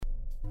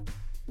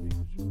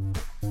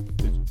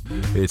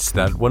It's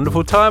that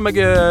wonderful time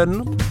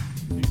again.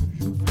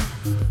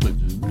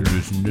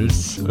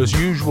 Business as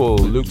usual.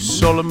 Luke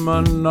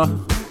Solomon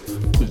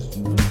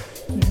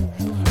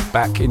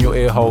back in your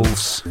ear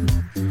holes.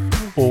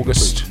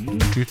 August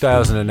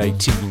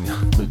 2018.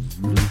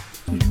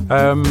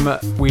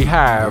 We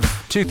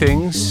have two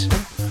things.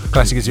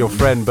 Classic is your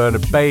friend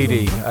Bernard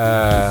Badie,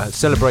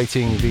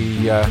 celebrating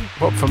the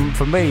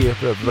for me a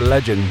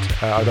legend.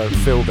 I don't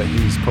feel that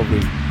he's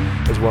probably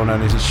as well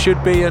known as he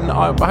should be, and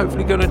I'm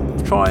hopefully going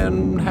to try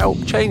and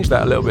help change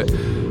that a little bit.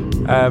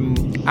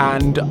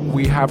 And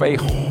we have a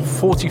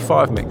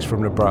 45 mix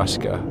from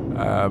Nebraska.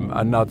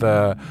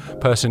 Another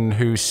person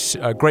who's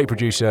a great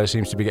producer,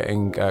 seems to be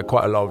getting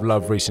quite a lot of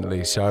love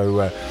recently.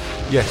 So,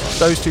 yes,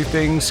 those two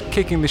things.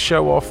 Kicking the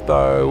show off,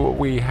 though,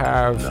 we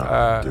have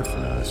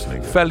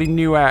fairly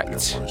new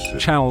act,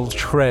 Channel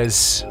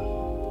Trez.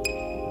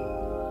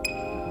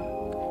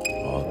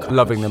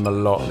 Loving them a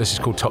lot. This is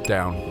called Top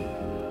Down.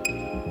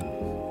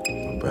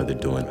 My brother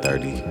doing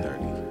 30.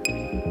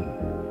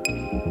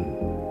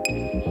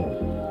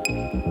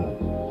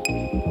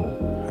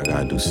 I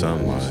gotta do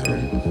something out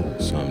here,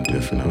 something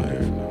different out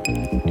here.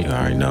 You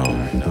already know,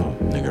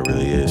 nigga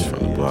really is from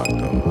the block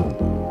though.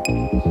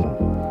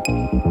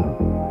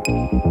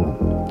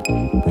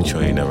 But you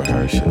ain't never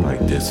heard shit like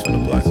this from the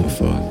block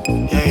before.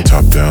 Yeah.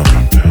 Top down,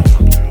 top down,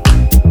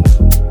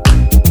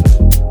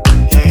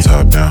 yeah.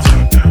 Top down,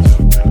 top down.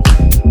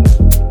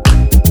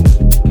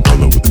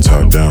 Pull up with the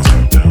top down.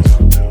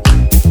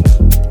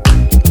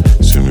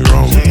 See me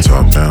wrong with the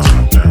top down.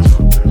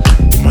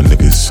 With my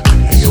niggas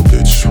and your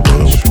bitch,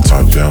 roll up with the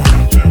top down.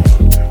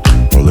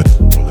 Roll it,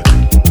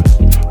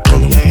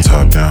 roll with the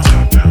top down.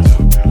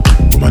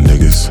 With my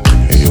niggas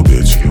and your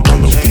bitch,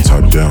 roll up with the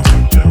top down.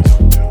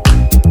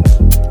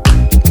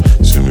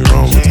 See me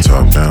wrong with the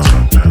top down.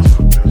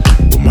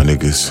 With my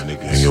niggas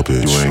and your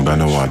bitch. You ain't got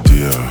no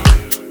idea.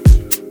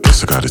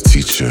 Guess I gotta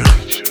teach ya.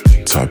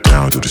 Top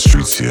down through the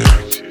streets here.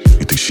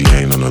 You think she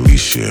ain't on a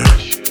leash here?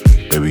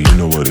 Baby, you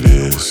know what it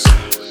is.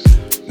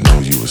 Know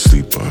you a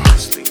sleeper,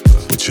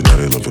 but you know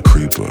they love a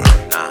creeper.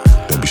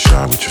 Don't be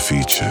shy with your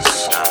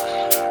features.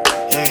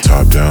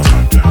 Top down,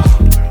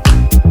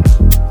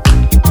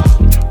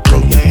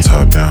 rollin' with the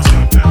top down.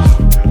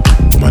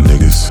 With my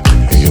niggas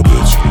and your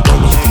bitch,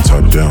 rollin' with the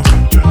top down.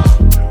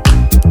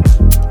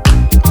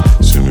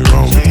 See me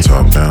wrong with the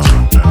top down.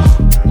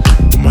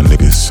 With my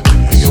niggas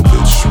and your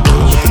bitch,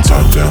 rollin' with the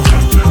top down.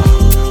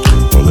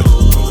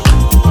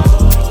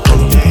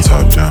 Rollin' with the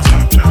top down.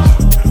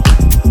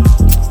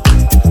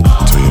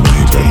 Tell you when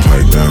you better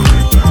pipe down.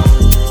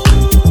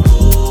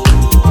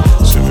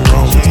 See me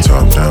wrong with the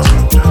top down.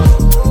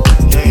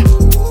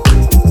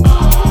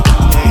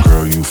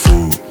 Girl, you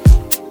fool.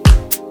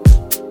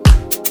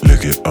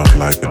 Lick it up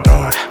like a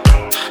dog.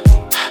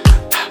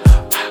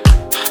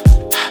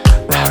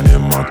 Ride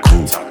in my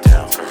coupe.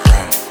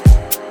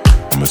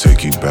 I'ma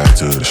take you back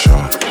to the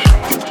shop.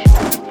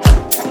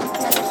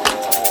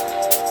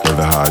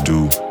 Brother, how I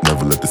do.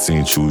 Never let the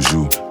scene choose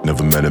you.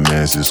 Never met a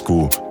man since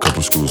school.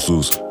 Couple screws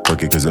loose.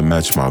 Fuck it cause it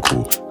match my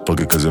cool. Fuck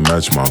it cause it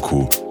match my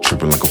cool.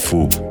 Tripping like a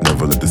fool.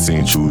 Never let the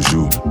scene choose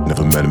you.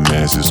 Never met a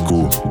man since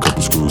school.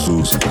 Couple screws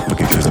loose. Fuck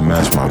it cause it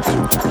match my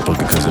cool.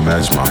 Fuck it cause it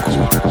match my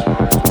cool.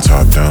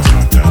 Top down,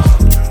 top down.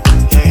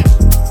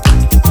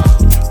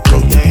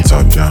 Rollin' with the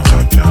top down,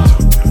 top down.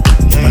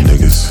 My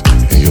niggas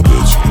and your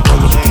bitch.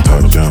 Rollin' with the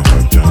top down,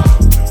 top down.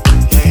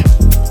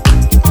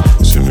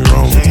 See me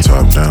wrong with the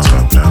top down,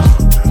 top down.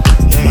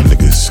 My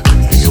niggas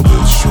and your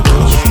bitch.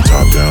 Rollin' with the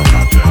top down,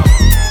 top down.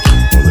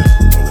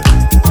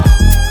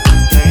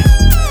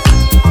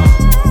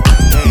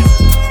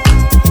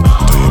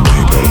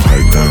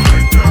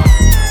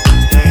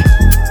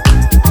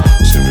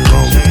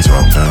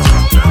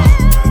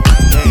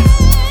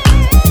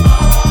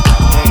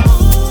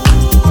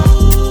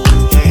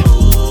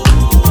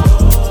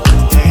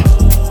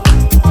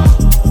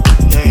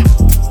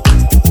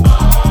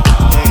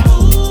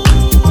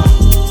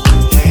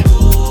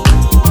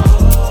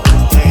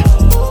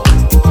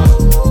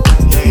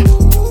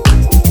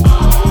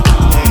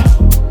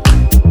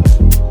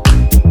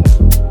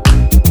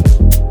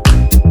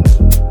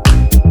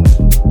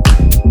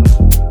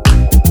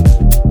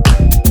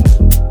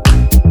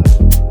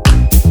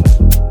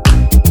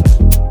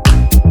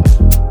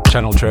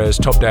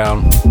 Top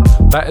Down.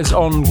 That is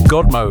on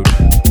Godmode.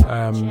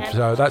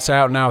 So that's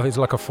out now. It's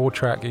like a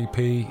 4-track EP.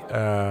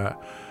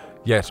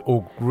 Yes,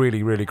 all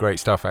really, really great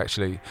stuff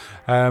actually.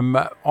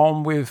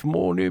 On with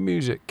more new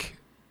music.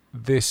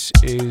 This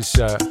is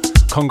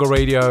Conga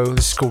Radio.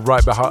 This is called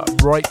Right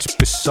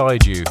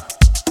Beside You.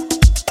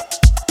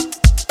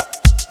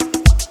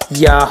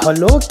 Ja,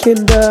 hallo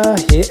Kinder,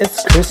 hier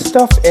ist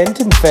Christoph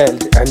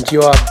Entenfeld and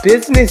you are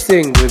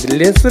businessing with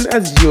Listen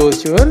as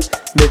Usual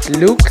mit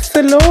Luke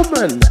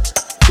Solomon.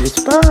 Viel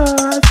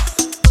Spaß!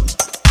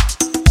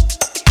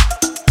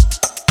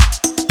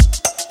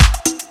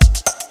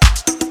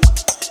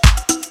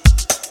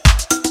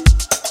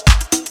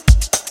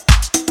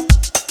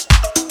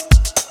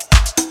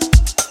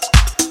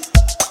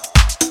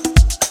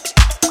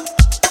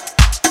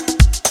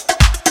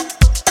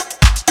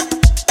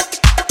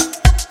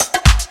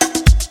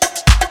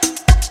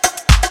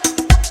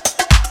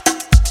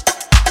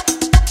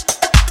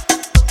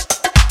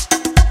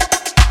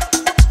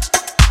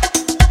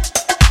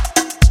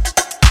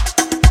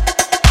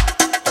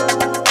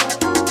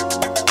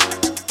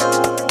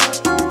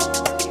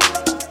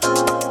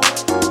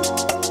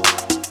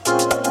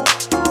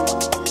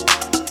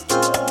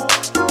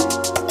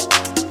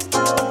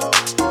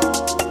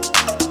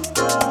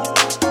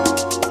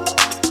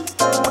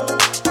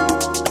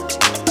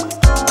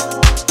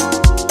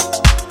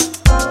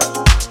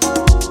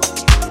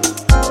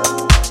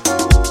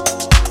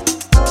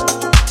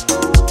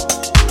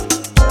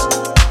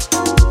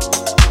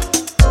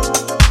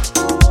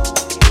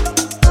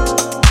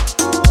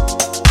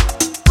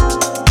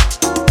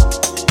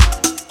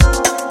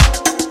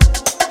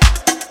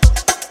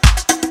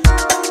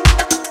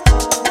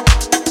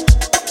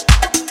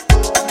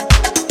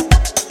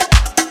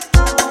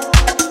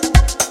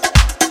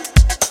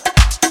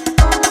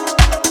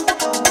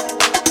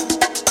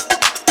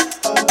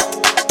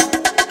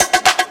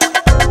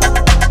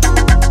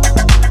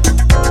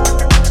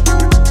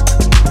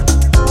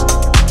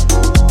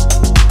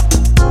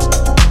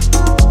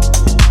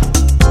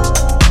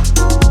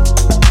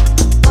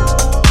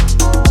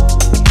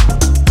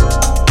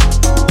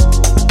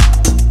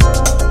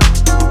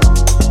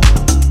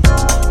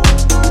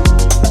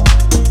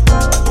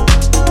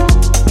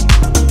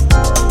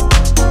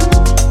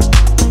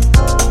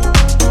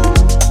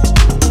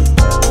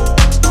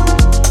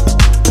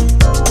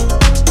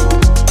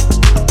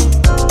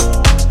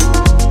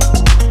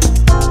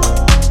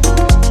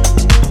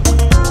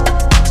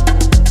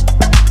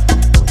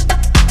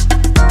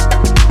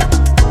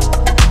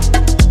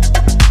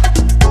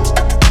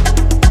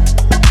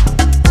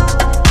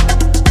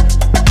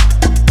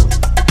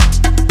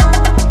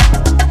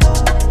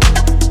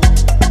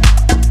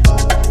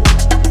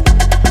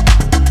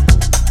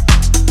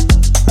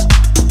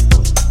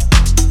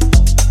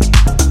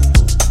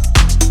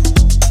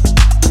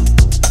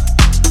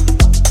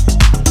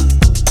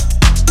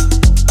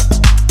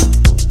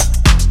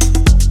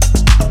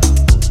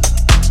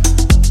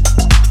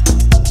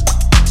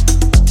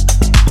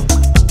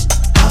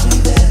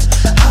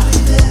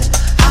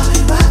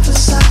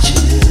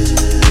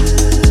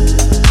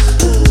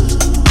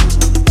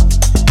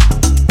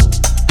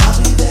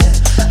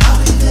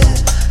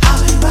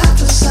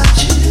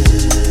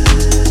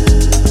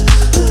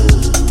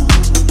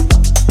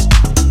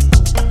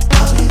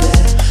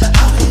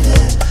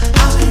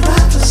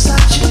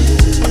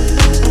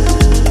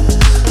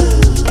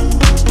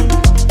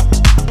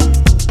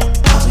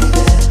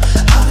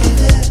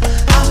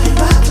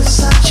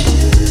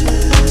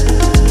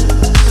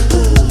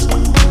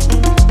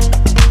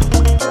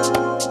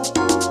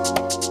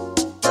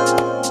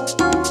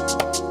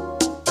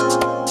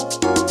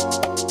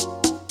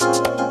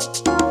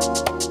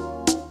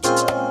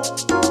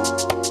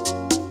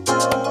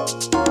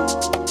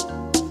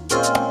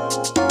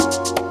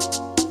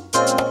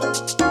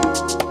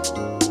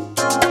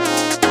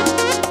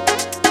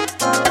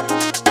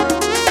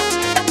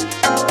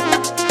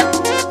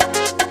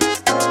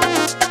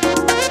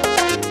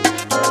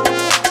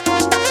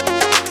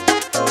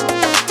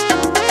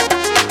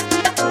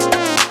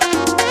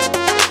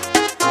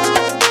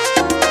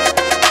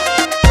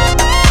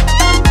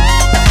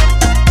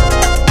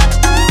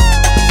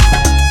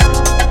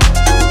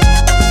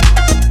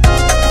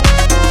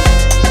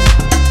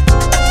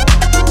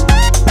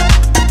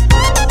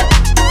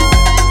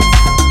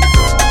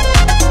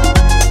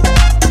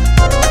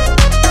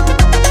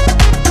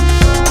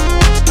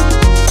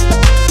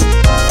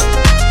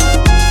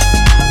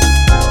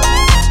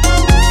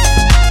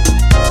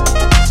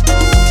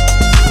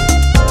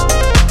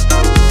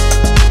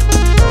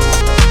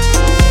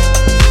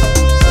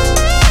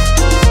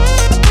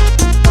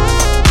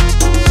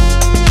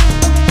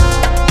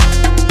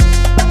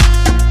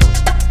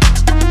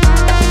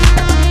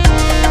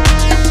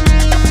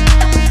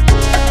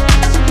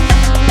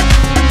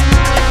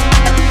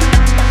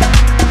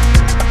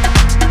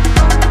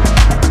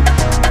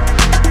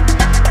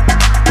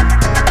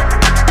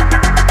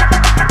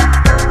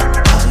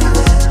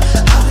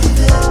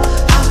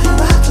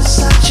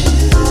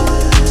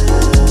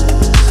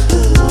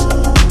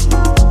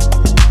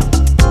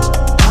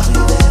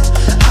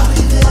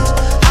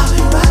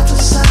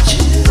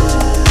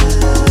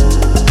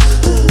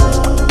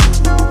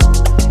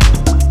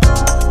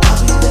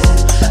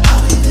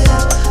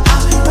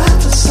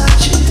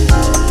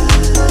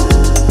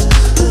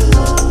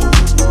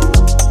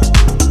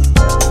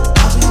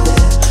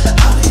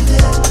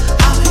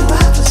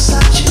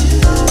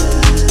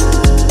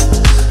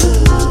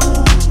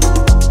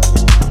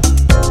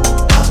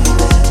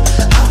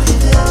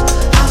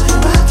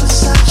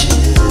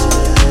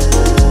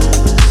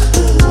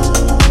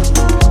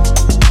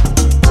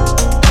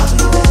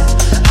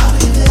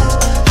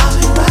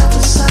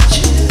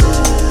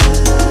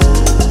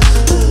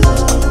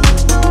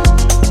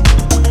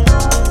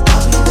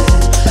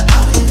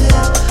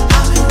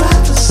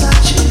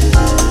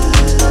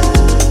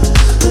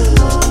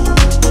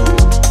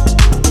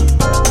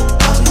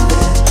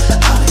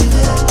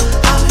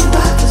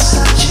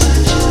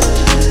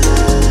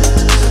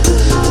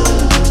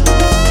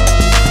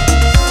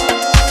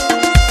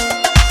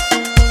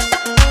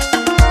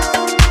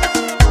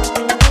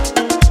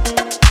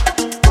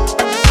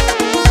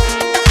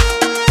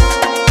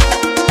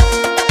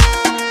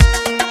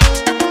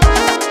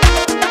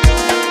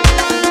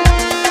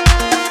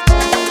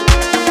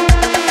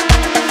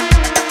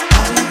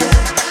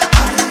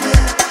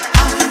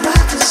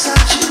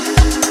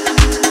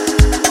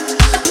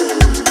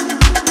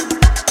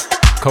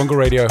 Conga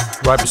Radio,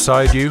 right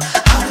beside you.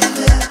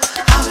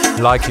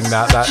 Liking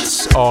that.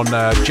 That's on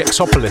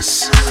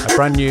Jexopolis, a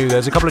brand new.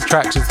 There's a couple of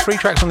tracks. There's 3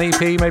 tracks on the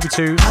EP, maybe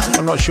 2.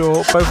 I'm not sure.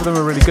 Both of them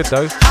are really good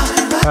though.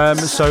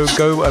 So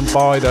go and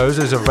buy those.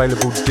 Those are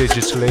available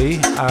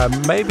digitally.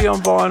 Maybe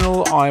on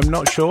vinyl. I'm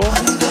not sure.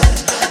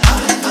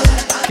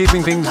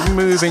 Keeping things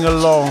moving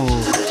along.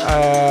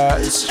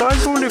 So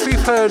I wonder if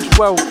you've heard.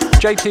 Well,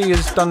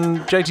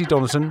 JT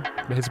Donaldson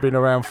has been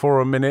around for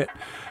a minute.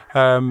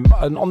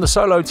 And on the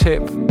solo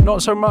tip,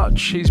 not so much.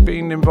 He's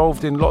been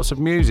involved in lots of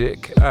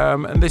music,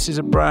 and this is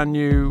a brand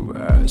new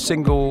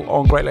single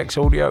on Great Lakes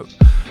Audio,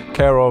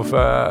 care of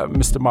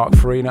Mr. Mark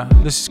Farina.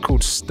 This is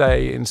called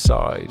Stay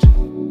Inside.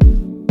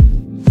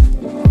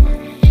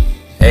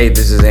 Hey,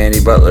 this is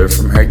Andy Butler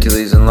from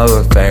Hercules and Love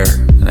Affair,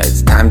 and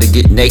it's time to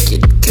get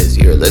naked, because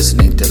you're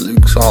listening to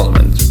Luke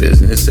Solomon's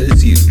Business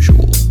as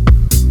Usual.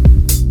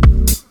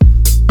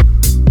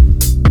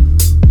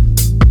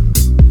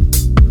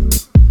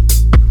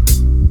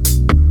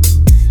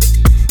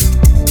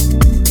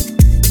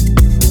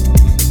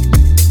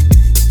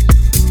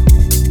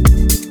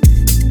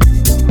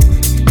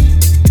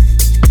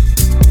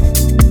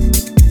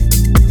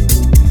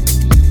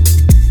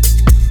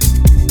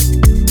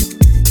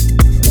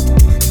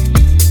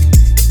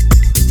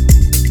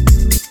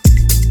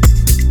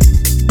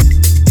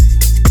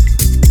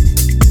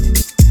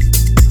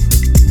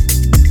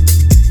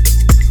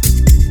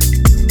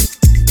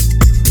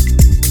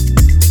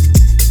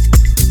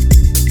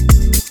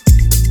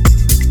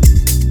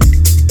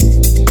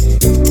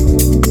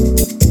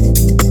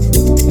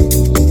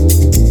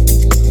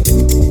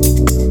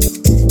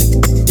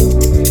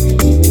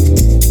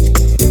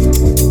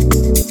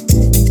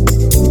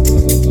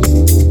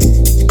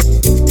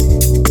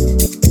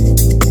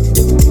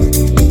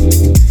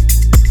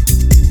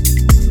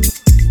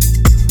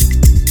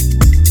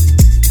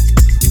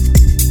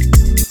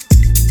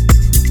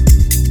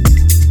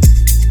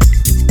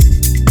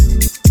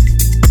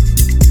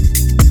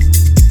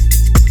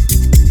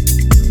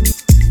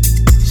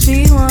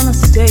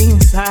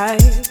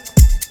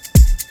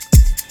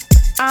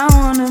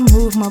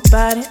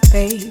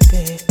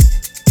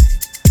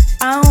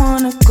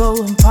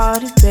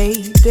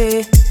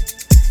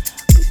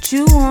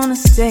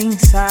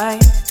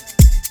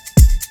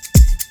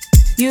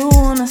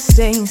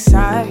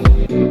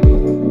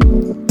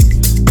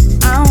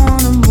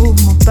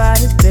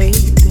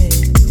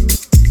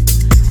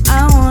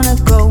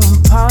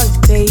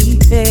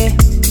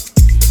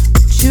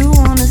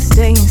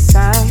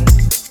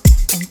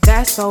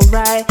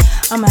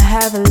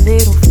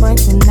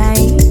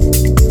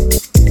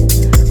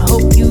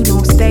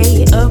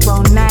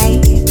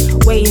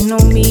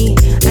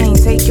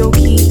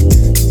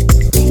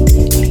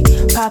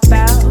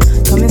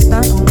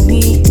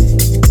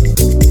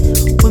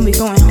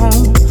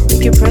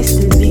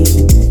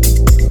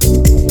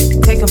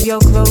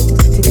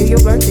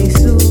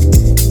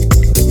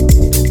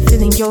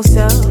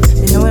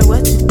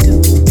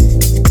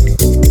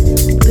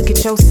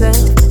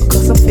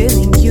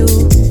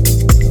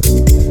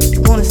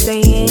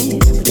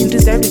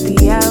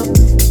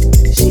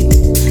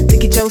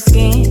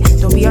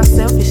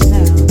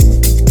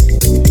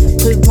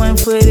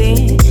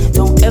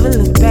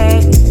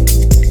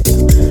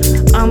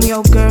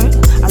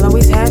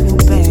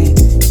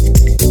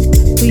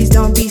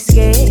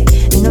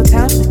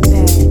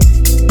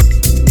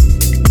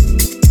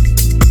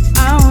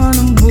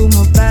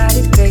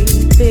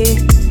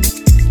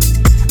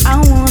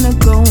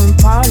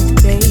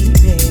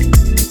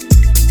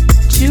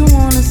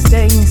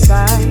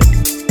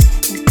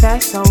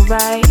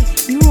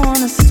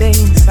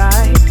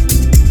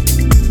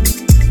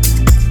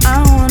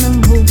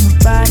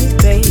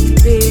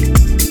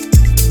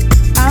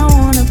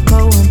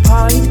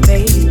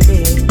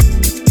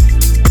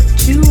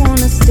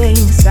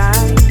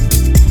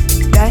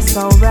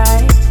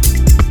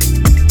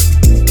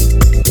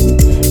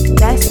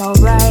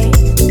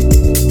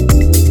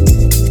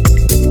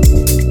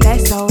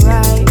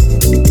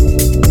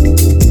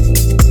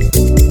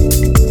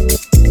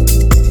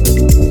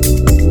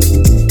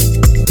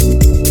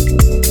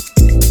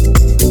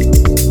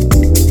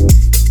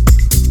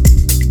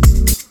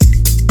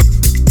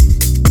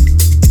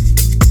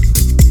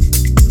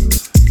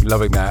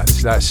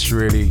 That's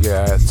really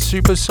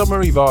super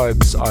summery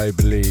vibes, I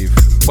believe.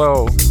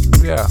 Well,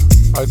 yeah,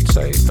 I'd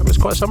say that was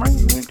quite summery.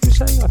 Would you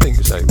say? I think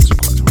you'd say it was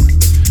quite summery.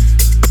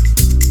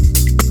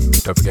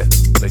 Don't forget,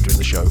 later in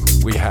the show,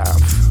 we have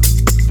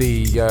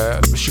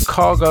the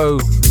Chicago.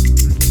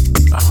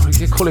 Oh,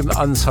 you call him the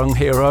unsung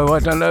hero. I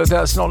don't know.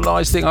 That's not a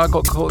nice thing. I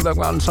got called the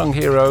unsung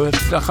hero.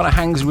 That kind of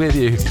hangs with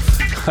you.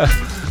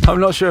 I'm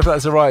not sure if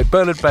that's right.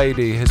 Bernard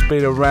Badie has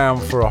been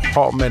around for a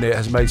hot minute.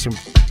 Has made some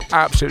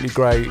absolutely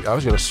great. I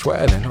was going to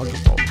swear then.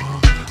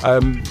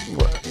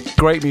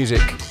 Great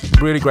music,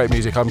 really great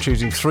music. I'm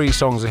choosing 3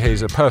 songs of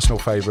his, personal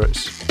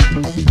favourites.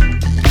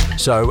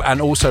 So, and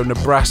also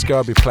Nebraska.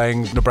 I'll be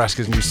playing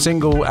Nebraska's new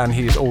single, and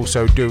he is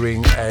also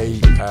doing a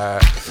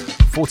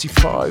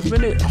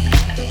 45-minute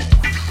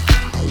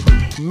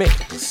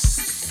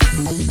mix.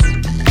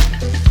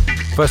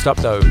 First up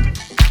though,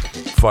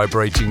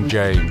 Vibrating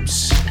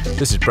James.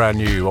 This is brand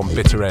new on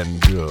Bitter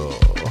End. Oh.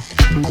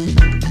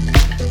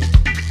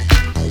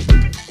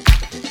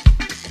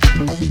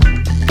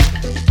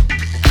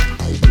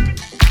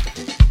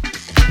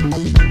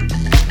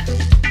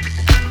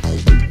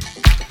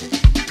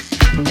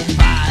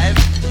 5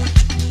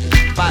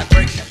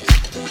 vibration.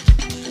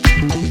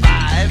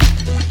 5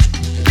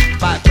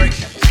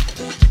 vibration.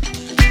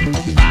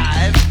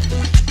 5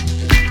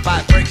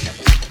 vibration.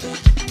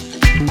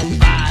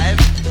 5 vibration. 5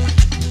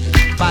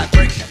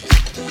 vibration.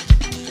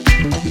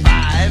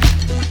 5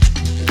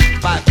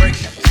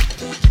 vibration.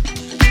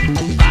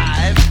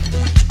 5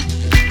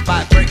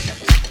 vibration.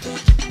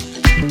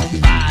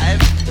 5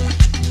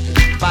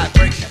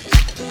 vibration.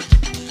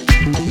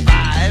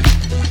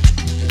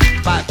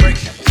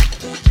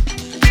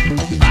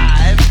 5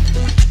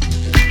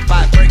 vibration.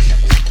 5 vibration.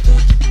 5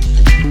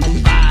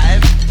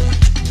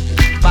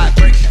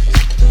 vibration. 5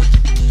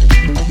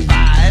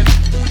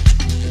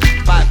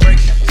 vibration.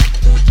 5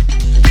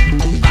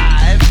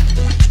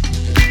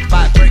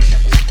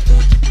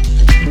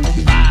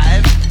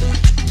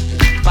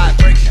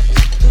 vibration.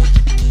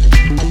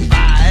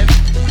 5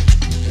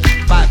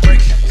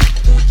 vibration.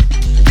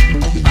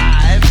 5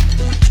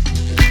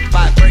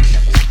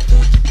 vibration.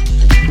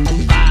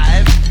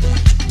 5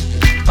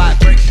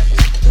 vibration.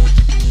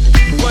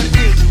 What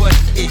is what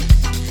it?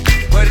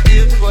 What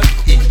is what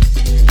it?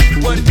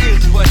 What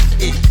is what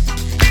it?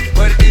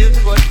 What is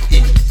what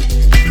it?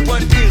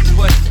 What is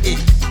what it?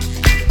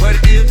 What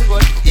is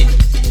what it?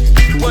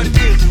 What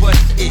is what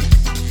it?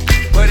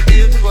 What is what it? What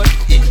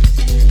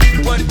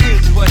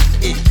is what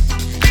it?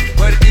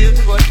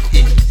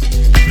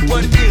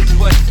 What is what it? What is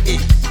what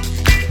it?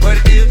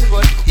 What is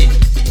what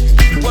it?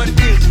 What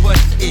is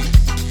what it?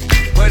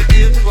 What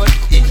is what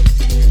it?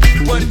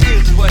 What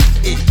is what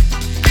it?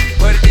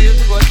 What is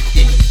what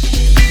it?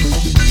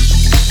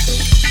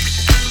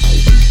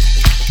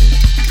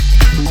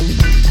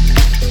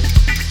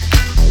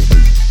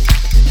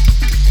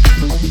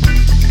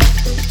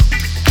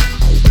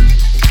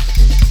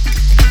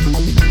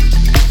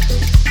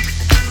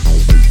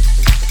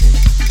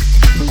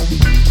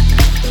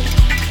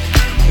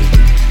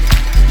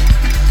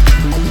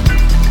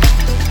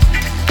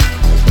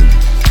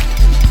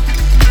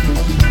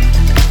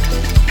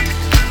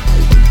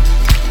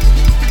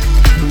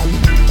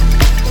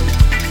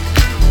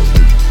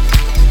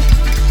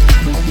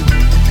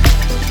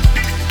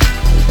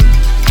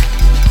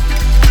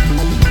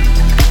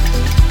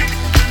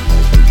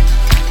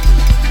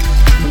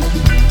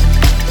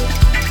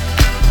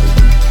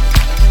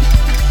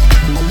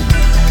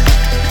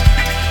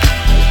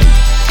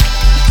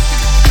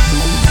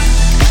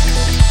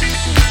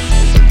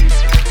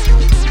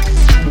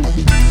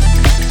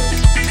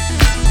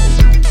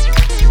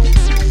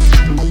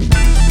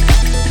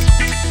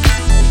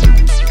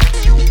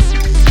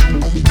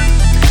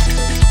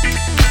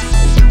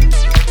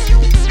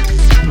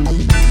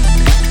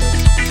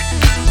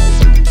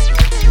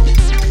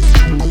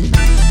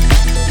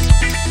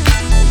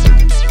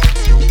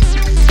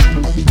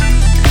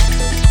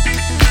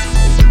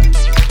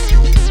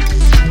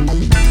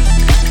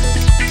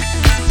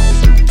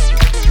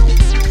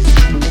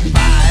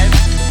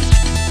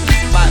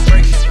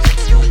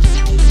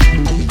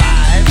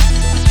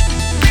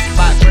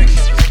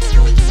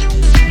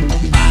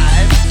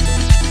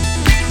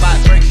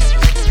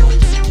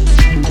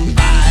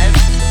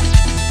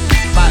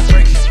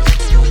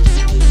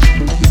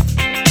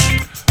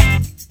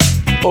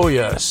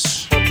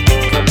 Yes,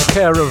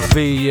 care of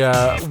the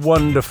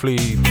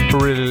wonderfully,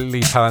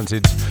 brilliantly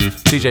talented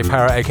DJ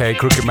Parrot, aka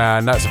Crooked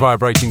Man. That's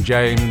Vibrating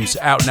James,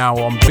 out now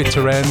on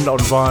Bitter End on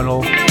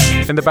vinyl.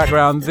 In the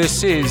background,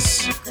 this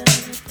is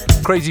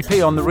Crazy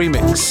P on the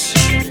remix.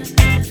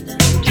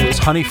 It's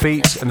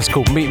Honeyfeet, and it's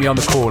called Meet Me on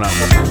the Corner.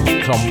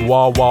 It's on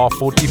Wawa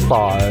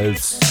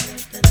 45s.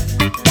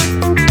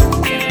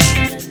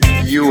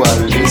 You are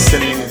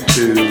listening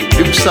to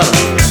Luke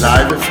Sullivan,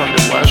 live from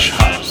the Wash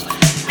House.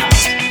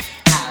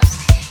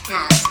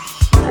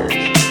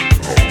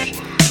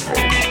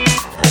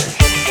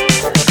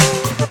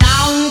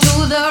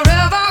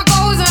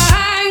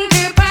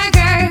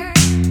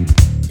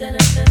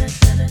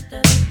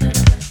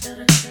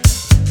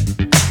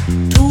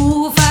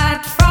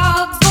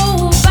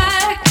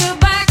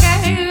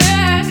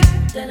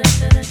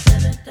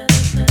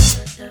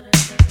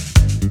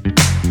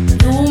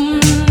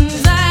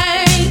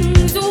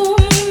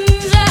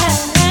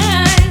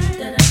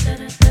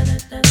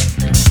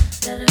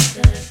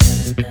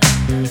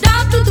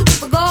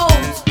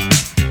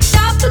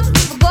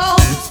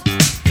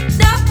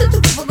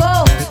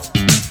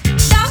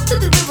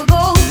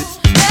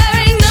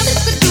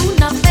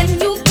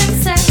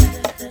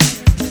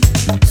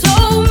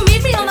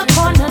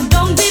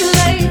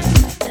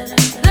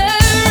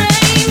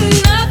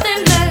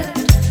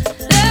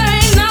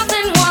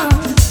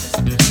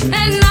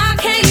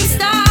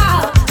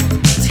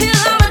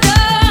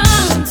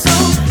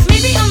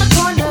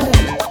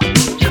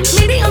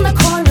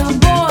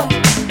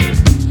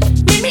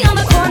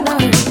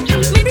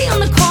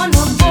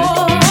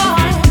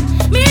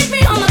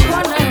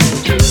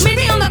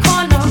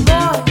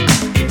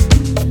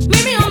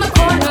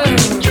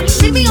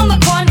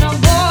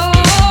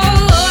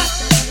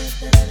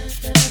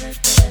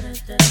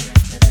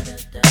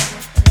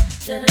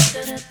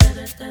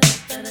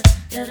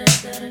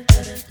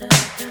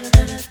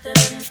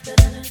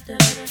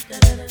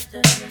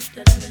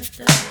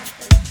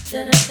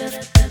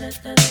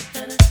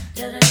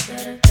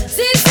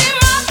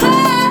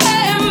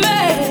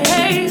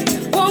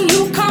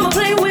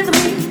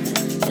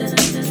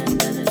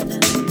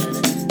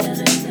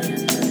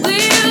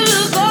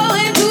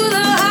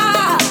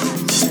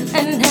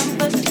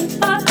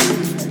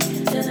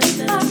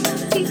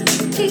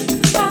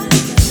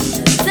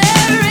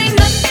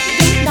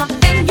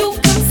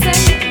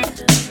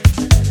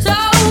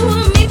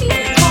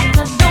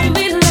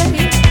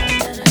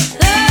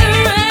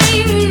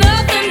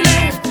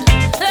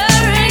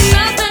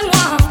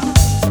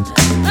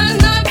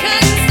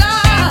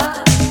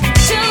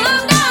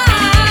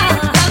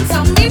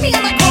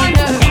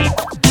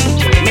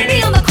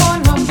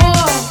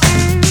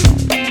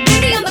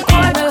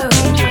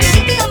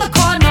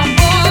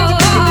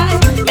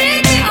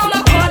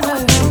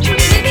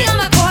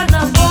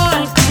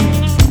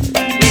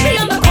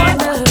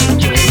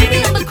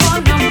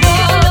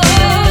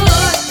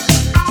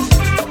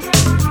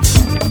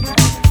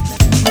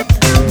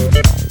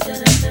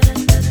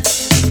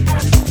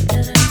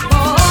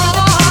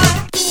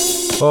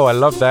 Oh, I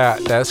love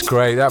that. That's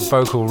great. That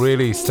vocal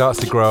really starts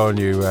to grow on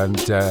you. And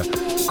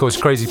of course,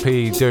 Crazy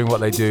P doing what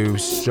they do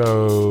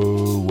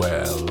so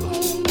well.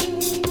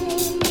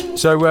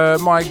 So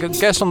my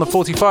guest on the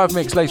 45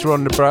 mix later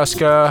on,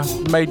 Nebraska,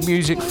 made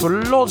music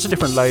for lots of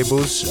different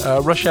labels,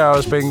 Rush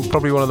Hours being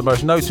probably one of the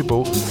most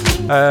notable.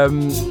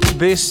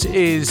 This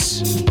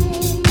is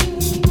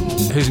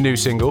his new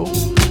single.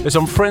 It's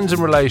on Friends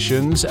and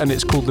Relations, and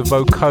it's called the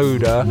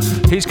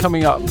Vocoder. He's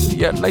coming up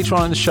later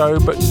on in the show,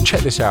 but check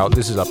this out.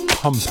 This is a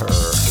pumper.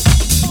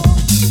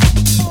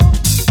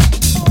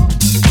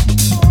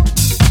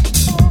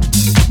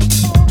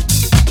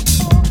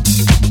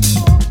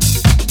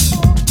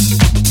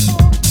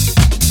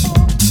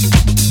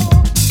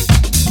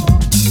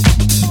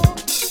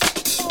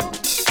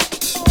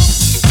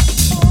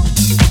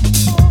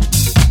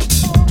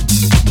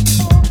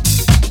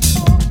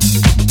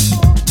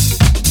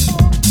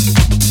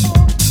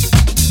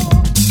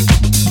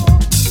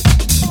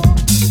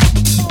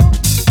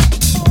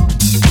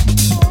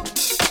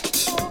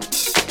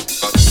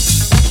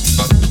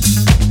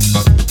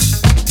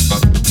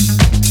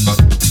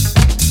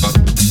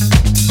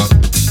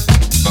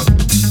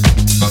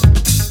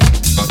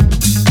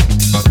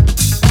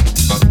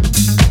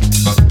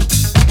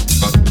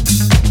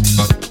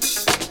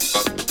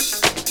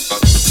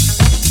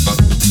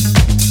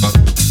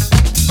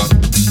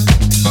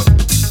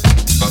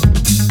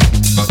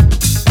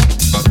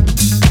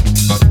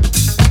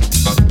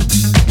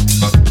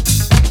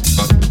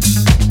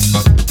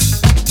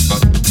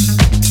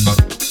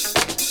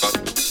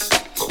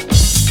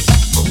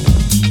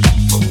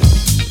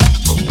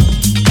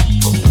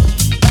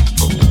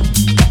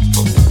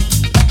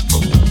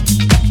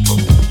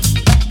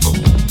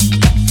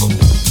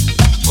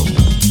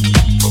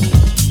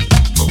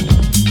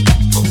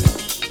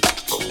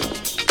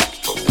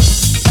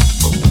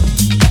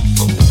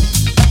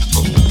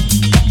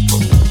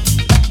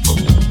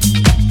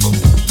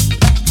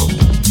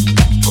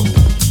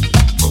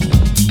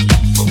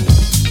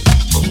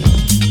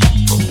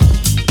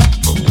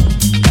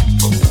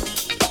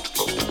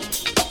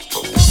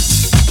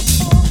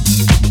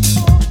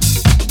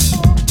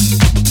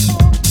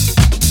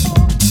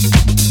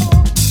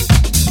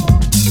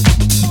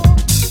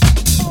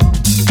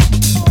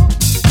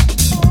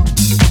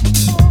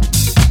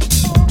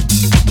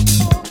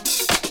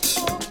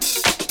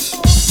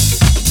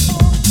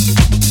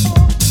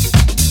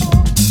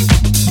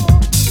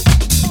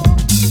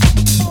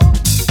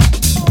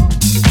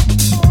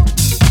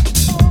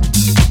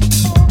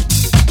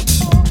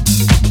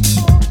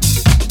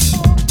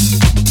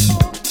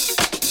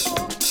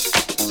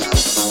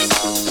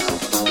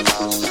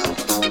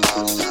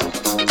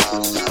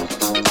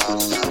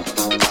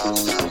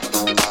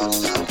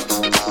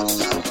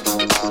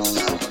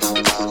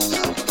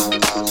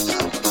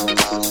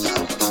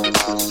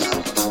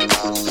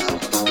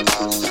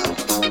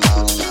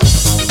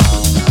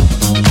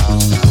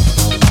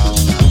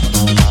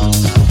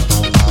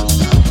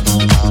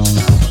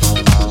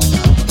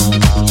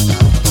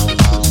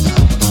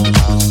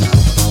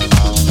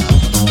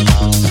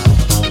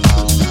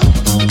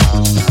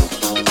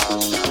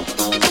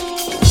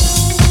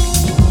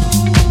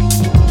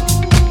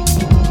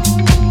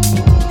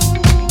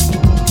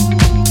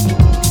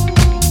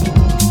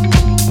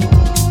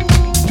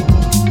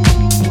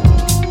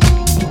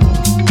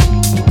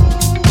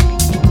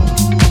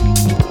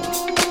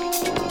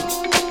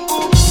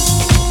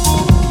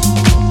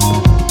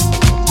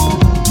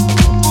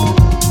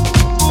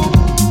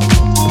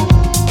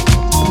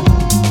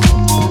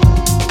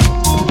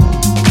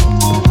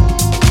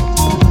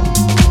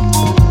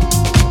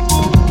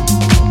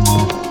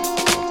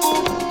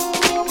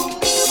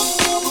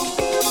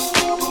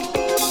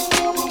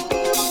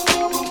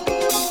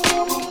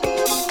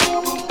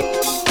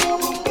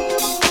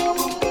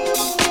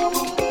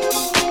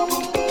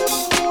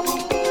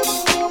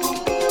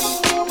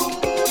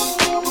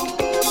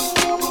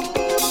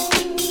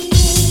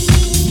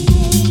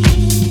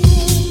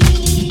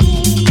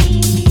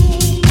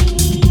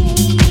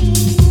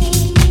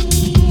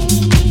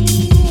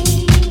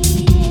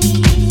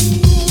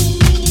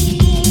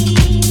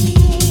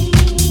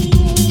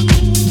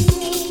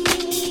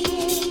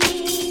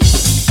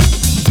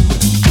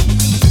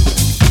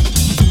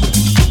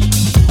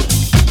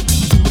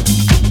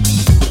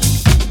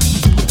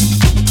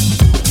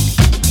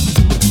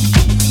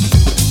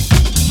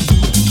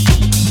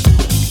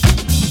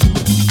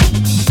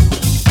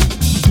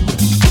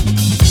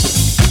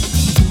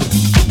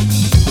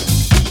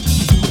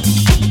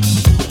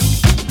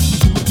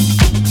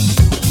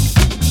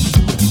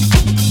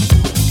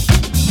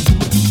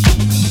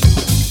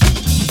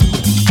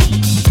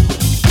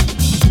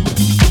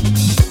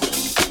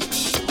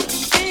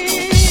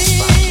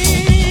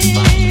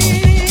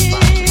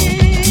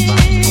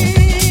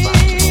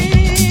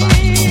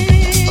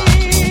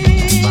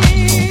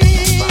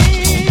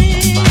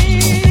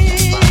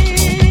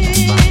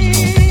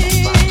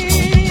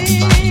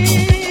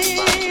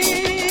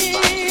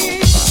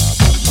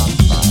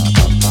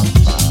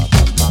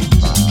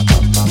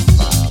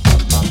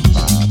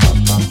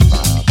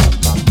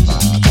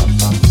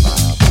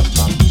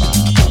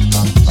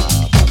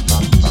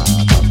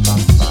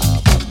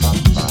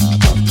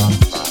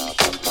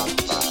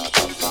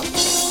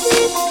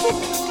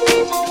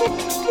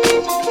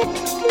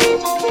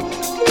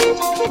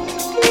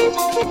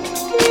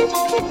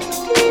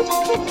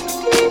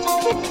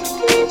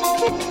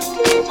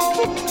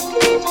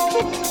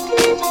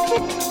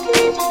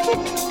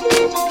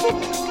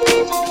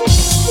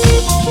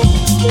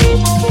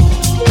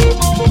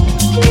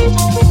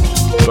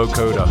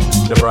 Vocoder,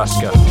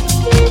 Nebraska.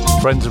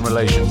 Friends and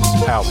Relations,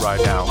 out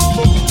right now.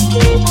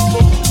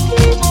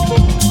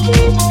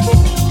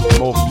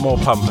 More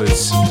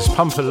pumpers. Just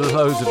pumper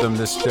loads of them.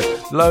 There's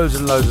loads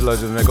and loads of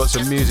them. They've got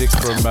some music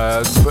from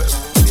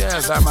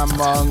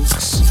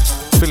Thatmanmonkz,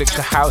 Felix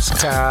the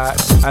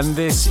Housecat, and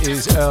this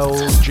is Earl,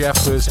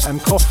 Jeffers and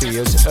Kofi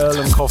as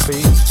Earl and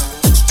Kofi.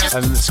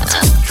 And this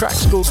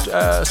track's called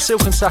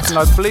Silk and Satin.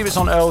 I believe it's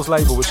on Earl's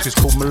label, which is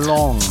called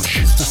Melange.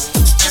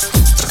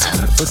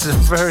 It's a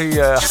very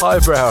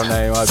highbrow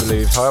name, I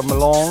believe.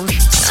 Melange.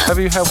 Have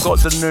you got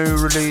the new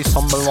release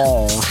on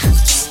Melange?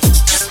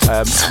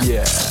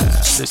 Yeah,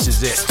 this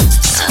is it.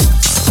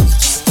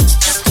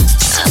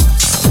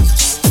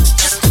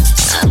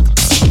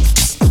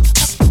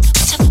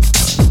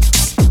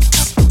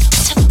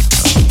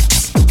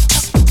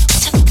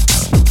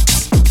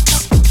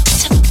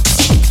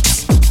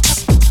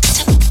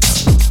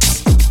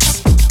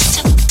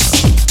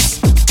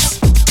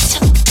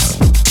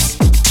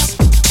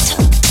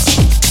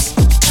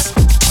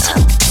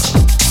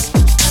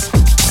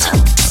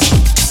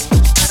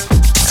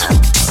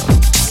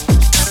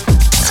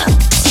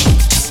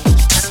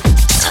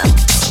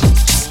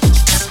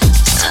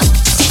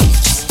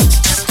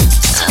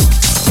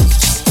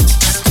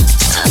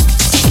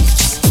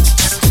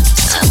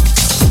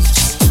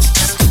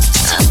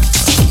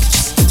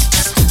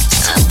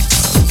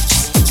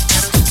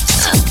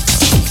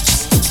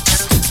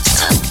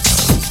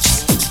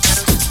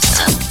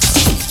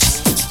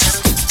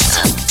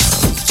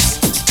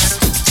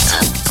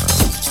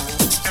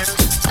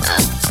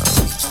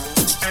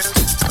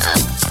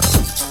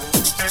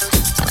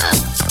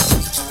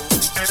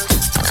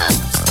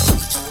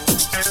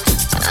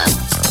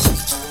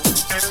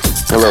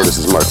 Hello, this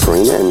is Mark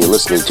Farina, and you're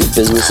listening to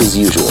Business as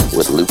Usual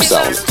with Luke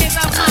Solomon.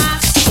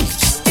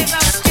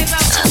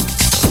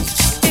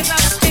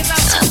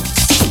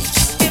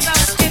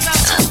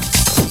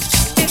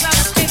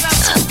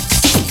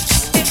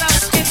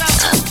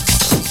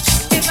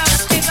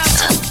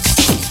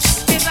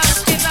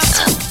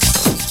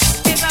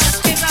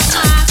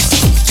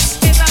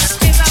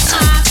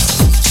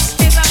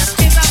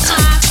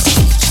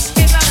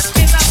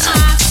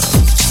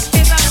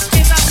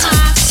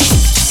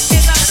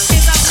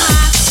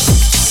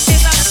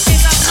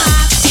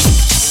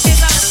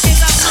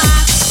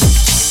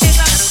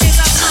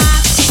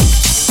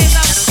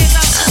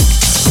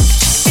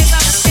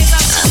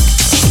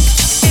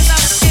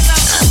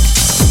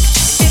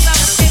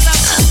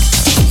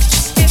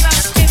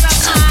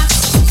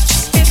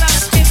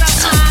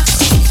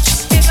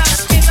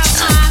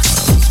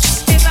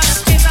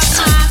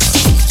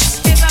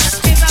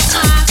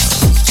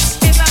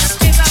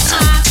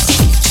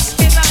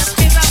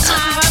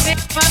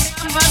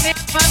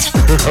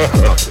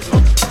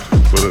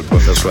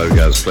 But that's why you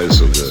guys play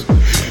so good.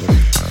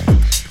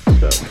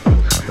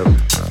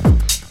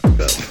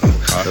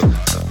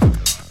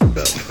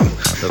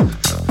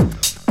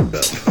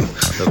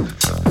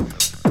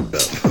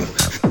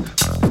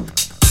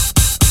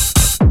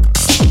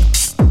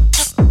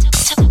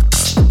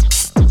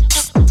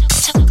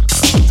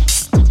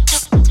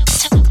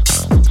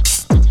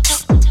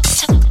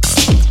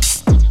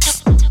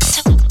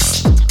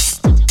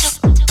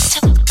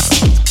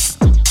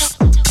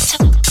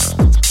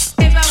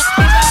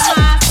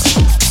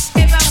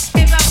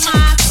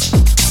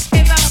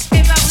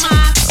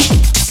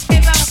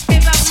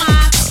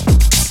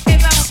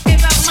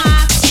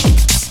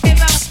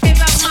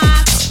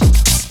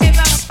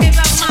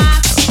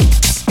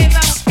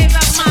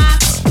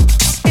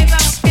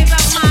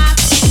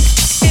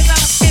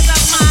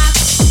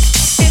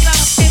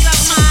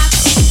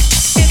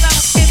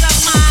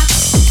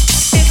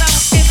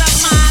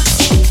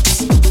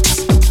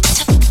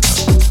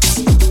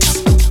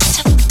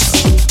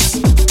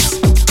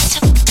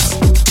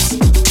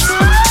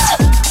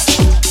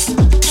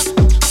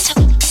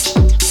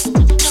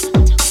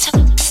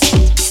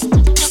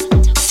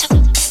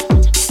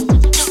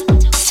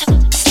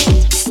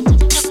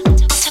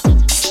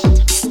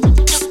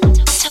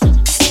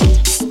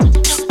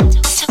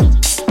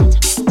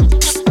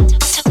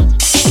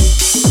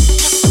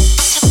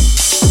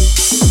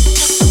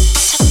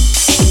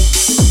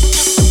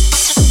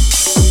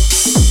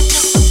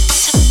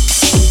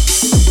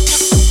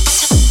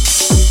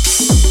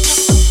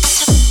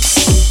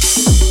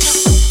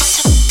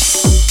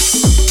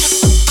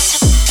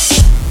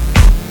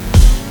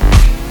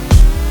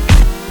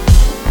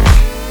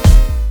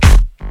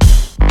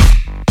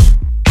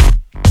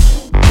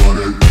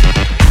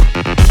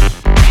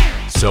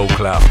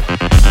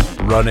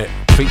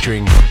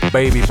 Featuring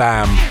Baby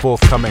Bam,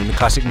 forthcoming, the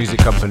Classic Music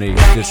Company.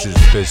 This is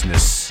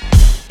Business.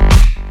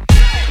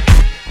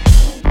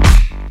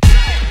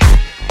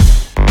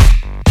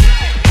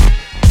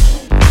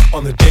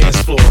 On the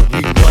dance floor,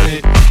 we run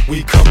it,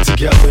 we come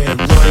together and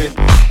run it.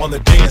 On the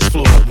dance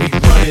floor, we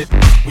run it.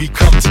 We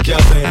come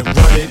together and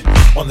run it.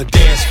 On the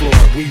dance floor,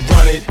 we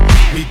run it.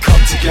 We come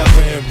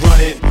together and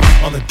run it.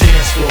 On the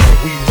dance floor,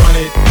 we run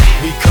it.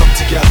 We come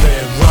together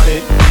and run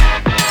it.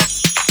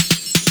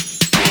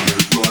 Run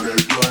it, run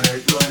it, run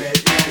it, run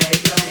it, run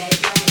it, run it,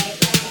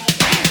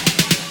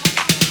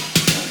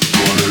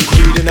 run it.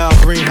 Greeding out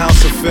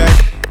greenhouse effect.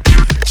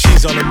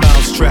 Cheese on the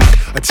mousetrap.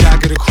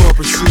 Attack of the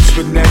corporate suits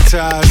with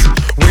neckties.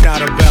 We're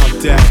not about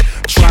that.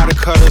 Try to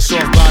cut us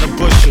off by the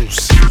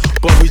bushels,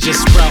 but we just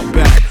sprout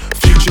back.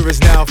 Future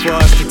is now for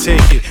us to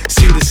take it.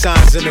 See the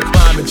signs in the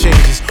climate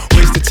changes.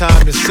 Waste the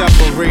time to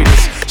separate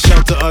us.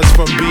 Shelter us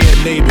from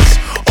being neighbors.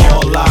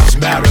 All lives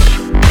matter.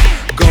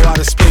 Go out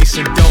of space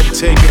and don't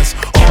take us.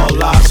 All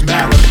lives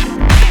matter.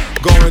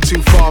 Going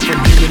too far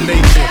from human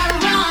nature.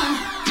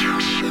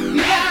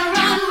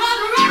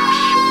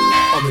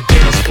 On the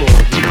dance floor,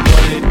 we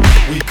run it.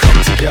 We come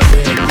together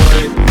and run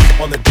it.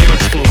 On the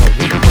dance floor,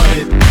 we run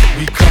it.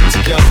 We come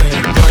together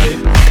and run it.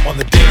 On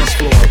the dance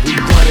floor, we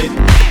run it.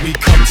 We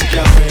come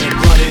together and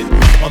run it.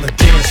 On the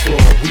dance floor,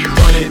 we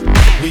run it.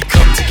 We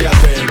come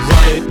together and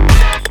run it.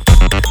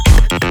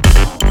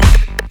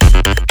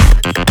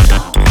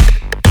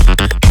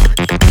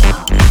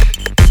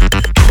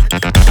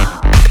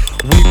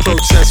 We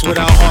protest with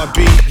our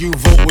heartbeat. You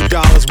vote with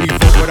dollars. We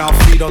vote with our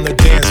feet on the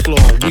dance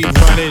floor. We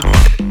run it.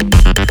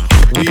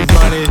 We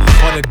run it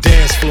on the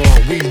dance floor.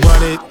 We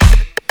run it.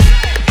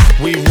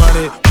 We run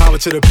it. Power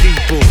to the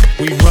people.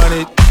 We run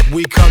it.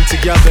 We come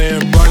together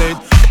and run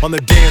it on the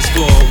dance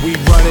floor. We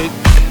run it.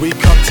 We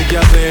come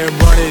together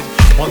and run it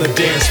on the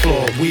dance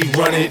floor. We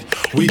run it.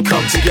 We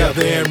come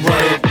together and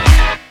run it.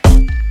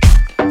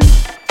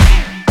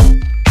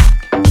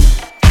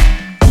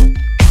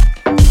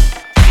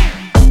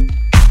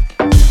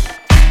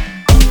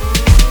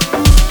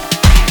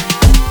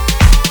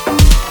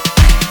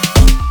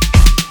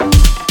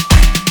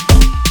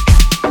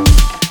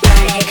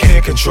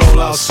 Control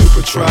our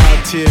super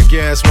tribe. Tear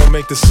gas won't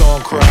make the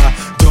song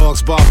cry.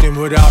 Dogs barking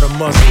without a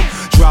muzzle.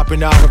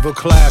 Dropping out of a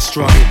class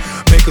struggle.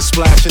 Make a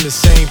splash in the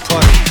same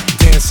puddle.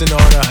 Dancing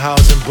on a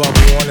housing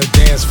bubble. On the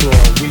dance floor,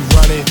 we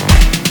run it.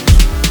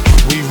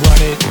 We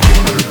run it.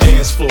 On the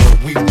dance floor,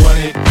 we run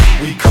it.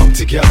 We come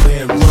together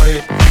and run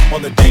it.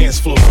 On the dance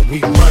floor,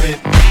 we run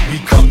it. We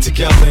come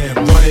together and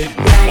run it.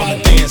 On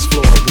the dance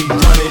floor, we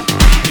run it.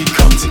 We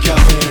come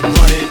together and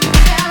run it.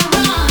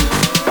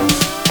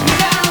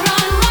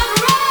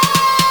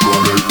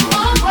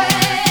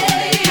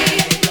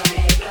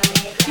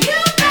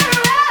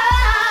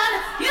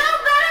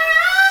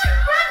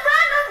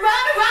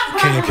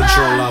 Can't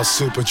control our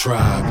super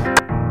tribe.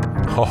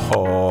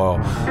 Oh,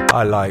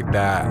 I like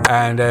that.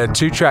 And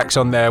 2 tracks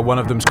on there. One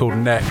of them's called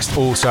Next.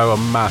 Also a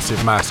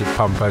massive, massive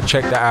pumper.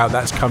 Check that out.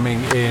 That's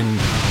coming in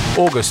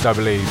August, I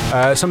believe.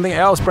 Something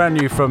else brand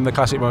new from the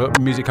Classic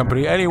Music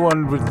Company.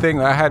 Anyone would think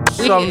that had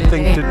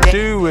something to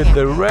do with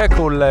the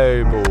record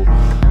label.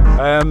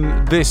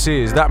 This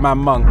is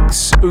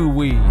Thatmanmonkz, Ooh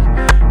Wee.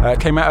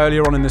 Came out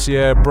earlier on in this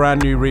year.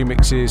 Brand new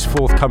remixes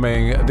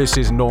forthcoming. This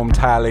is Norm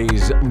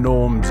Talley's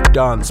Norm's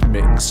Dance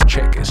Mix.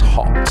 Check, it's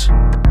hot.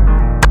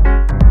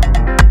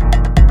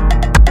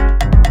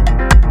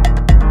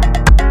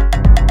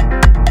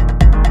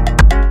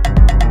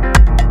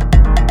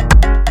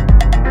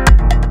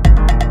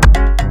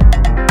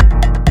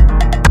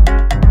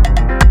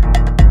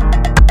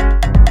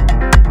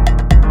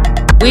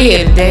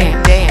 Weird,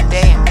 damn.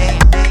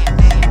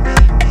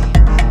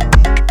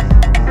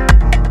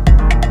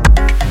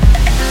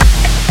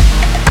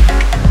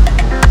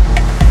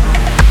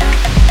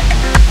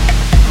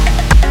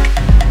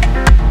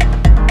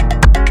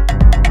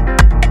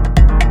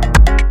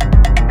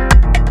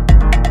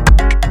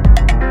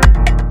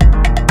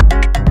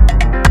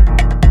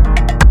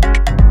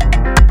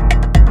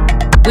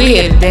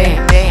 Weird,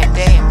 damn.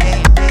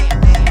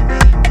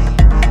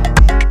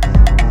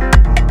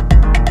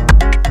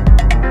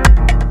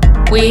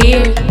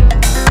 Weird.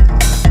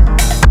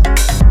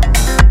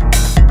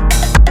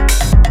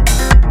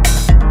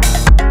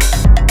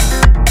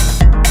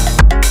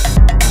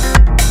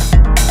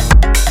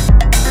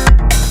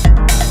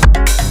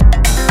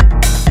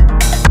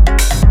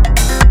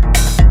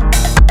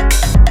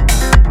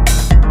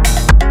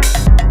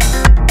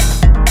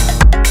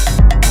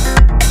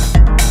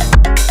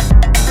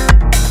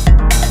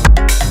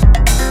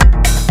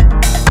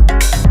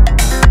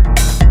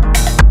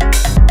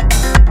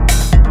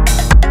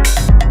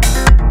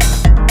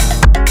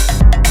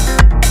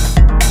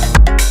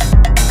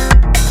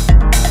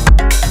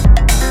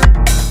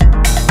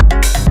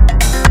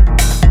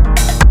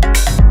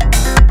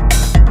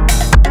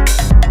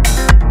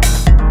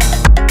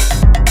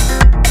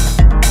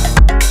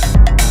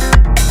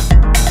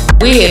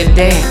 Weird,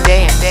 damn.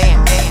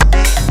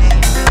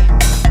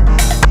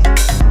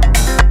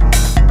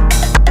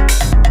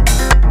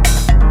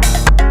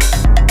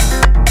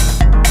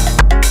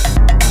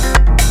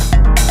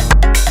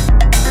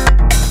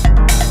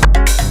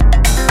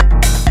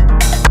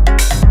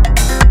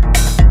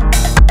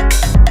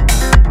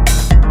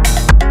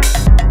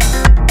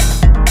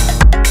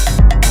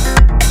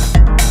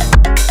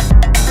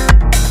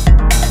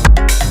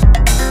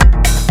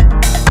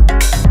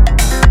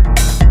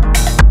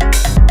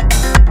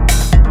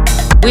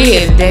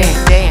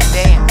 damn, damn,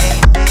 damn,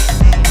 damn.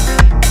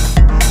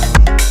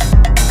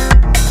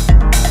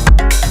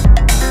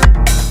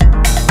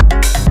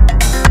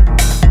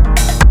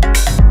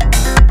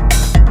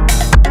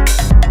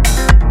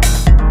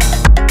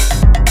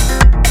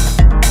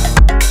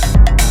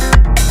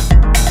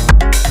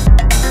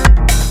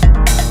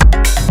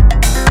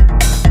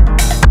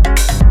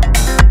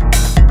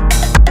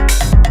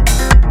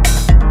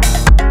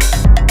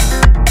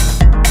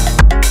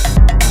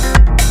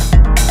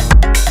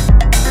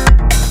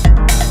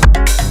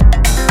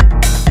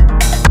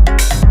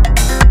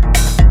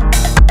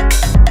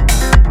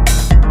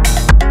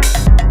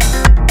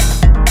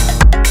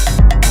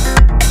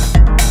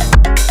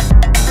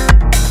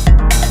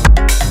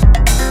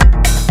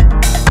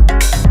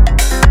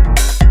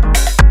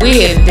 We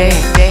here to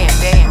dance,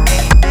 dance, dance, dance.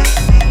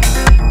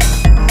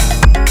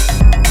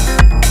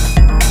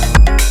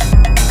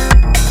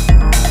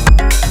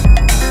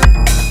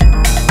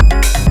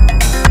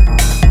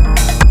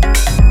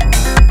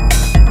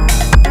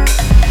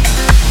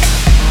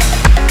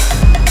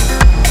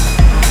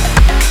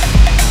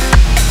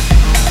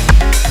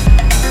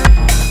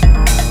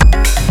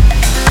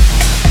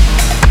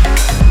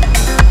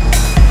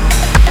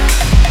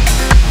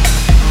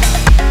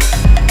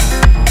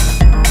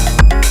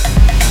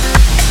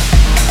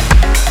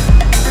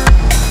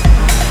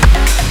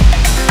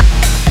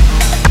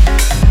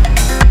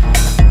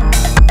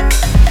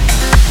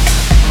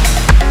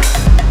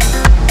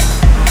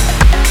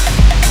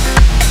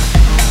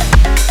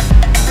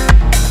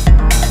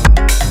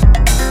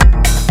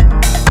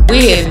 We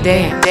here to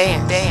dance,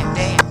 dance, dance,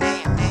 dance,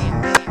 dance,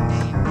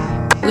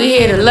 dance. We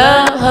here to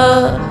love,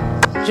 hug,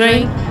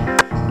 drink,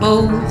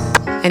 move,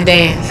 and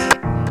dance.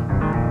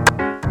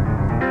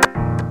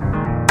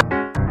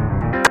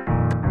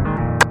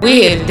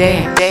 We here to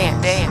dance,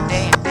 dance, dance,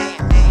 dance.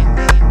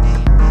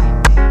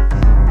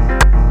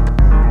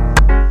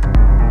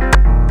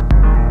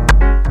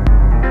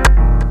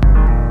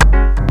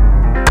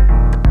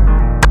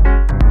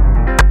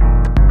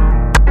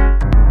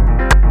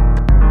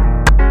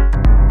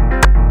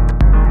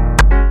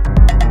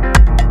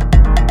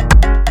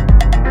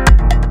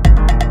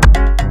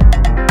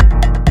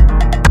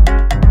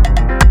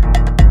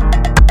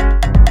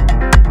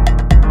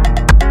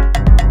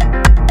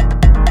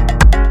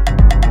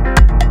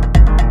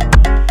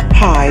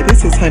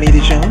 Honey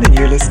Dijon, and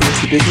you're listening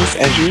to Business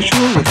as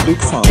Usual with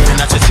Luke Song.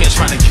 Not just here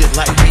trying to get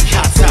like me.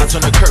 Hot sides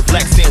on the curb,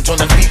 black sand on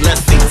the feet.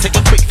 Let's see. Take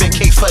a quick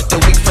vacay for the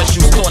week. Fresh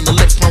shoes on the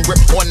lips, one rip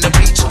on the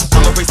beach.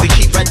 I'ma raise the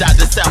heat, red dot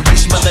the South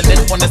Beach.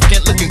 Melanin on the skin,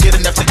 looking good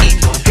enough to eat.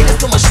 Hitting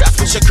so much shots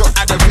with your girl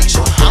out of reach.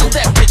 I'm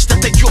that bitch that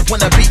think you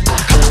wanna be.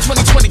 Come to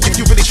 2020 if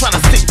you really trying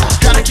to see.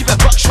 Gotta keep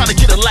it buck, trying to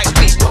get it like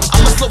me.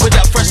 I'ma slow it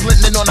up, fresh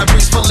linen on a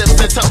breeze. For lips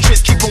and tongue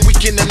tricks, keep them weak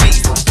in the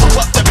knees. Pump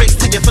up the bass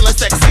till you're feeling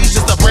sexy.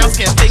 Just a brown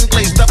skin thing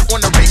glazed up on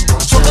the beat.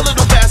 Talk a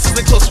little fast and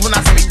close when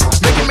I speak.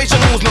 Making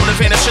major moves, no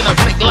advantage in a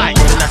blink light.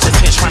 You're not just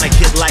here trying to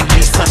get like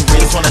me. Sun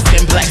rays on the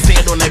skin, black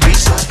sand on the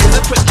beach. Here's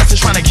a quick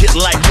lesson trying to get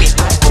like me.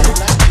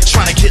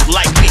 Trying to get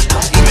like me.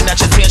 Even not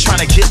just here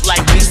trying to get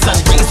like me. Sun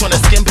rays on the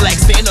skin,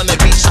 black sand on the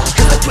beach.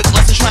 Here's a quick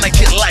lesson trying to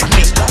get like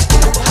me.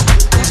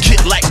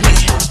 Get like me.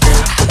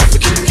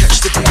 But can you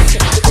catch the beat?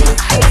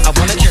 I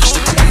wanna catch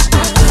the beat.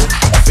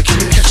 But can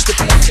you catch the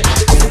beat?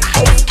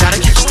 Gotta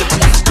catch the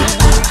beat.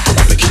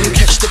 But can you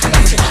catch the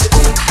beat?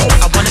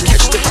 I wanna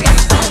catch the beat.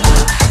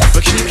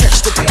 But can you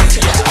catch the beat?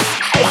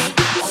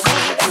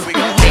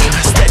 Aim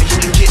steady,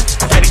 get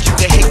ready. You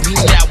can hate me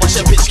now. Watch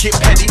a bitch get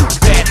petty,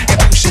 bad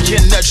and bougie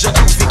in the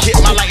jacuzzi. Get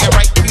my lighting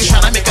right if you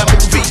tryna make a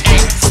movie.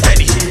 Aim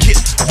steady, get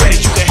ready.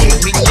 You can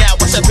hate me now.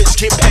 Watch a bitch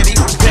get petty,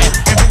 bad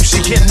and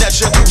bougie in the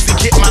jacuzzi.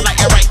 Get my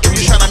lighting right if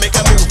you tryna make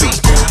a movie.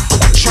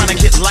 Tryna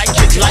get like,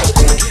 get like.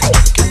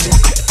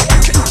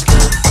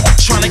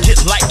 Tryna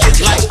get like, get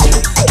like.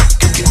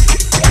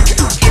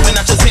 Even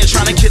not just here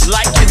tryna get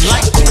like, get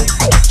like.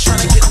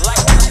 Tryna get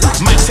like.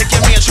 Might take your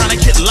man tryna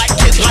get like,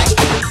 get like.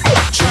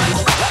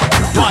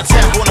 Bar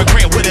tab on the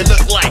gram, what it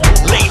look like?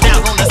 Laid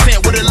out on the sand,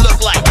 what it look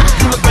like?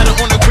 You look better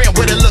on the gram,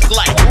 what it look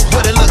like?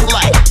 What it look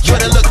like? What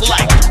it look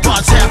like?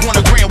 Bar tab on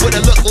the gram, what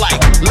it look like?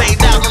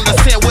 Laid out on the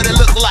sand, what it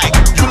look like?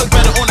 You look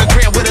better on the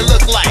gram, what it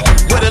look like?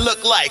 What it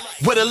look like?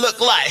 What it look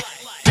like?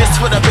 This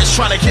for the bitch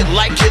tryna get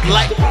like, get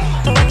like.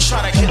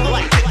 Tryna get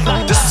like, get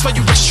like. This is for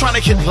you bitch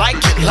tryna get like,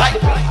 get like.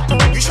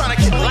 You tryna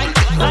get like,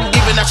 get like.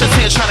 Even out your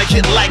hand tryna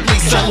get like me.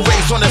 Sun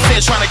rays on the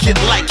sand tryna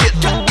get like, get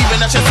like.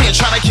 Even out your hand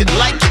tryna get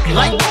like, get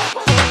like.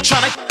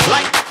 Tryna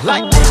like. Tryna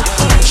like.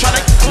 You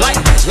tryna get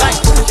like, get like.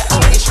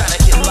 You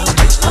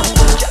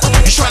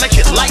tryna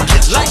get like,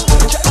 get like.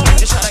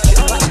 You tryna get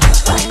like,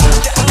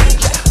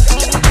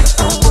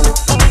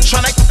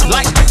 tryna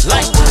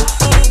like.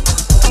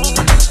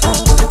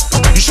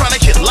 You tryna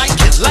get like,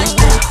 get like.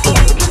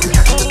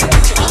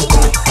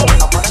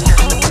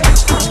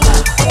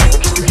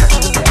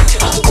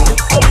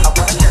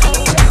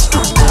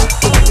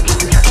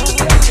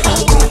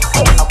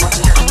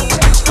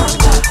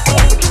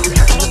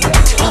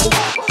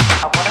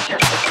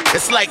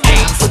 It's like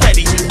aim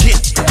steady,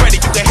 get ready.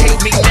 You can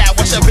hate me now,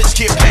 watch a bitch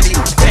get petty.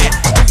 Bad,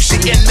 she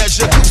in the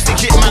jacuzzi,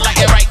 get my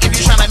lighting right if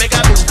you tryna make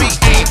a movie.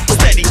 Aim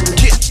steady,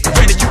 get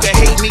ready, you can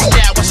hate me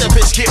now. Watch the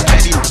bitch get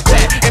petty,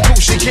 bad and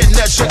bougie, get in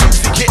the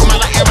jacuzzi, get my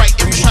lighting right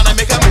if you tryna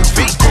make a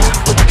movie.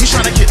 He's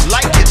tryna get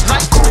like, yeah,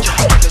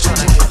 he's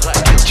tryna get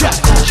like,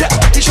 yeah,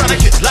 he's tryna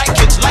get like,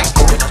 he's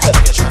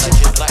tryna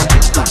get like,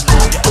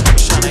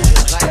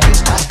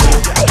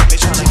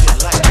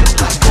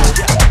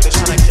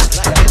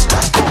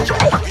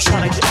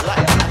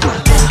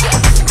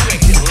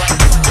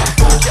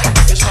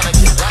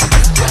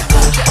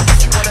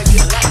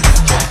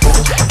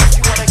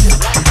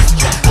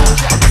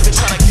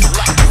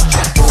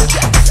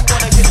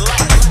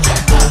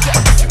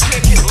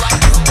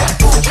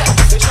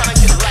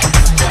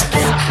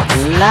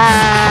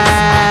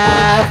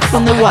 Live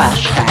from the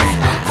wash house.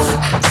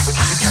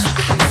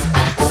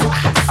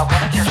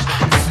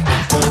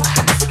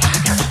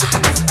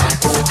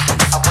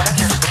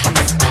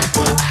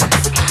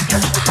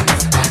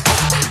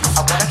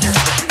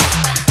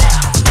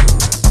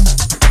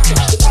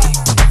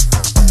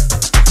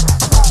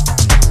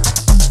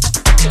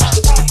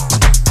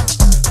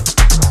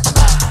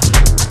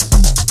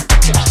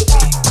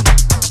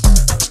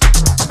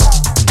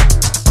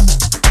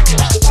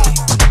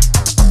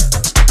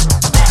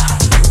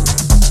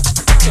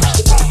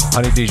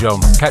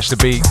 Dijon, Catch the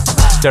Beat,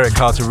 Derrick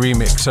Carter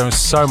remix.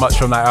 So much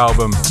from that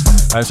album,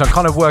 and so I'm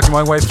kind of working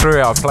my way through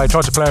it. I've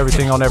tried to play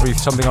everything on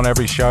something on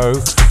every show.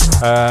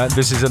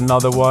 This is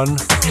another one,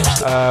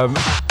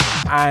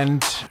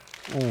 and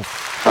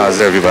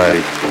how's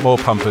everybody? More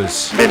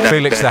pumpers. Midnight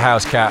Felix Bang. the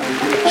Housecat.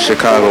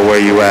 Chicago, where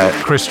you at?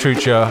 Chris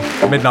Trucher,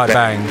 Midnight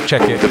Bang.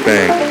 Check it. Move the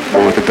bang,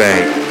 move the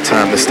bang.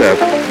 Time to step,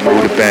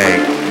 move the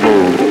bang,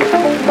 move, move,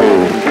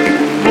 move,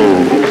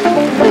 move,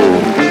 move, move, move,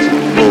 move,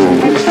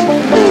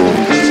 move.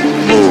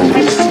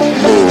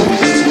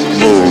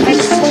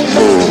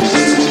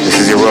 This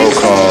is your roll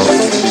call.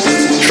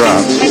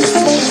 Drop,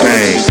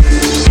 bang.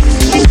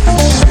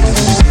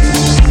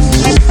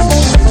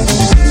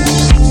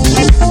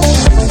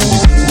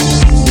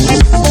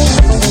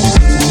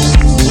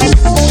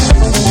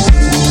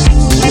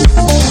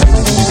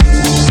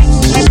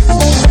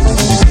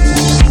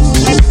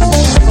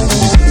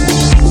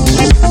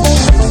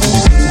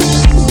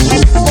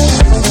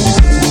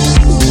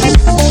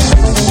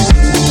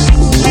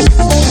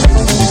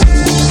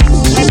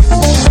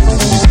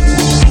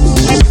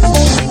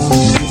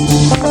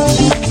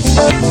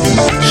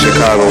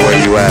 Chicago, where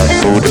you at?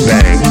 Move the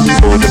bang,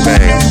 move the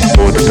bang,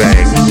 move the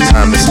bang.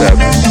 Time to step,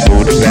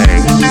 move the bang,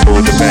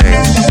 move the bang,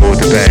 move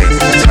the bang.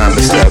 Time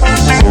to step,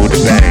 move the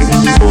bang,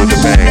 move the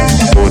bang,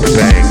 move the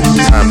bang.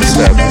 Time to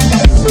step.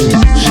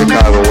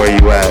 Chicago, where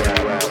you at?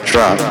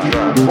 Drop,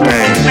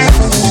 bang.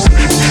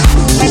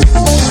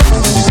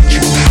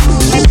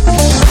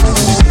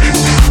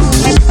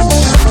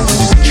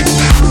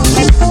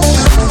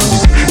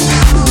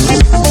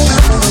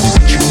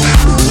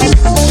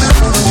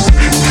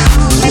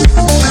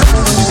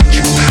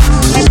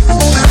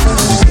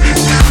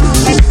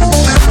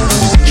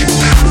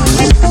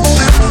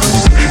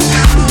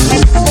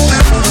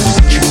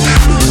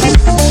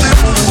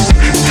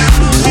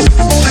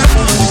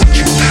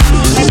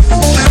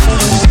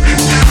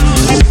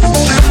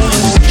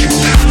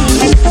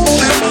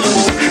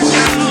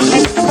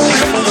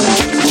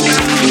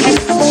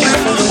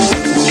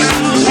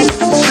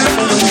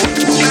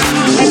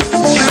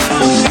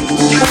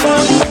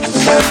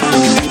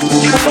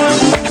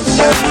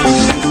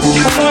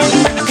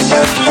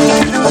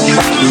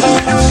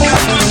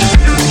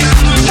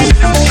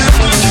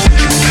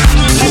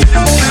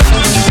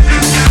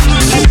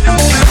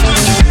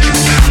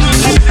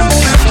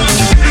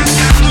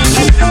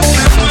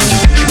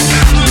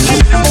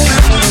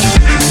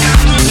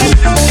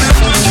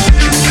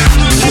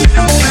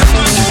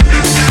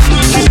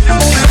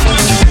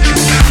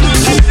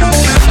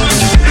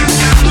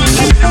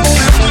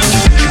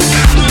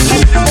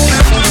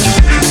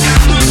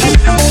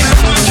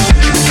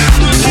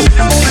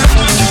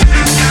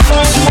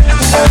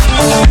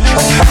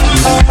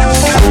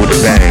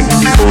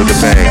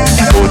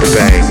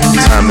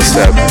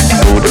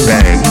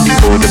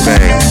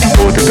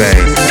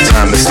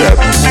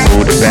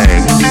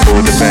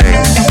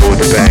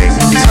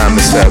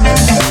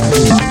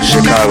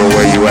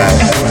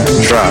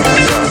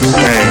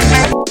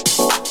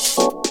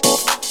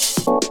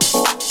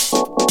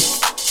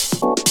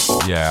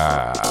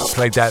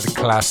 Played that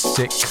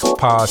classic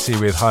party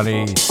with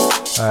Honey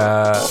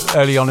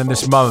early on in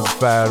this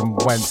month and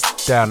went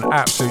down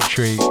absolute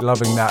treat,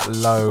 loving that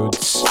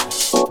loads.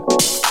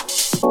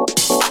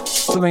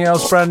 Something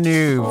else brand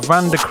new,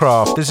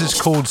 Vanderkraft. This is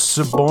called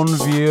Bon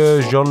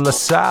Vieux Jean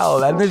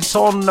Lassalle and it's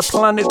on the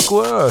planet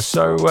Gwer.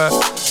 So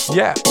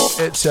yeah,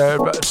 it's a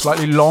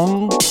slightly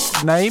long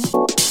name,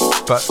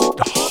 but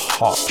a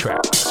hot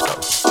track. Let's go.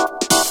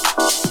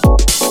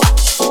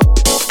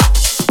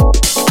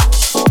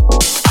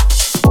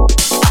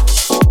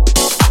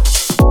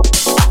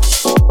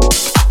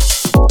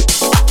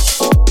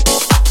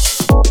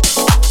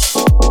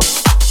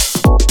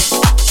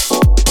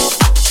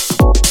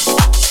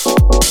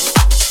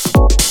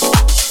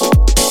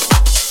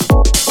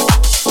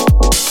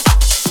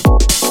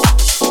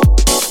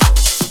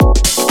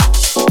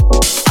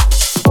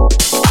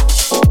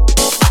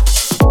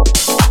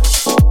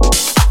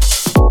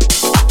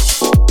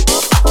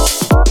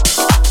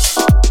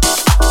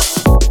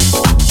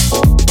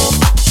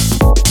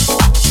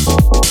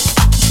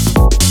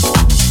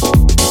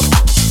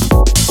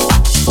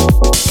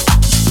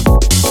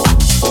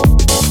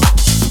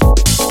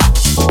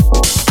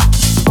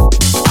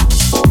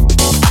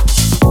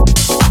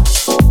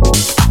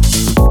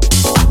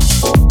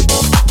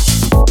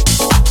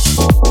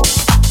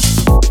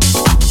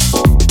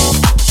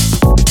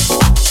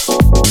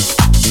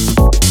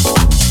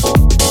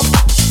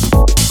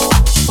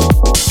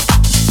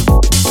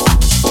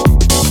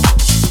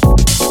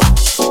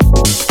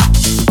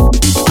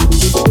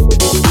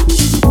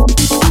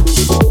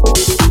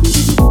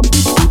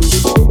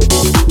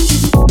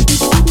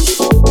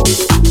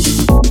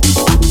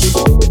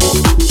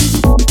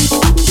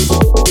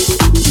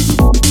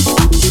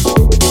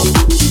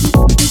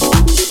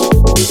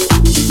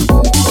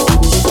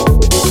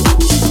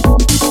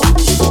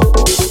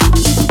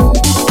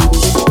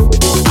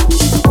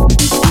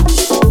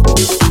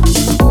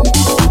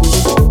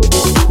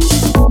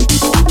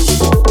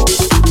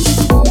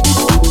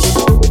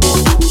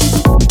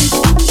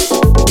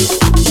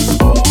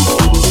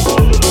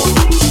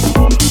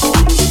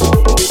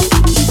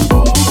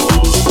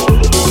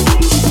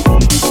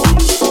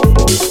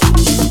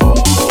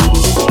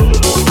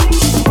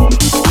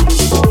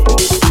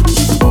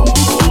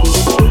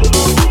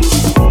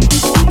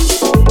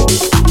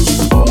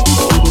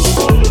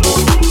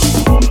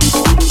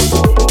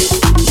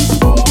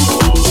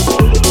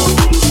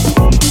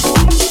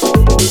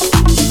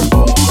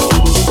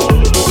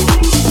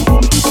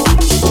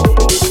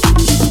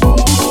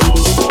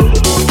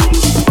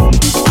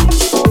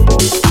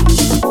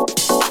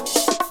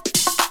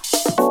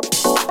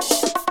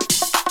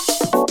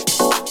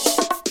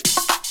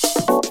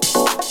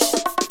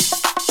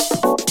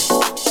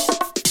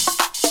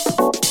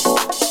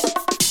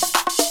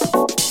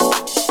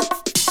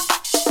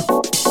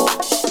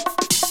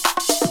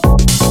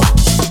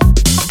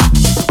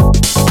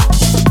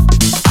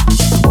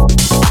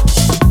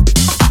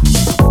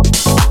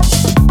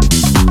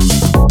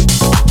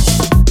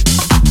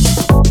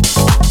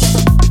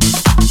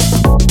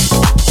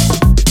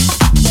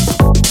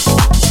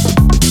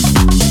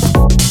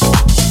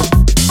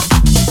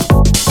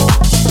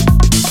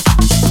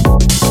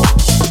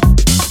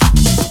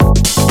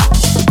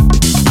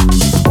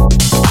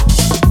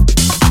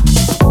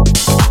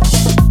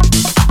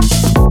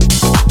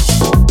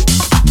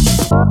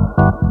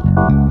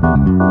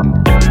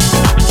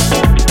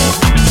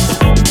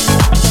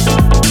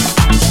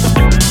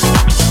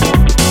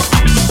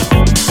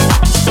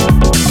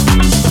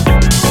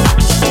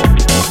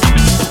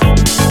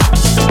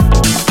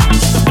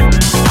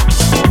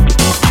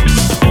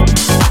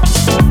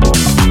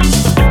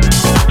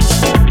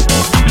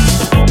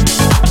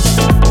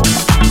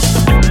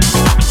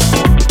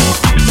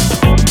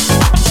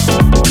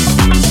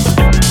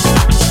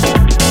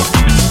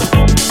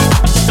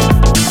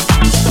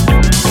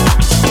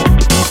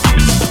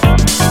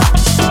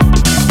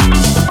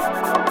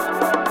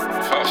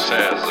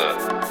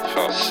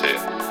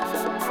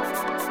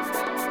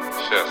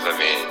 chers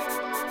amis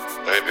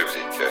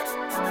républicains,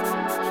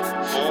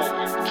 vous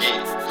qui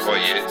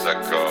croyez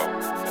encore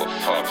aux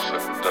forces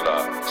de la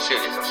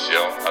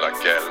civilisation à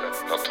laquelle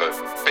notre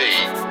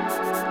pays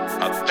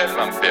a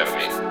tellement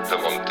permis de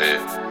monter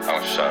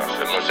en charge,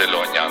 nous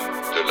éloignant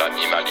de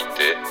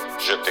l'animalité,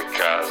 je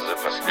t'écrase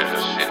parce que je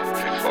suis le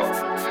plus fort,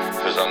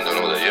 faisant de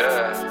nous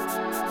d'ailleurs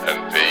un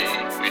pays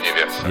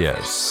universel.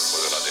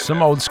 Yes,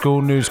 some old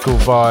school, new school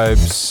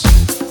vibes.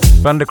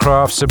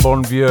 Vanderkraft,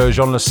 Bon Vieux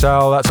Jean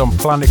Lassalle, that's on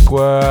Planet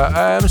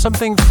Gwer.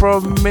 Something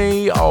from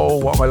me, oh,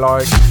 what am I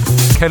like?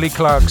 Kelly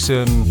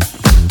Clarkson.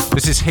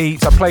 This is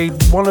Heat. I played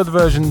one of the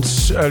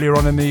versions earlier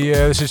on in the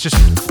year. This has just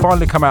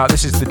finally come out.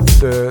 This is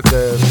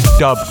the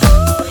dub.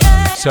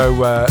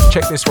 So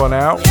check this one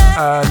out.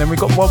 And then we've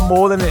got one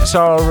more. Then it's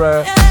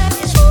our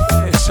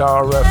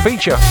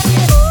feature.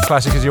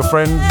 Classic Is Your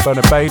Friend,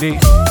 Badie.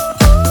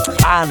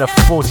 And a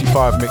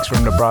 45 mix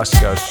from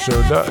Nebraska. So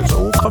that's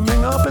all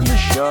coming up in the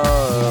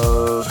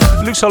show.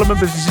 Luke Solomon,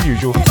 business as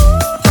usual.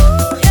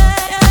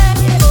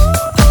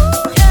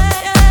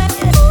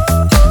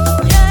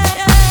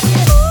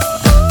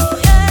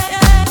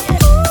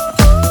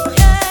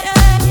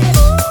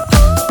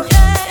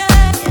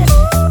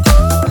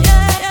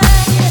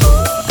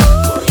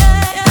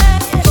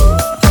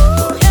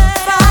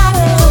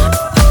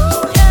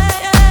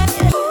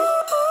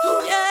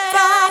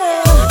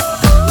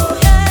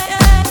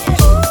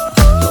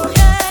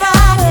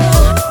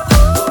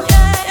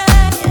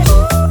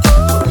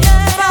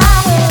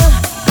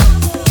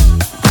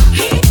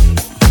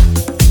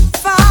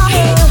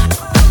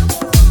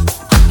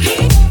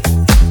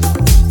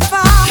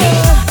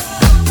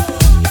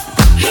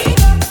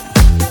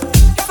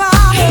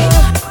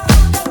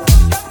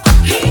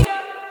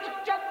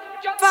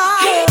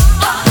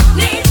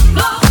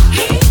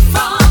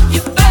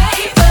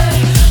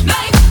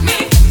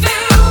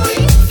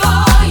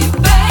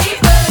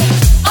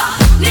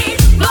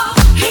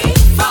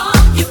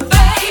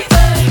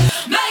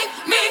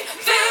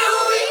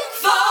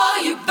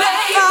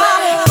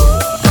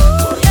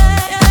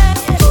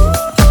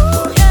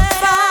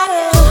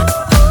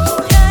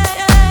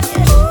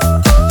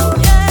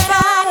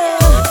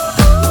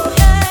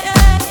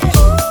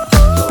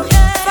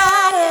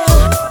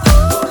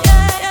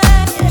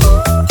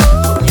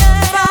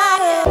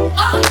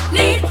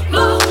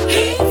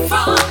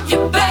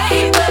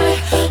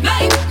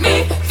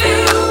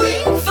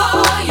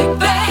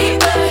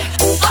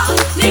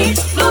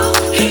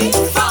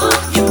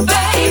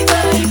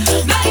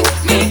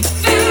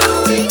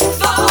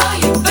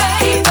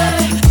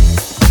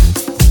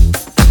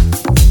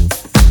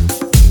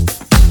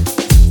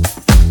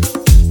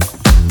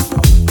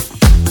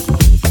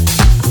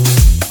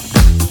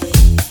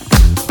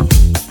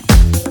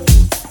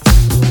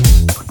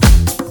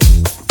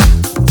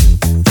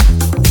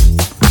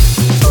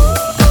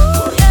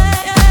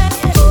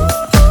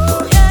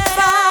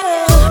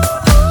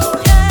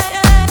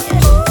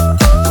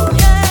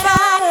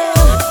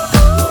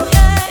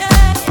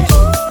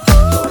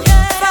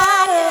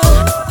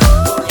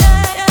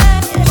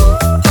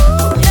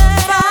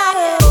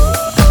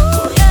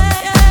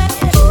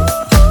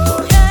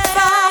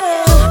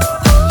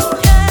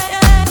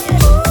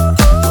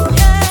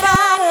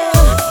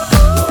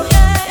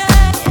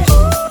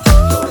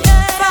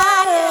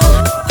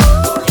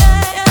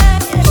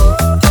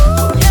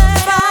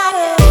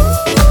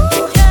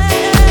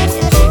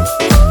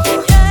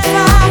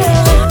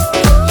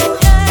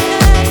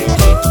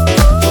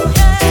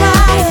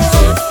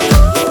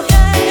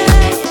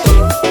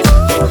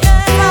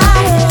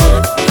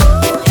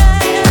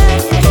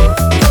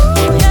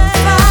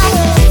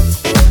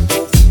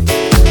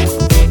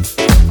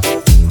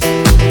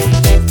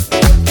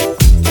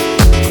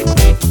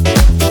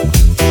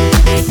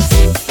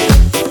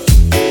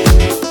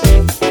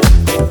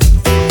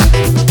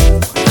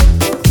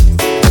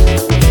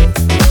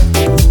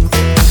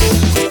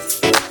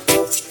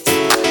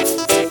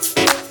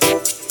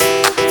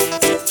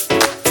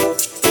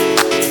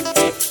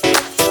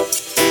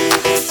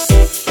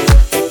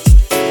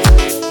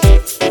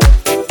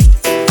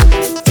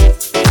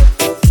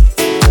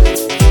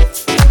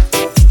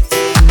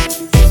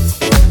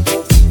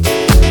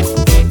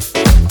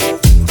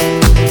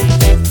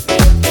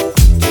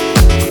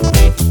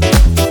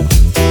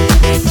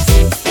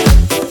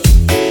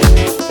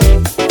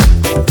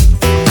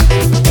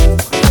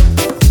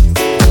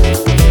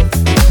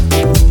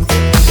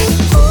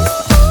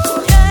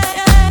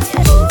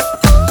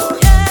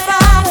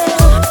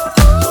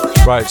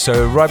 Right,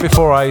 so right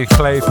before I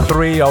play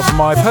three of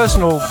my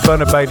personal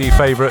Badie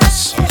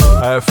favourites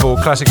for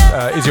classic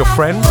Is Your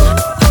Friend,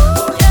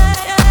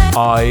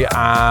 I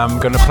am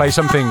going to play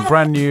something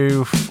brand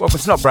new. Well,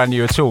 it's not brand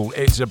new at all.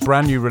 It's a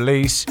brand new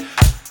release.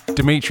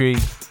 Dimitri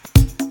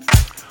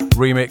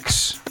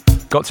remix,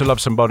 Got to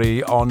Love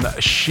Somebody on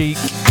Chic.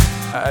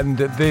 And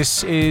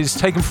this is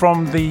taken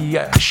from the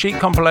Chic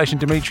compilation,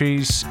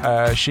 Dimitri's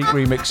Chic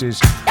remixes,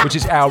 which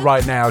is out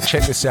right now.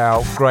 Check this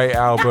out. Great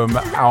album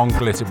on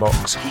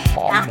Glitterbox.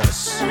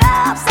 Hotness.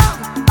 Love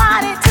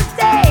somebody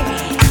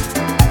today.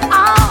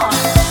 Oh,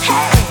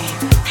 hey,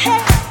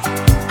 hey,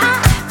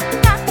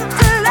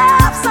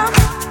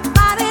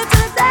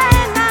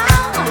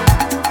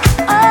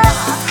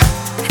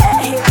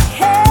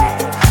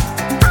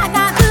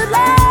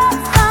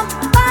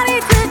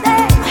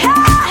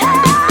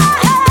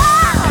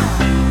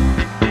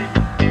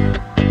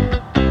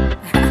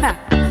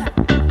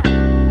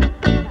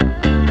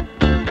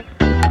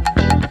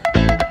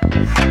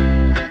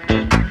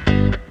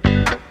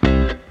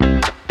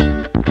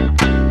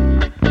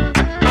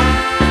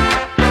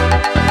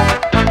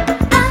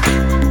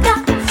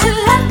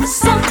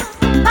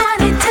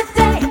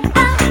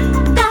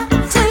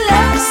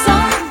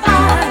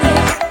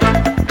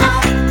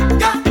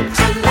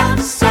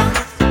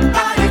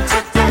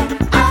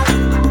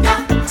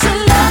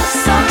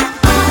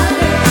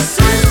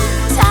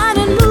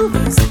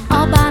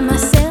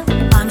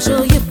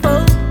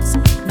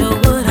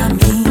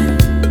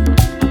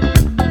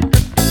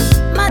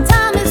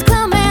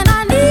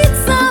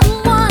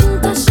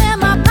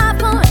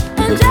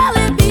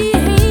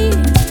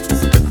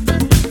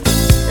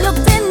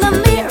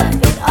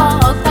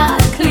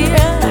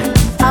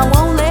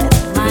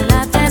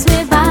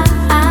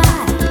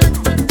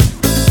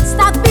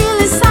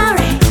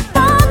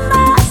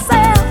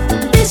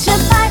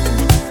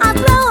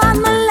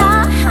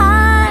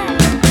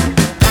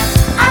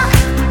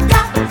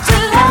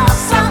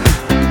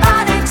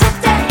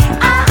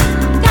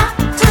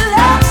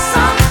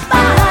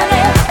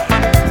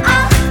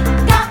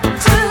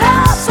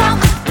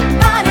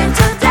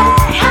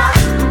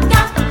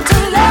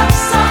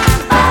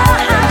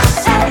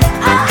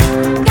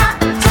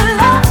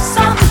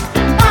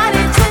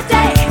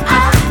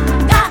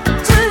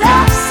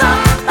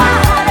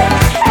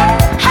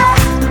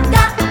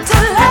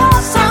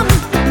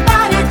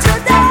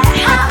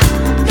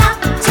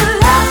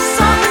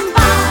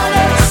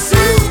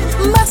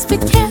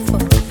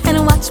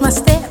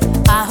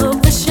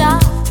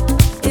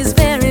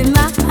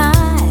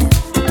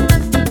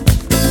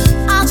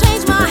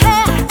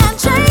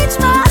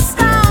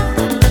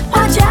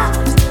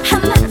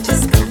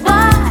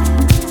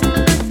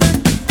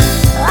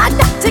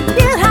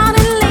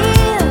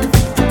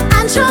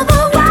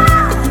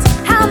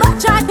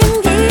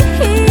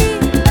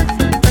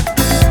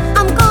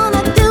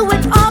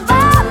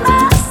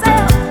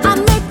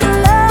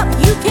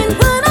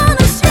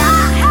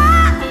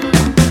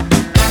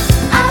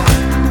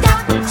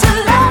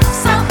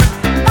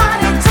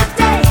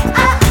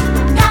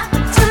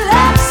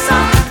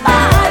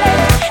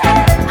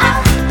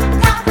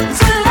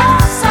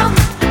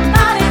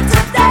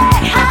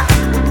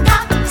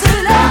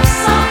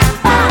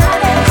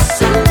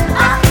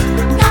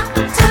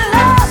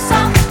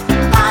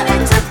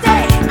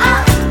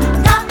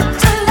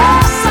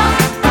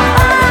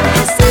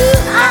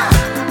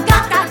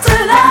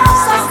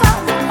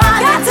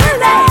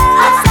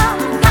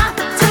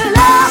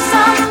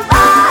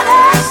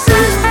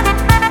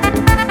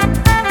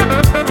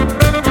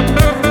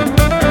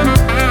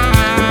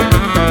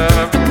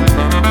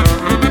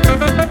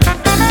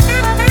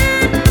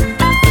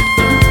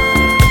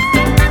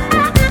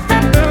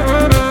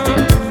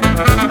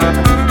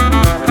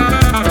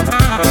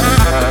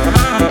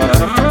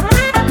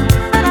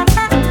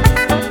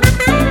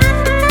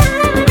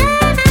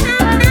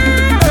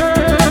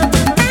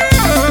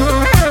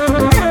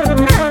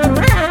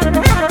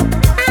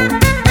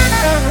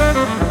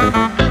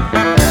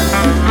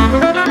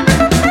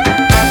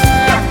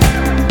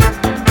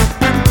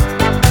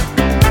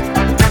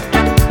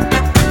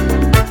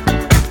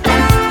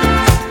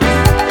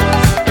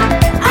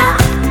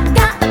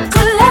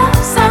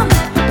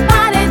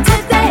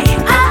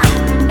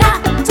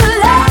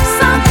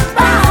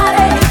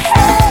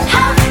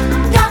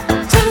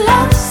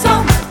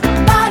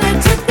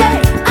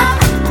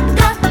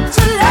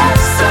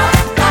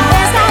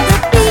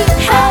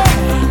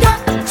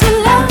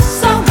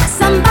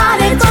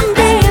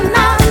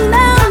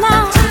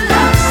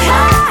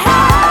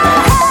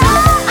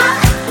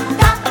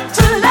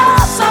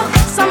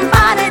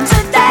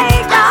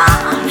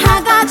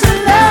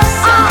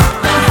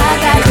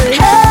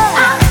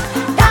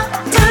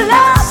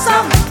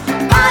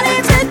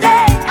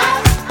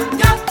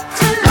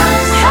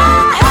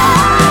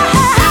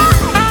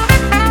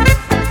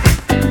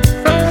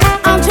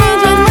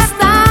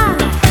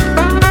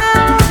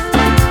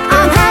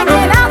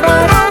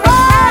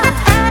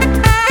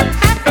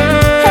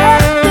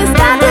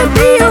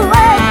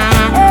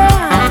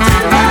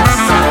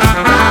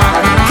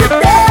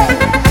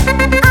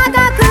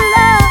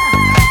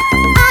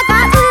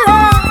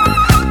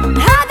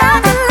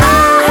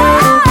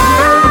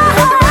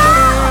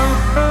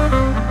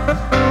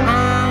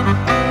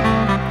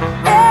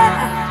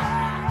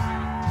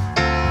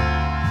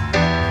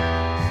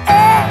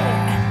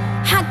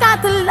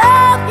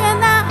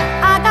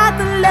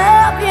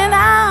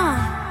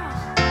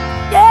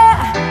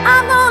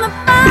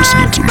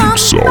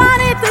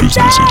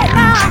 Business as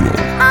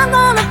usual. I'm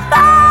gonna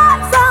find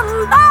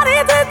somebody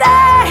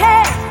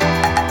today.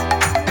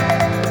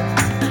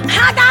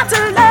 I got to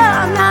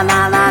love,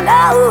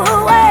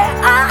 no way.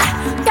 I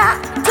got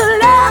to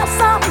love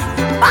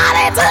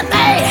somebody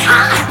today. I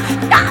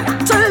got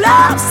to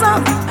love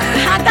some.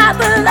 I got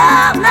to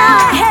love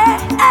now. Hey,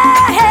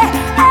 hey, hey,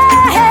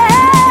 hey, hey.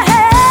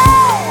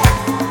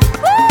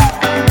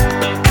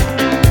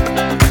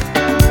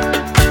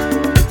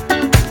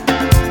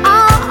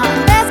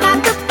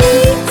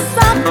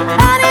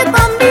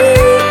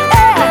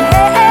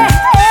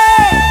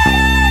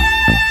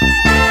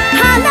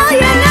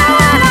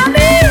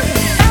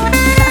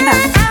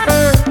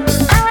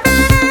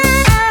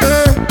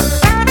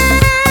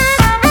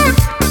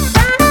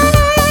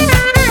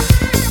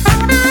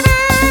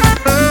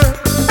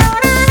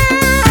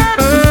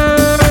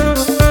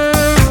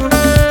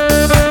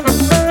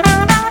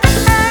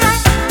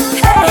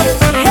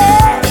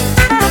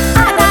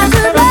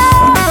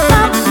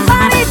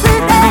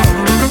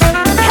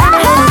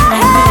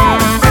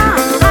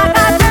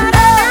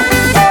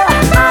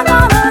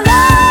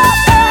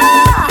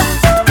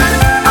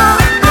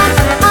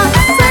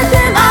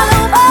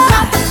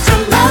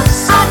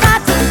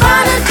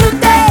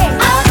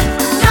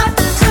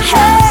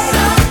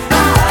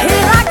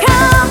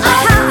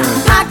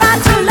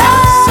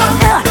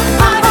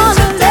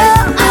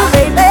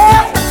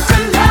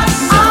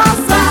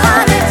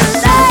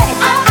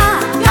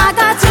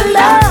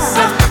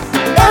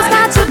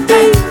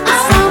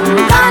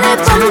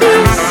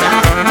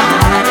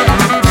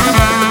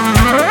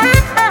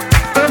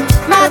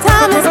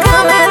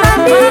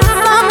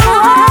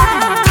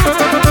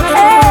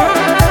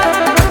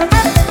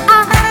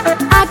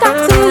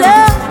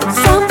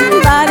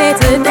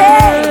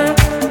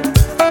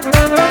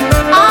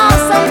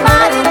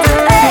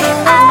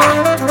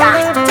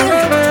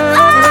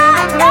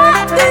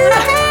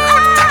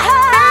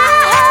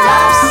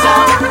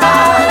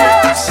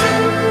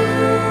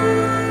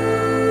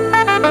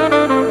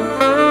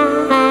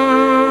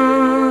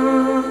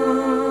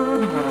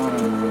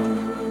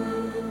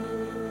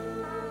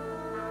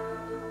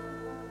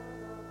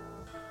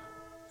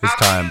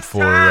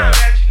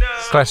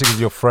 Classic is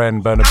your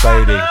friend Bernard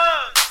Badie.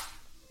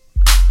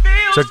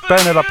 So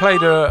Bernard, I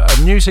played a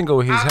new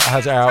single he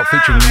has out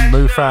featuring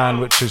Mufan,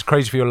 which is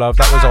Crazy for Your Love.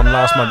 That was on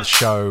last month's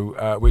show,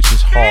 which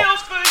is hot.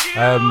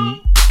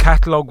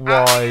 Catalogue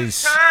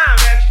wise,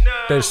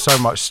 there's so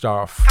much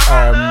stuff.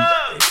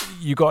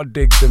 You got to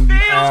dig them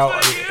out.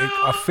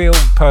 I feel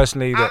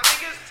personally that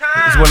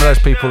he's one of those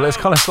people that's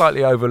kind of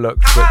slightly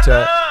overlooked,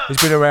 but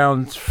he's been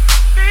around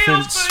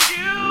since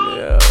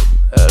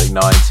early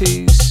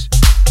 90s.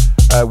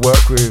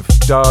 Worked with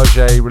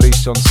Darje,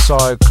 released on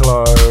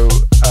Cyclo,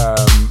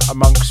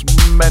 amongst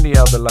many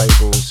other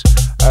labels.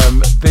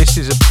 This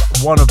is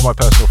one of my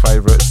personal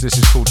favourites. This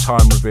is called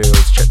Time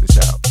Reveals. Check this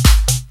out.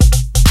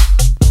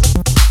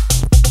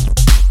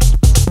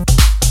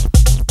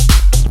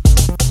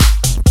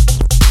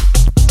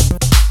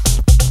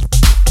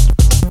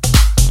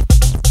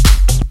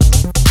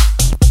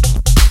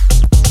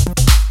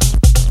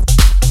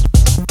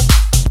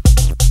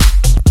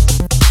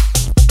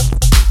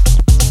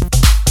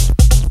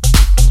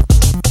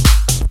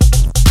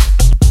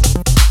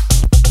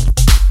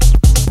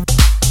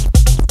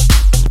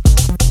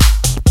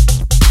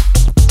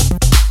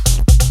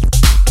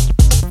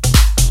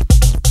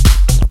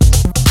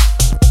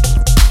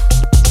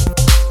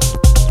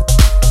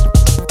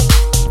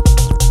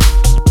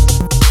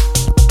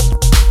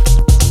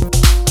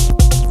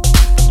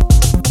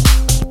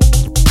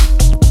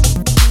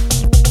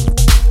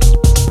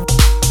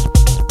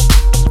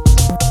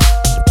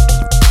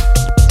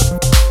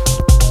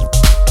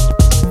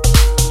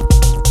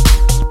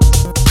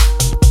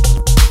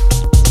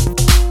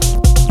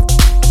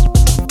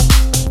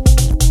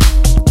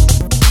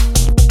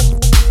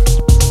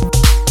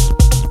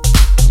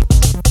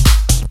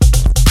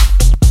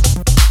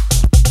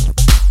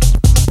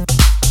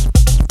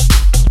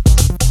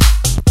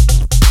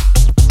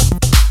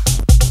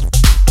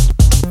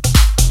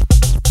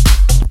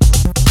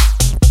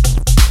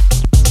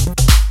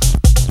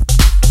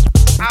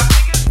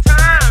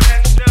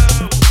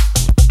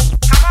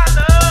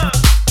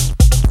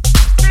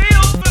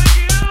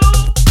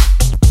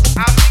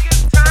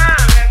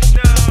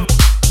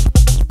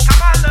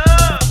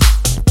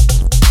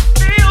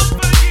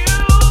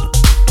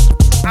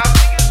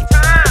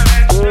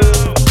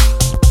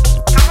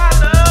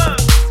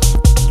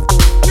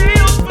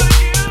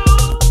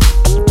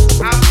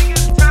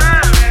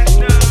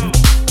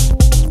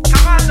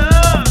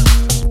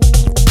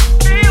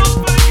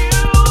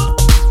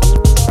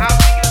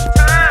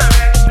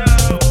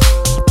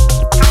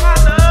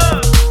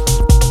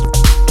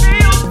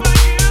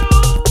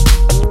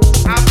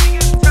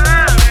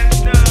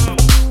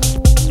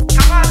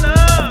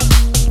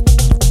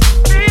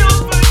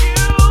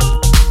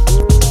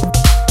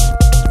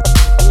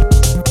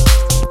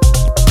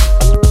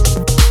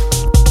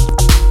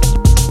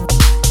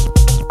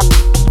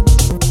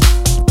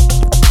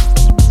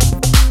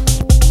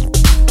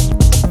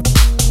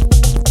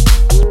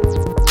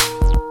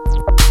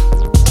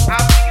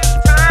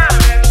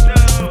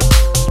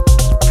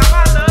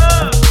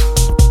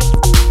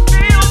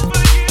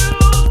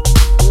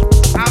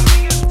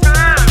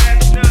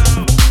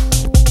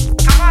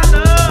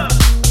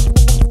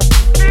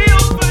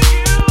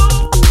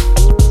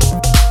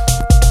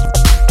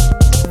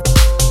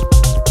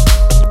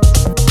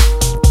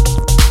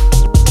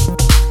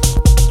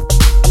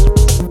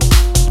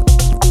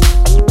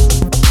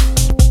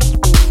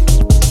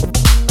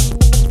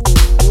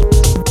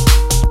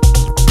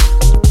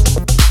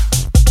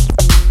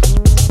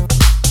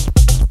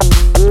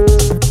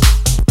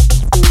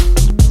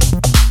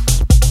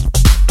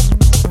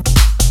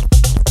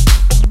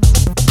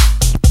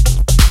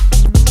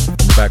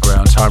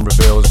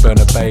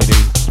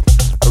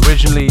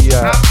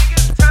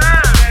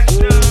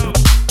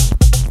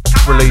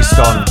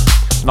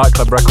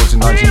 Nightclub Records in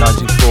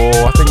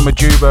 1994. I think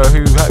Majuba,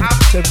 who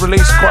had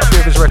released quite a few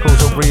of his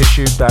records, or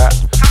reissued that.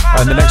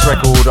 And the next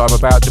record I'm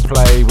about to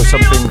play was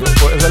something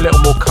that was a little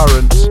more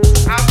current,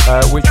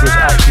 which was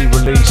actually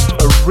released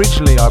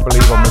originally, I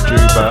believe, on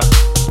Majuba.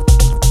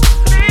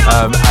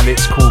 And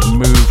it's called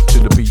Move to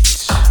the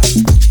Beat.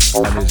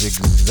 And it's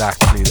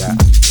exactly that.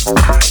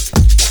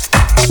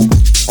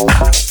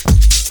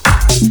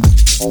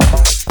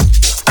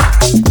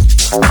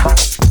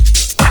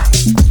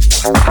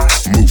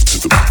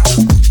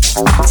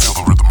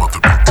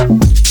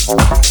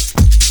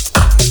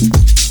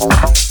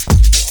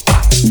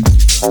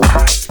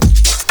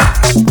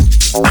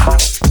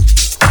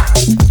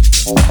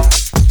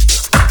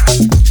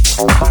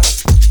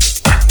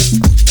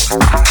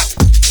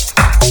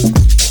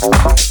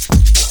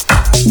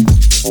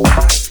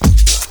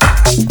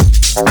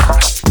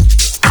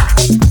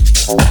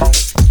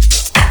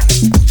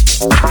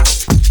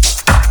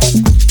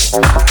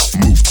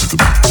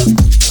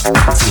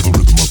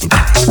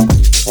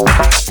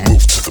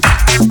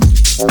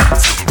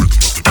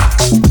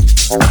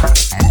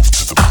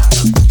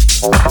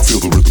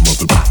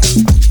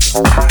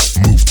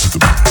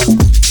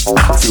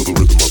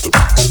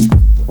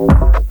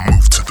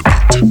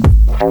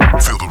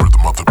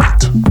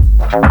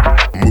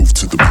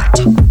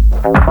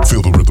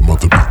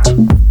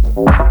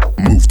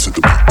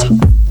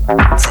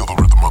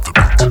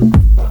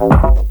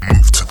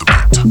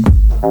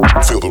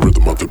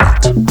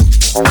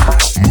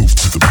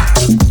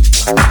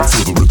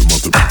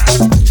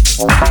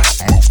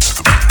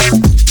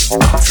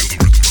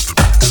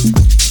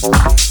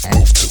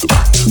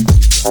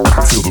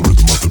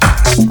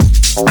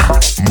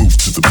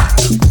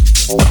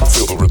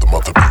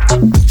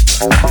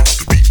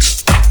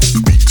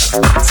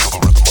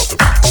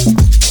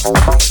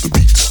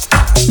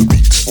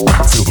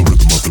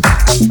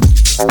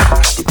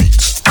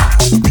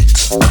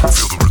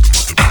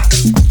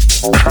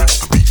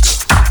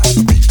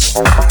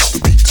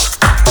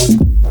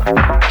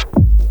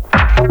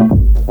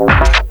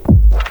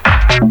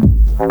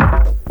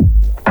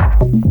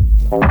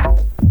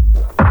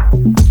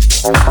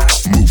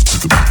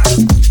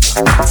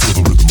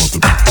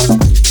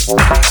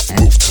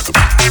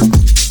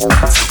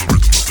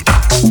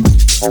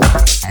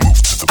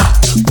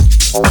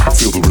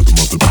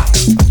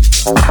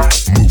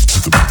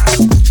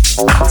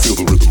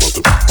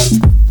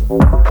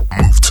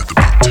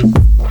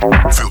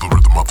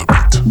 the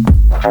beat.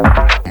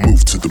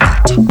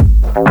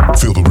 Feel the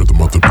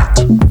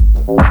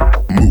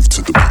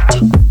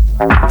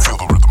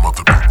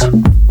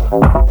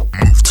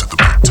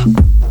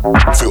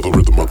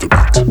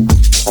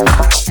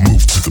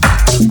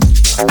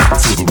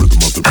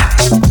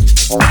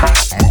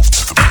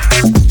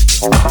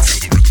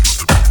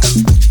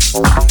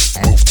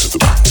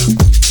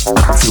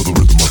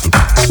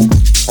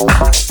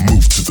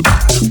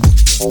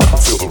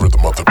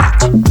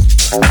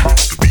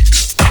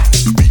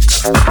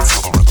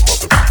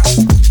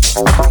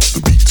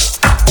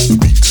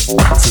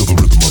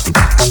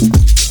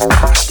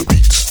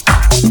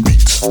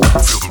of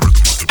the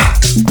beat.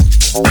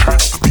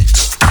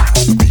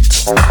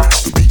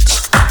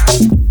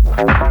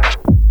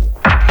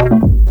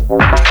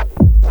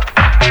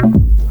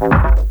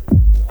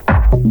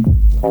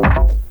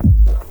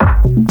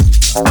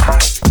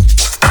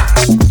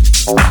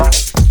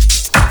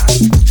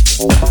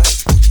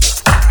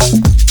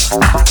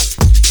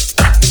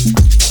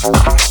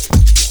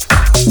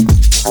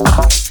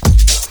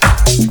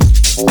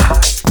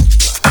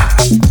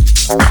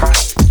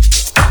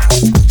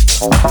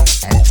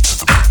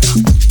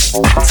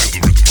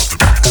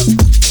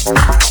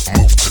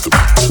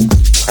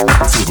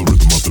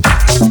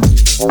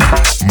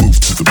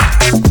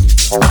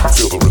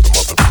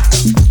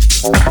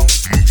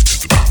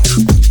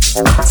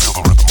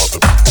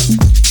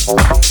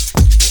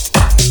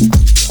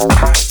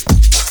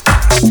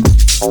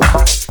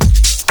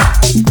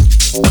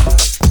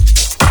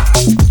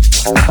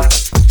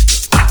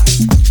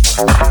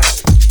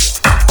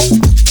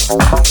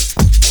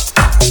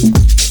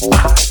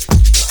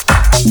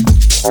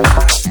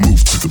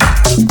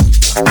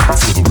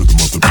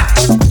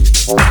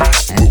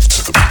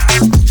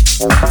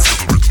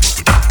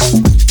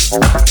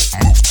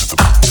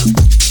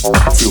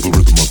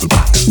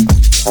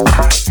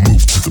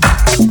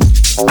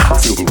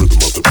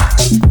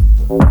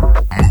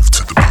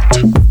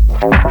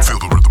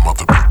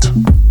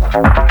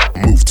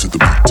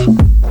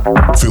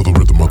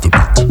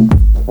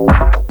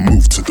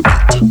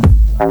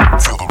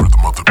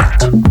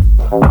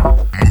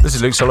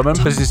 Solomon,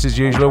 business as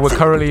usual. We're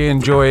currently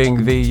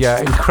enjoying the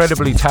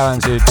incredibly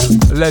talented,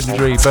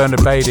 legendary Bernard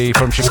Badie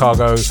from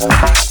Chicago.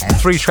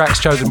 3 tracks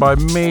chosen by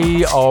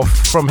me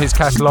from his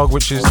catalogue,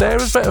 which is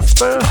there's a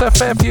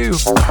fair few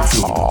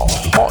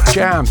hot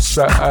jams.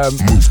 But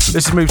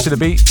this is Move to the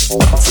Beat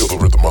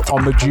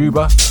on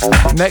Majuba.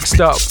 Next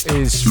up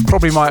is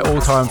probably my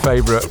all-time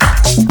favourite.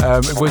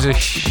 It was an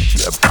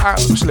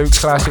absolute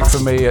classic for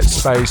me at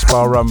Space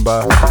Bar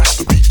Rumba.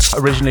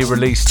 Originally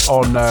released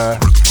on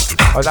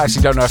I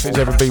actually don't know if it's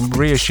ever been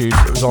reissued.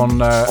 It was on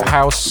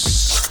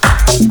Housecat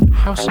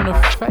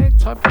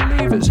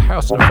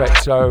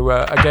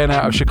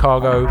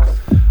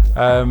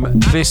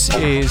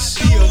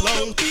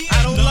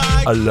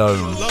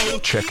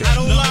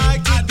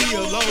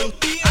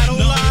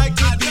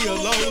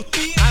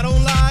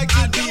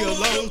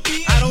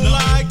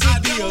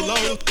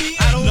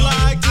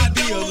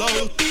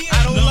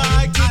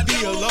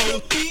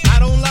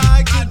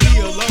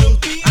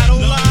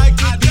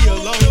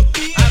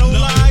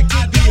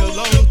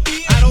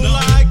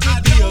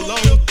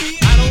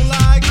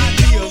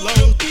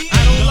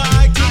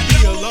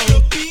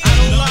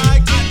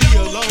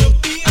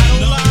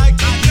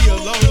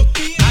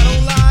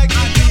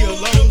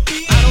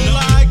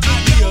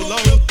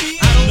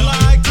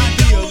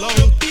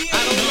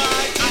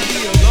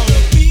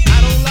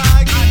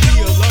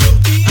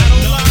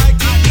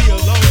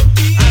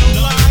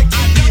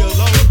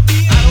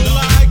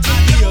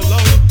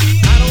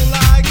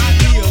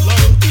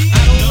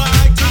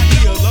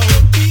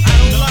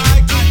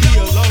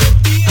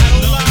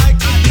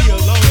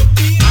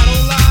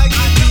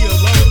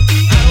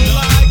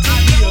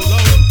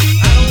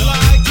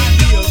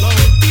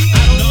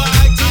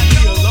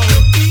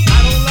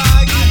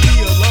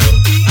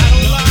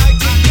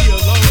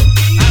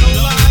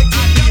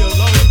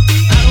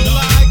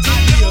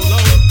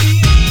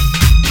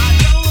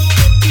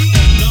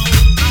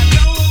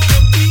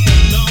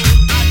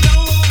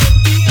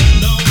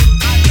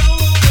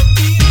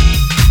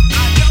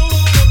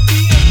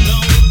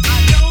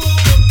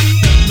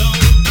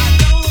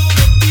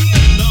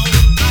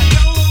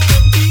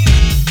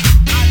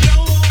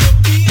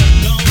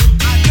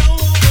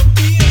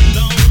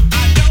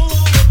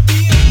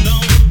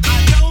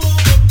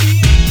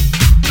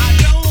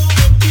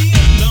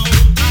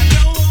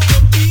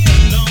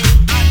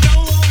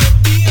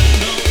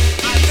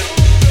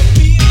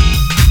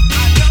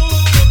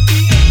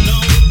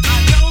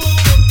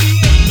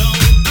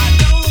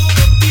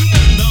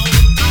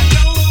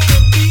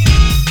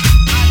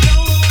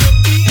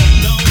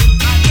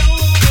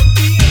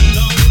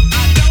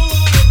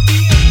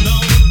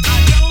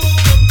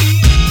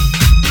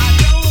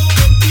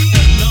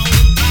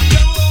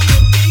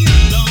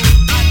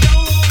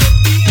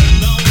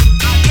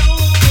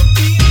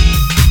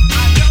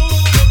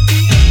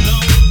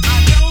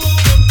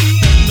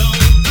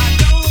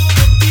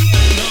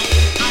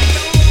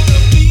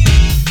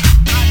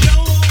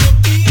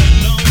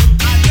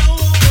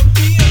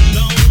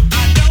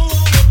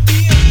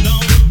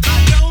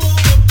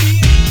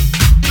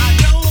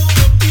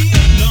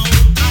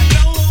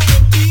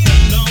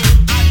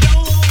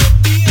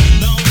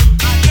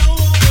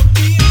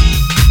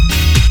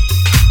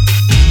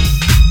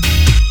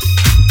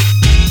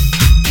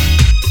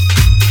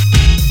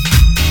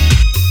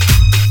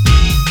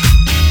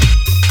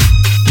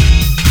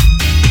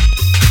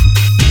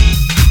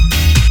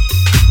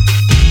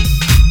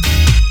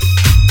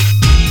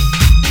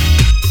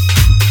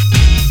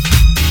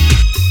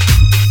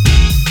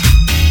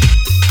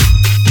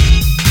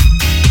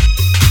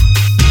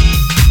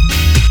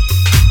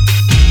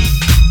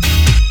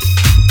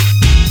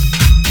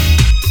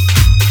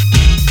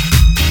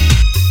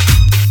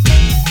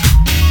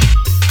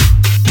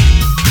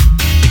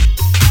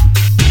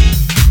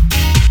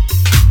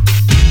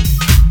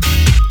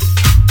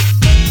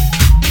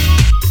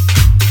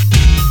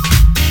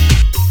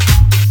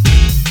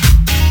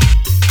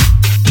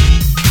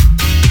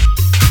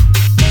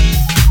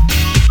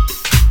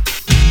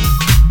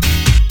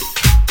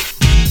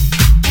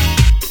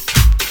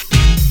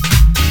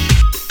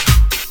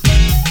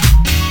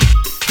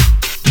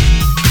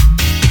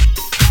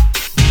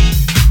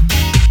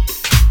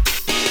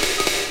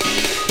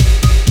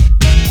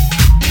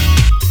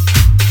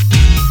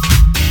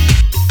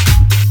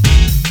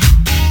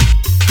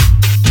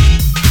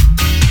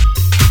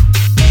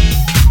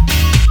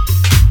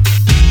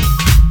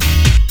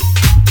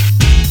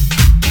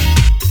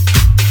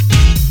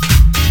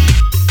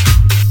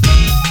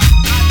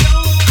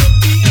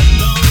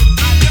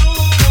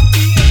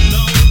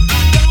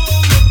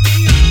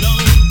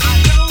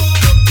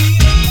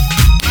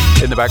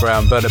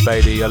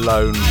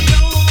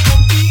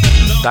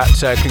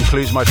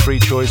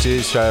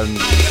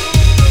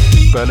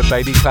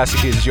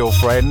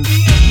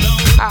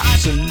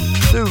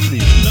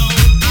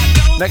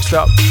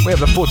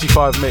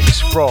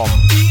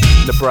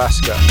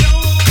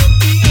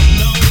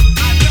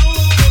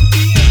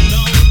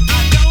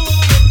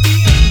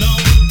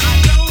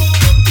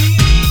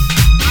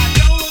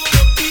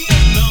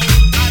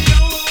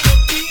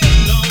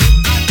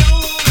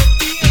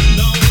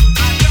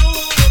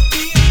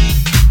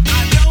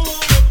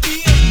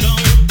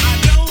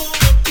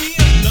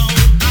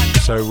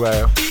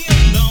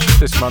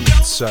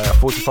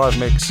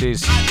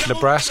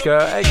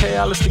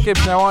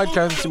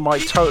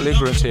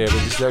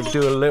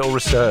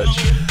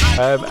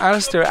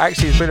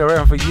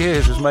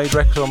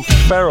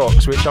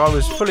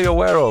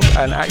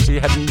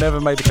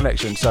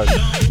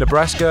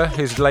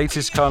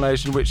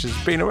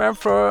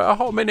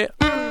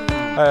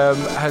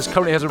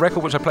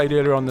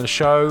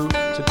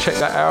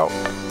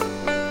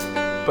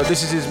But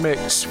this is his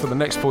mix for the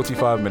next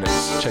 45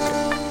 minutes. Check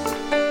it.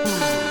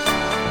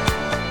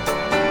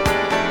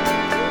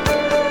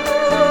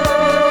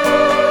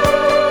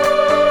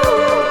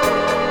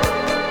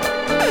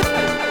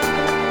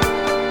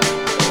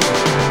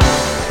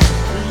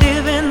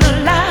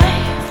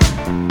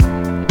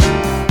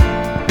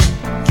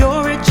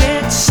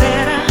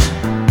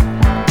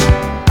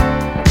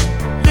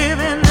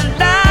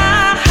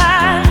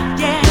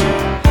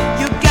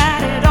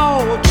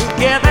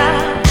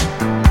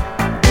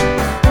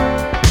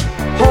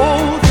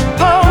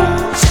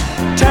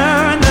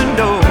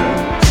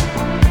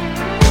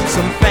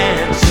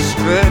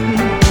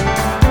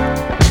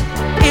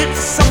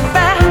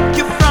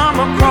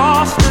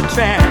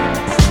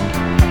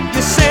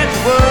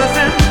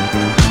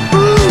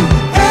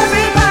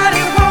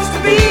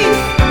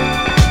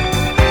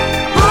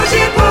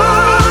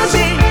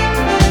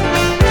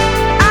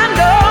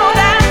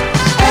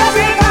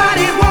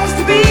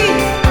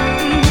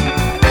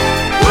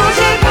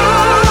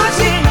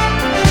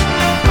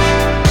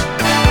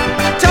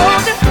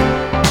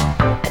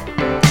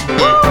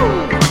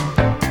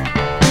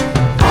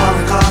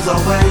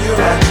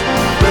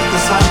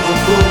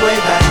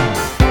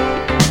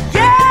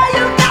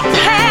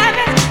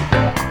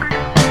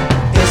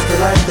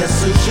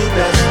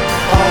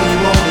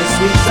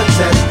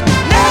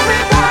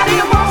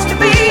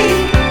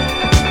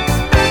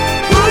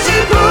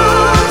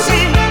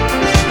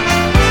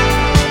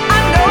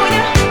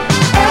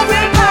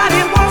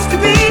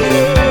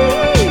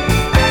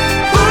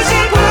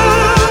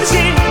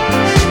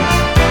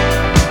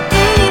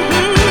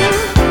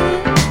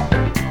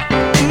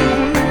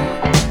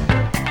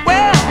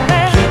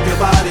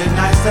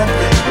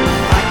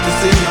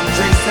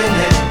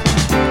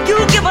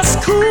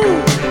 Cool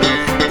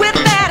with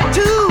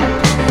attitude.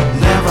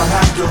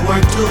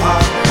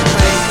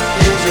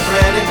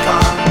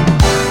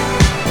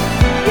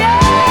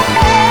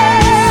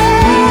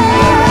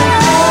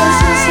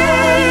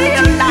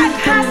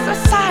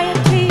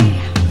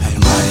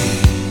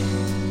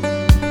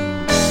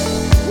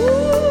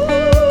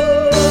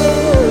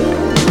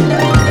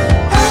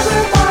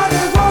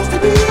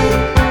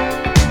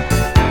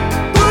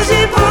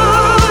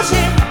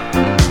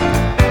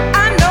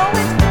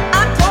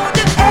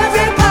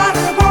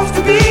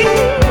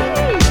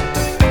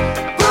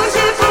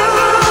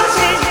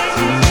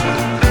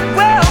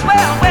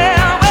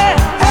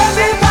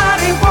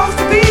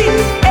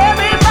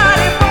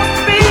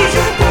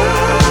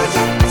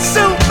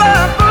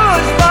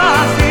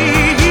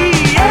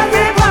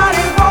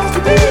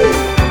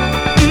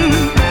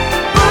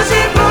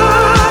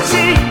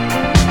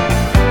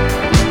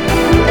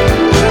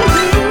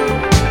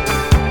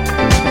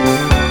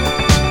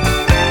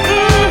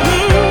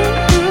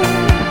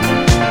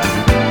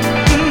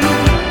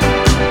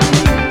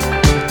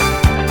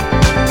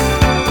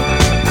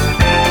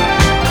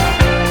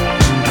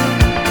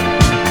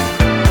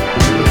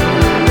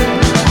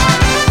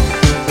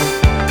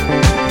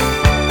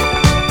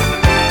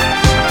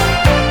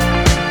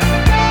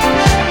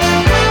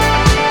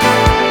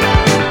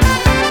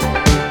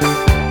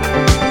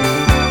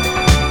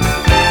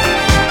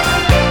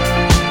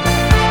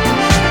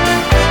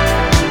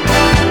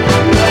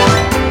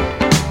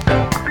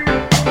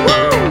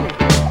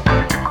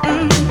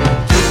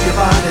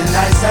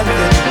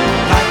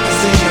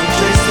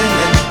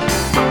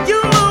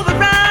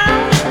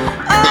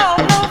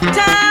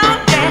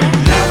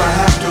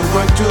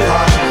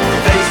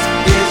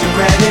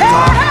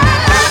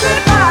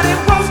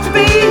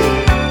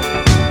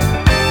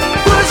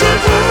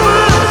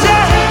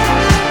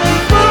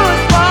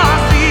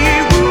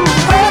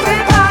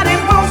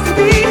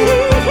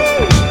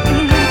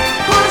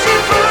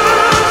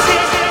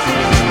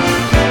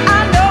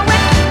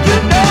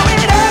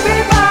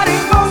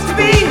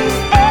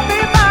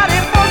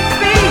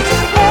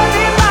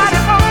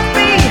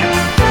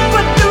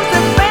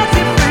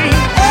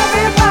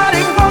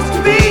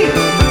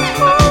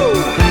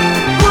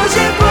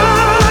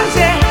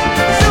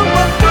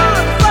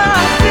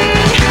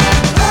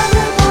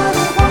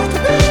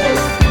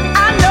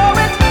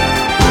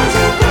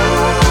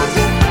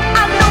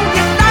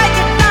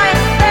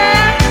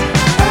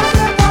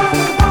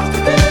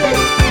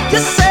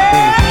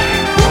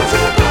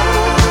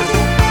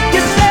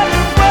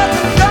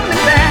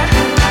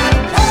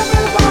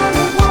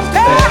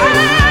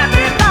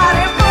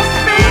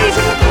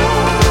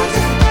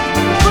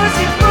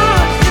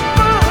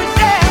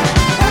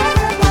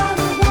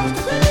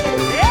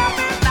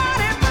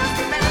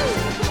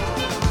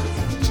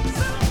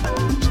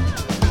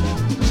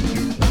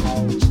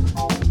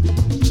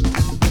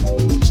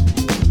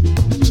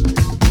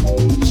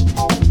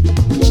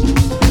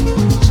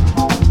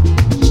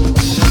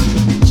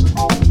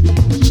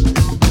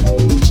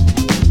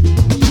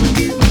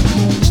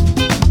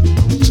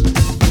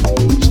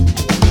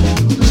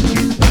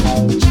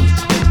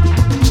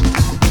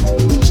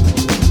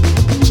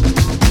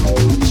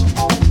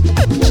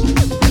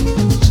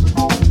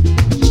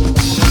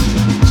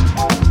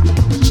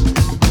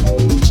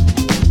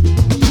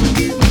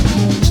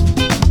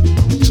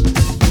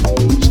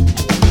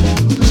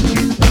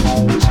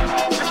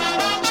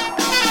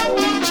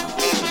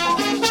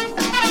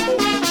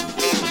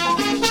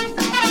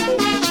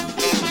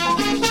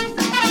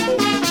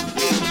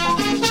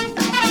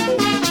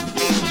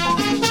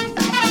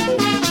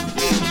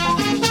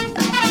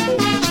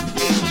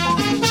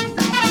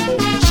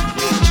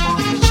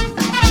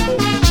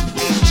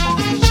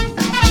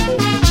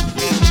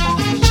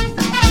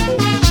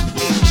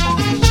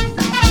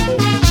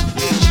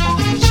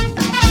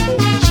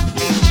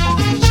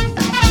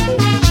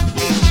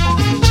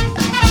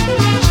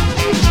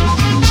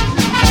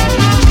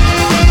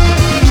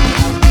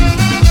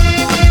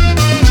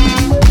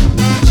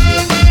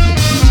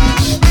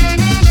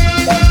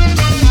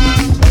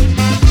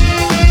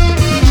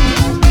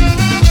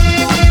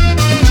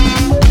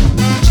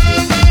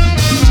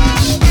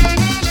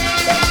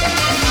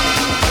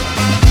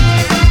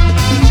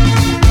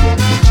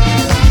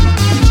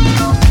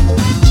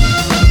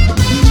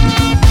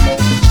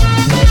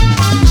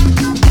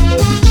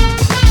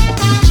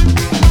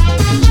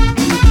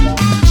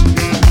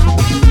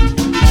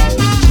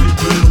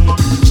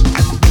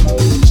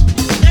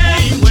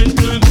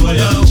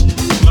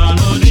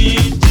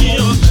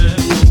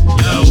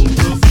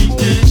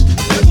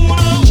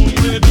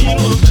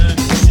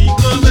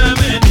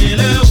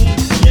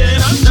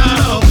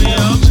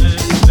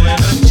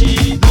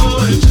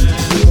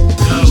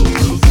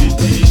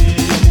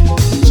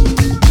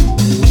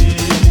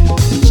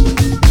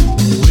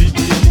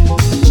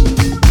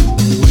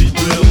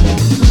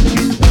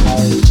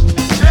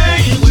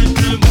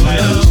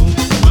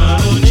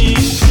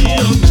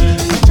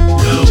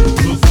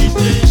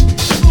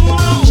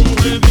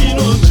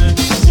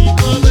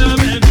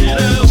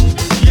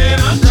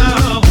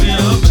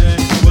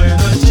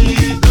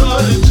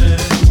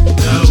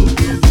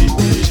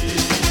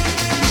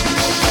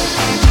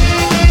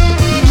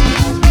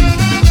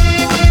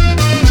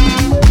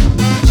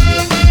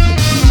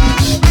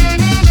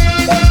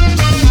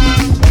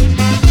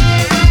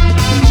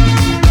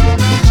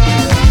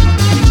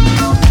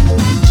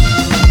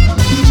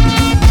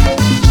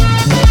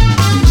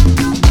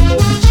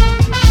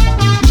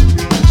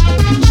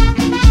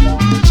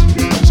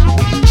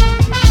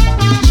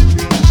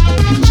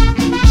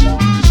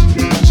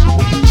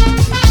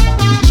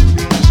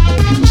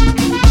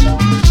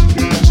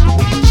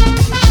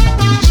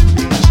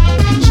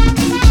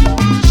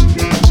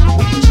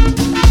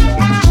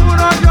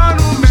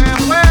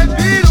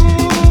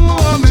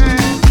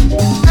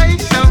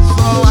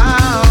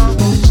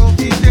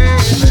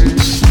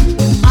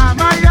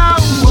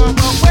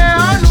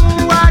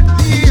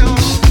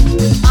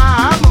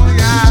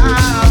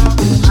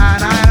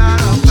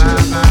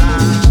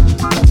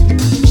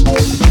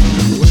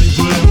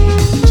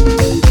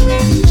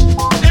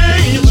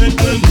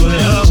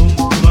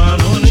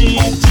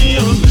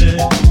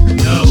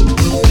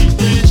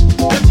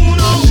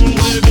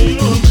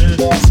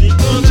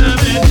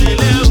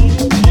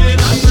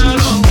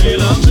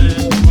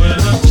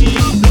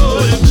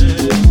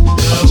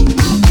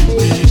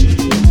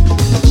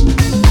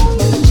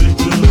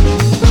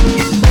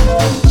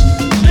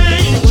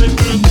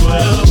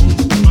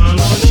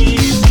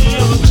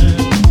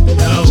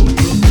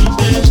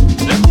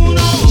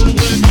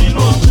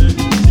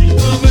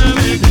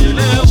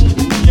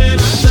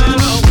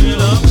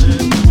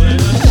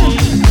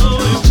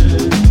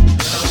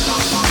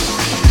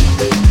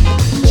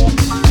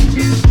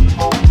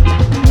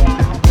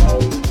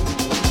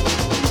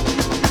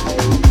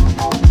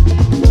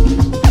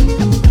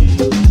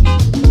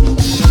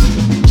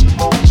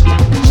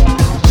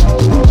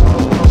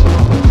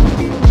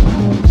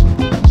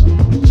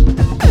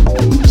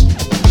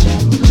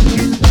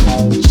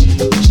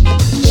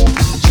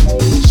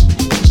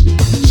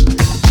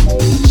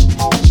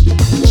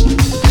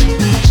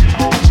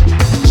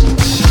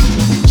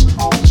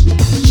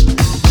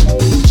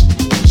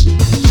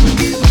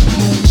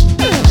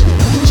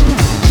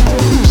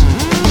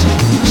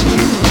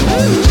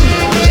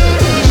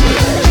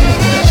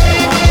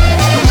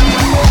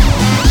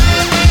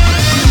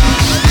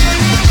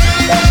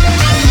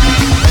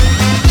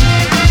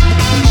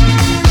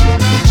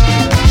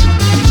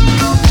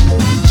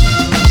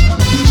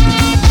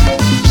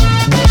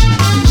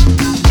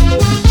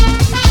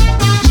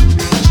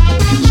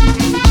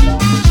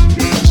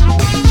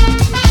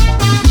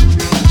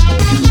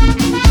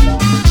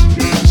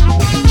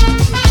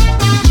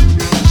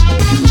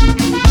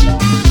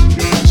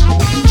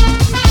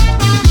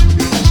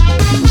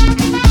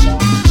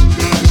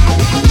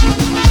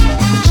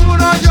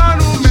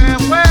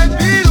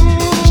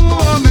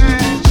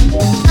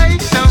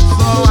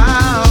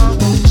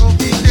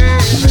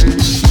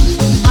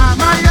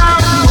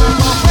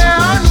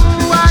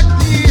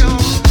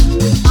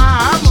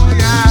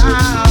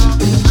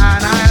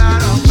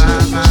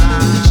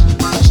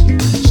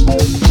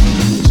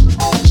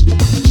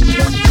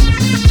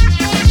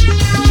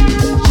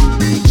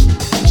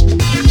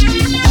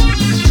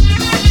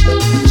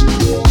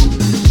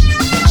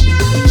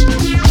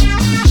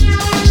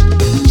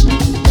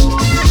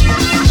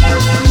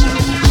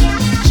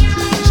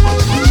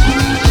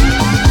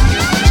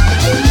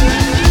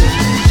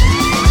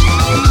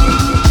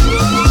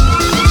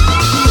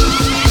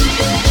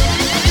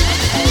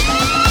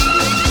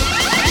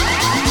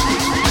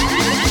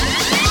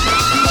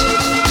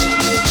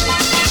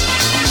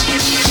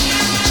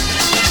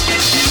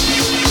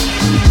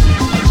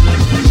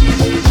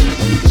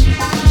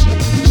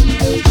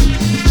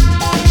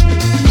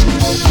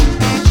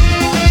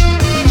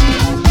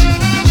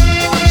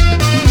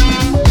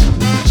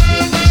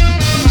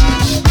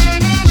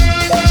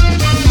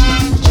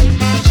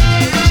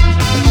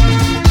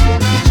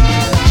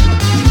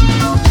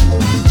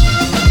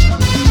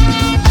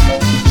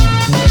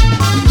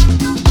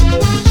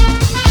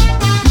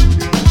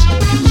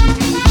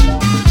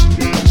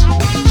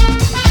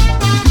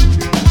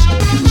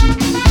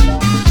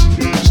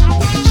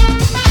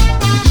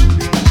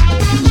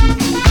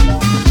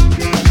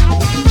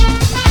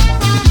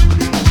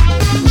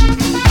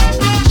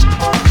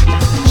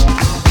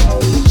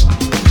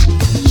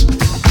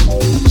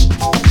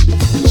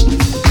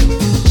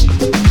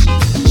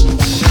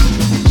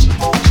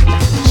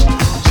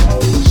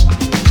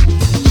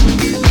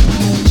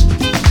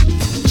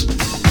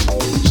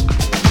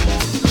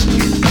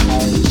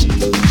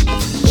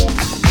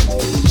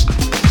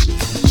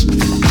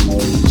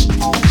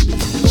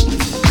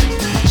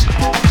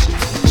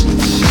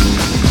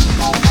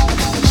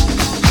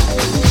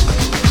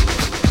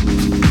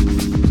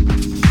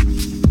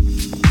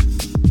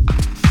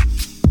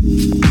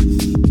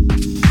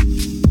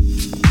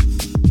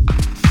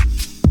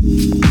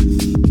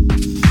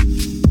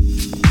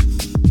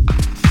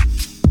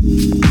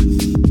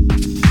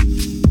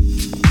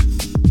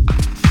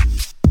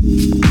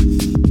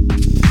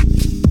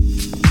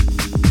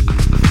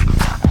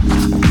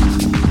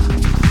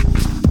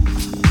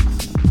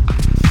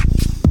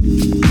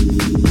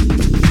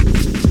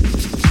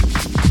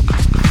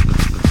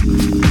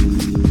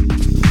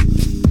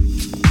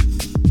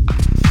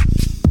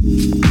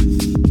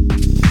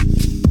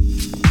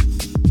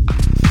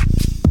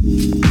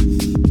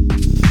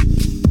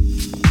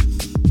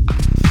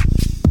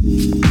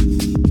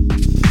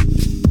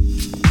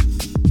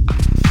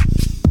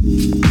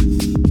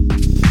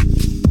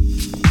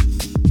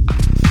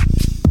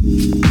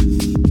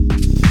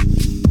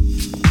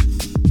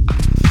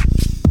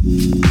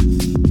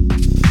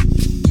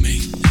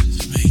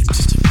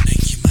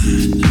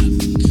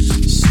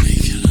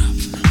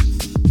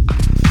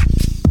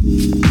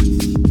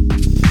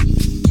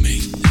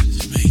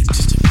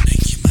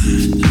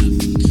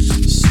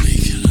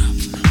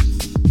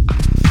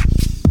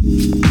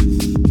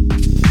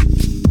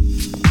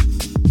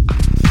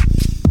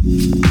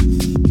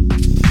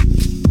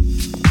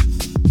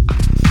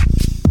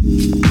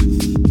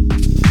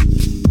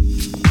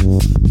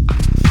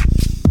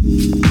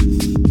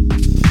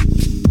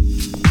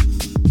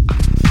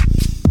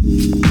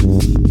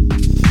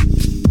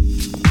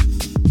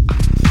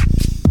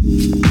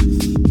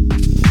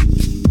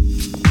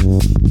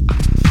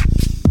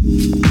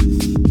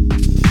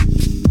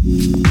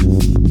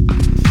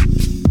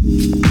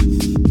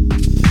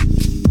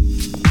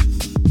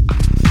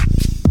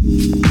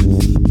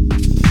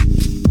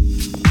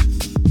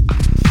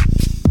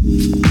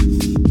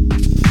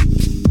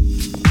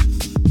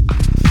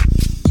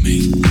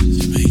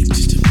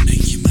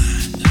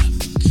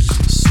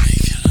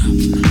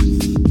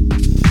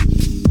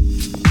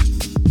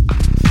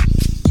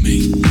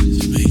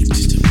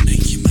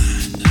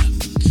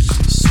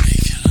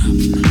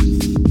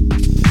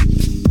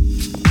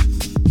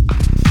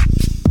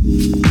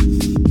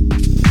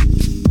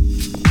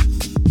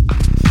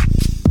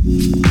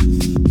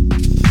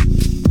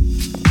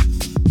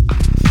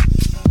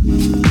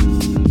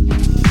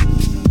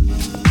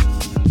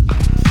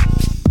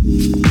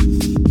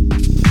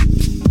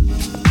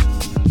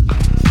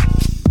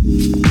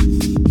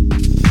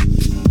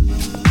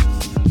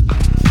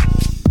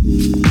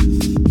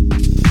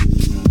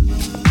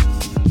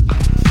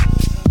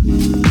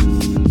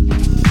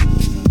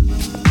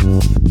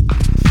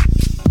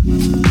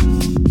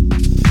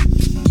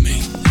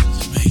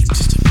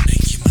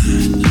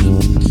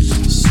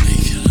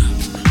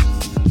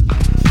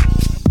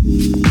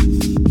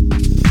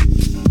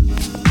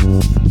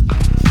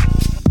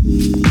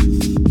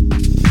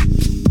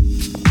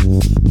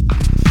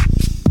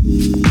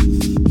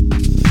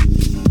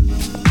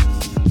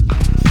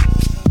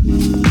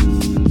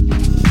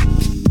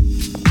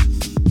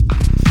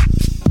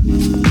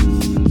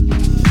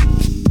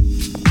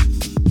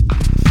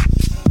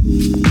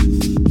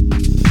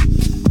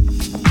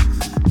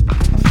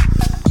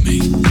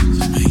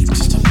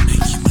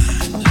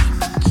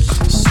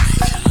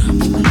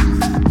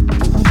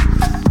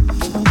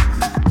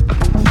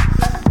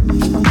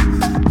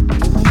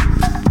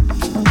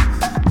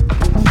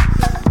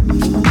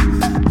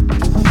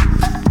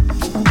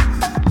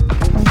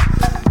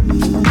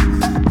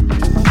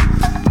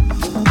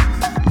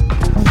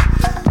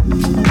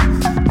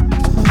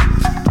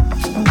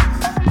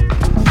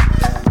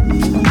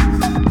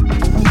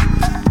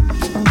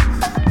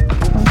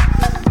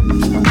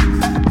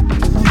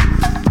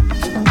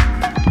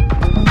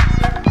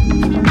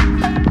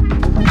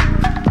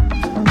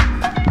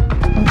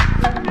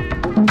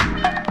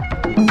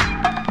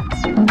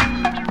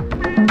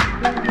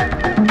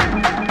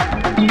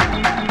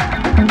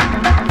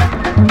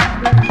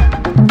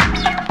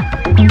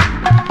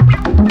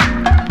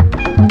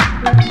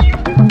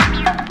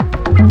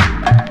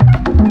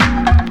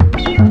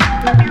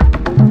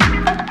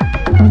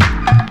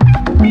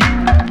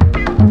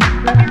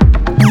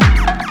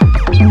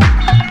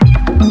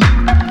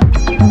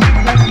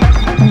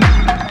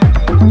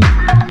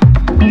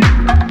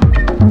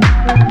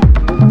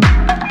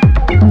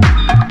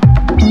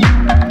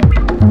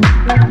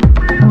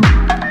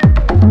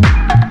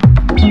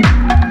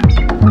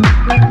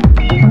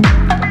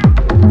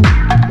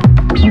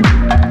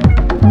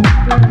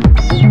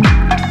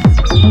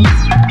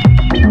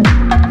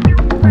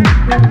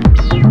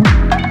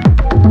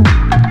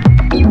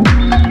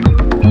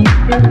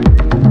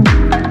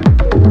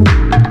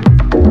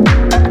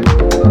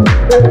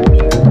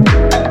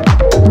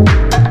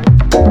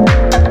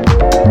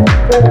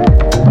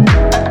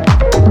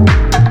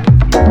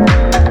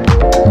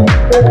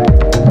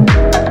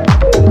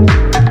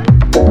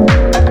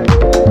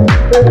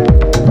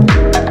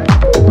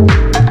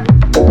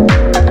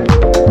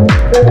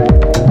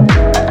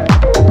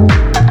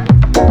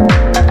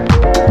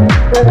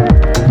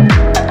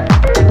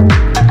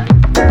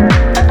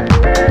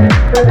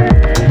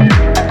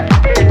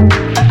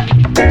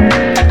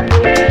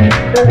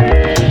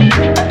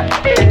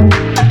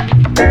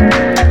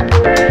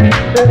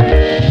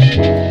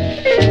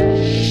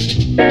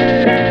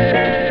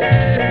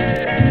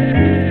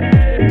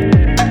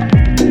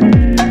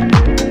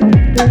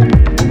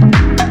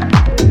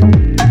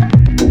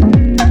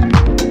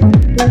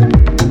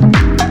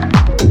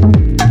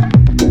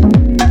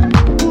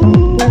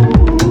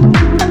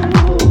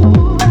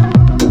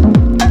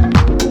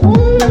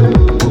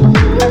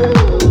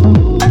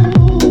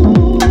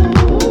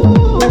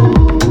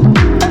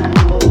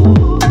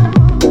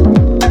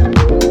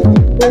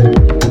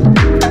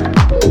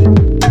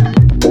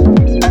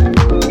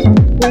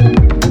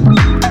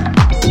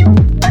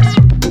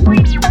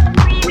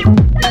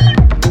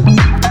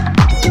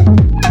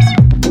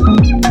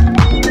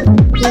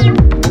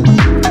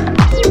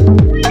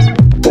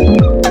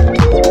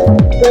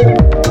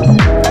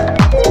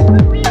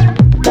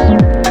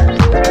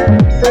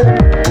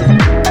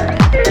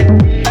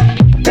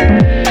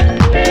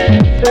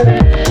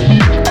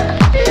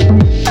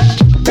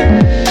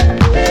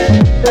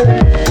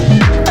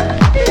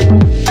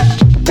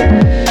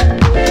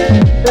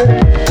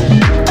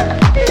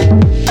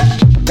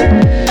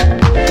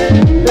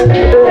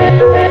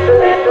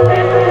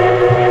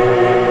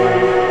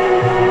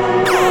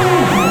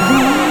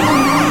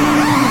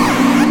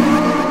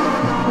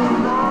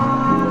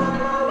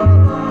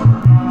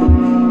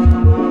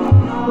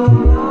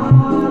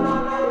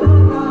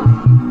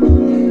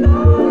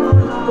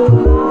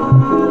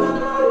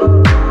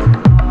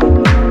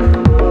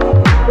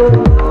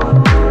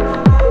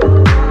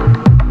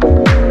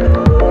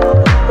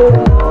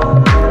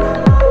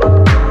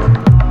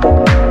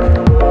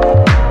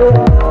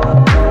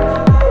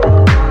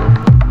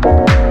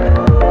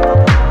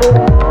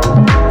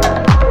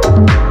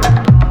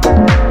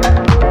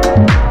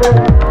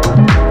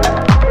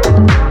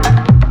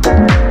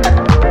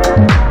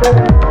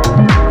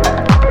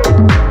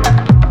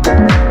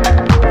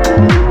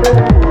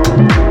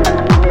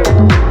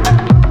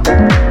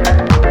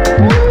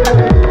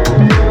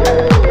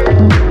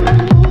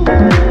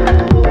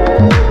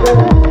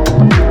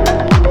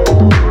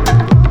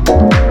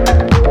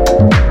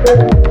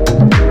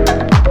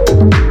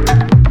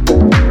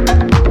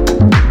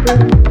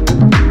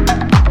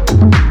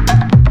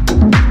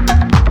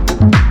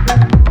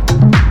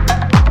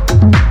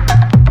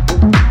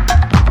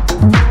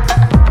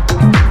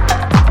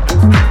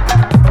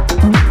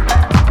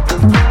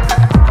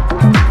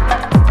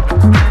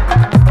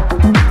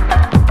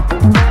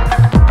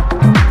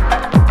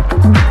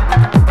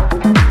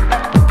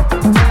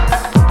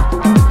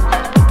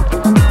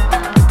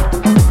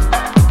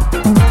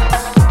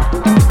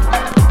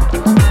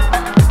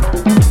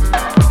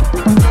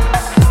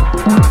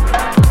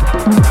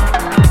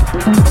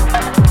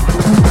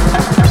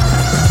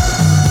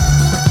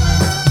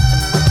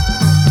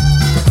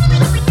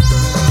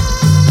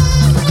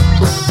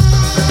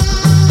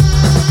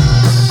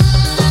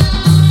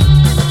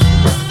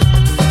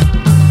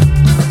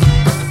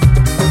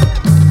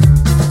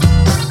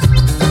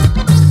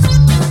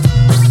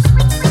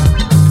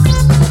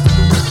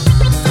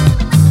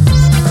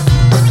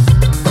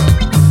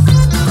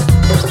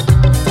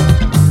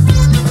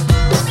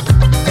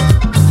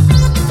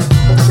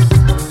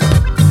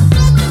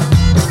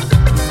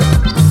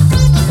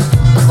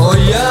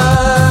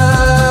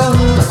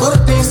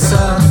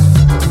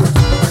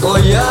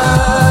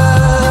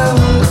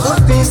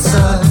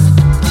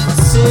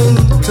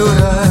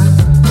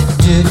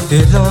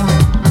 pilão,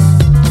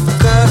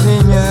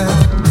 carrinha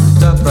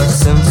da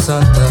Passam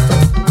Santa.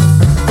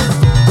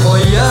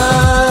 Olha,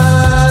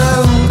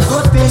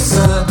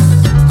 corpinça,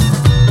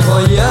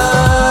 olha,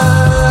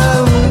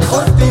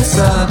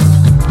 corpinça,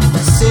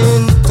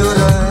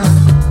 cintura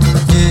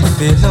de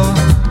pilão,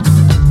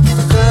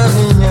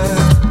 carrinha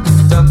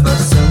da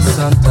Passam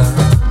Santa.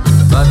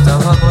 Bata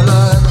a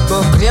bola,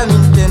 vou criar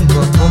Nintendo,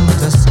 vou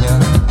montar-se.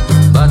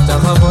 Bata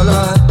a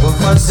bola, vou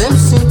fazer-me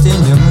sentir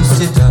minha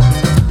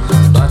mocidade.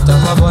 Bata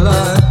a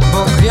bola,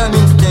 vou criar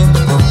Nintendo,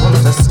 vou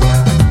montar-se.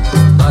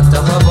 Bata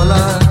a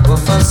bola, vou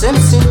fazer-me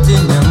sentir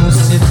minha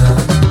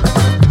mocidade.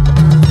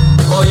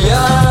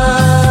 Olha,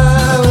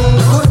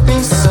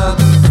 corpinça,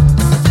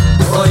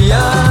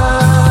 olha,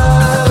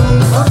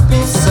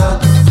 corpinça,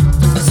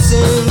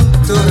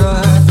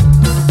 cintura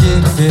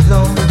de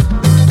pilão,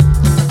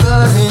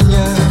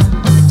 carrinha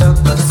da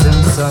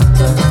Passam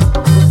Santa.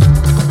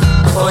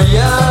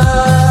 Olha,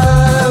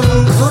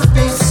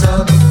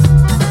 corpinça,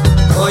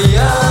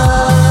 olha,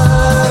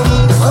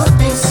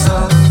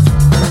 corpinça,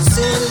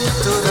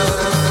 cintura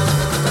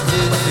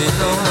de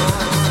pilão,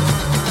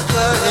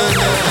 carrinha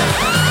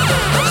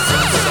da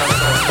Passam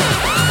Santa.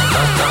 Bata a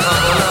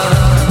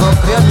bola, vou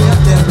criar minha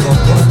tenda,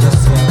 vou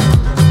montar-se.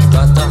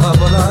 Bata a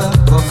bola,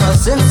 vou fazer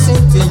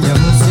sentir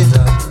minha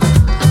mocidade.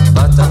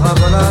 Bata a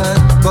bola,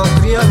 vou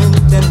criar minha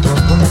tenda, vou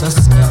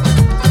montar-se.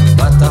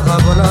 Bata a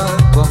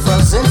bola, vou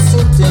fazer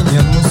sentir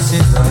minha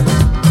mocidade.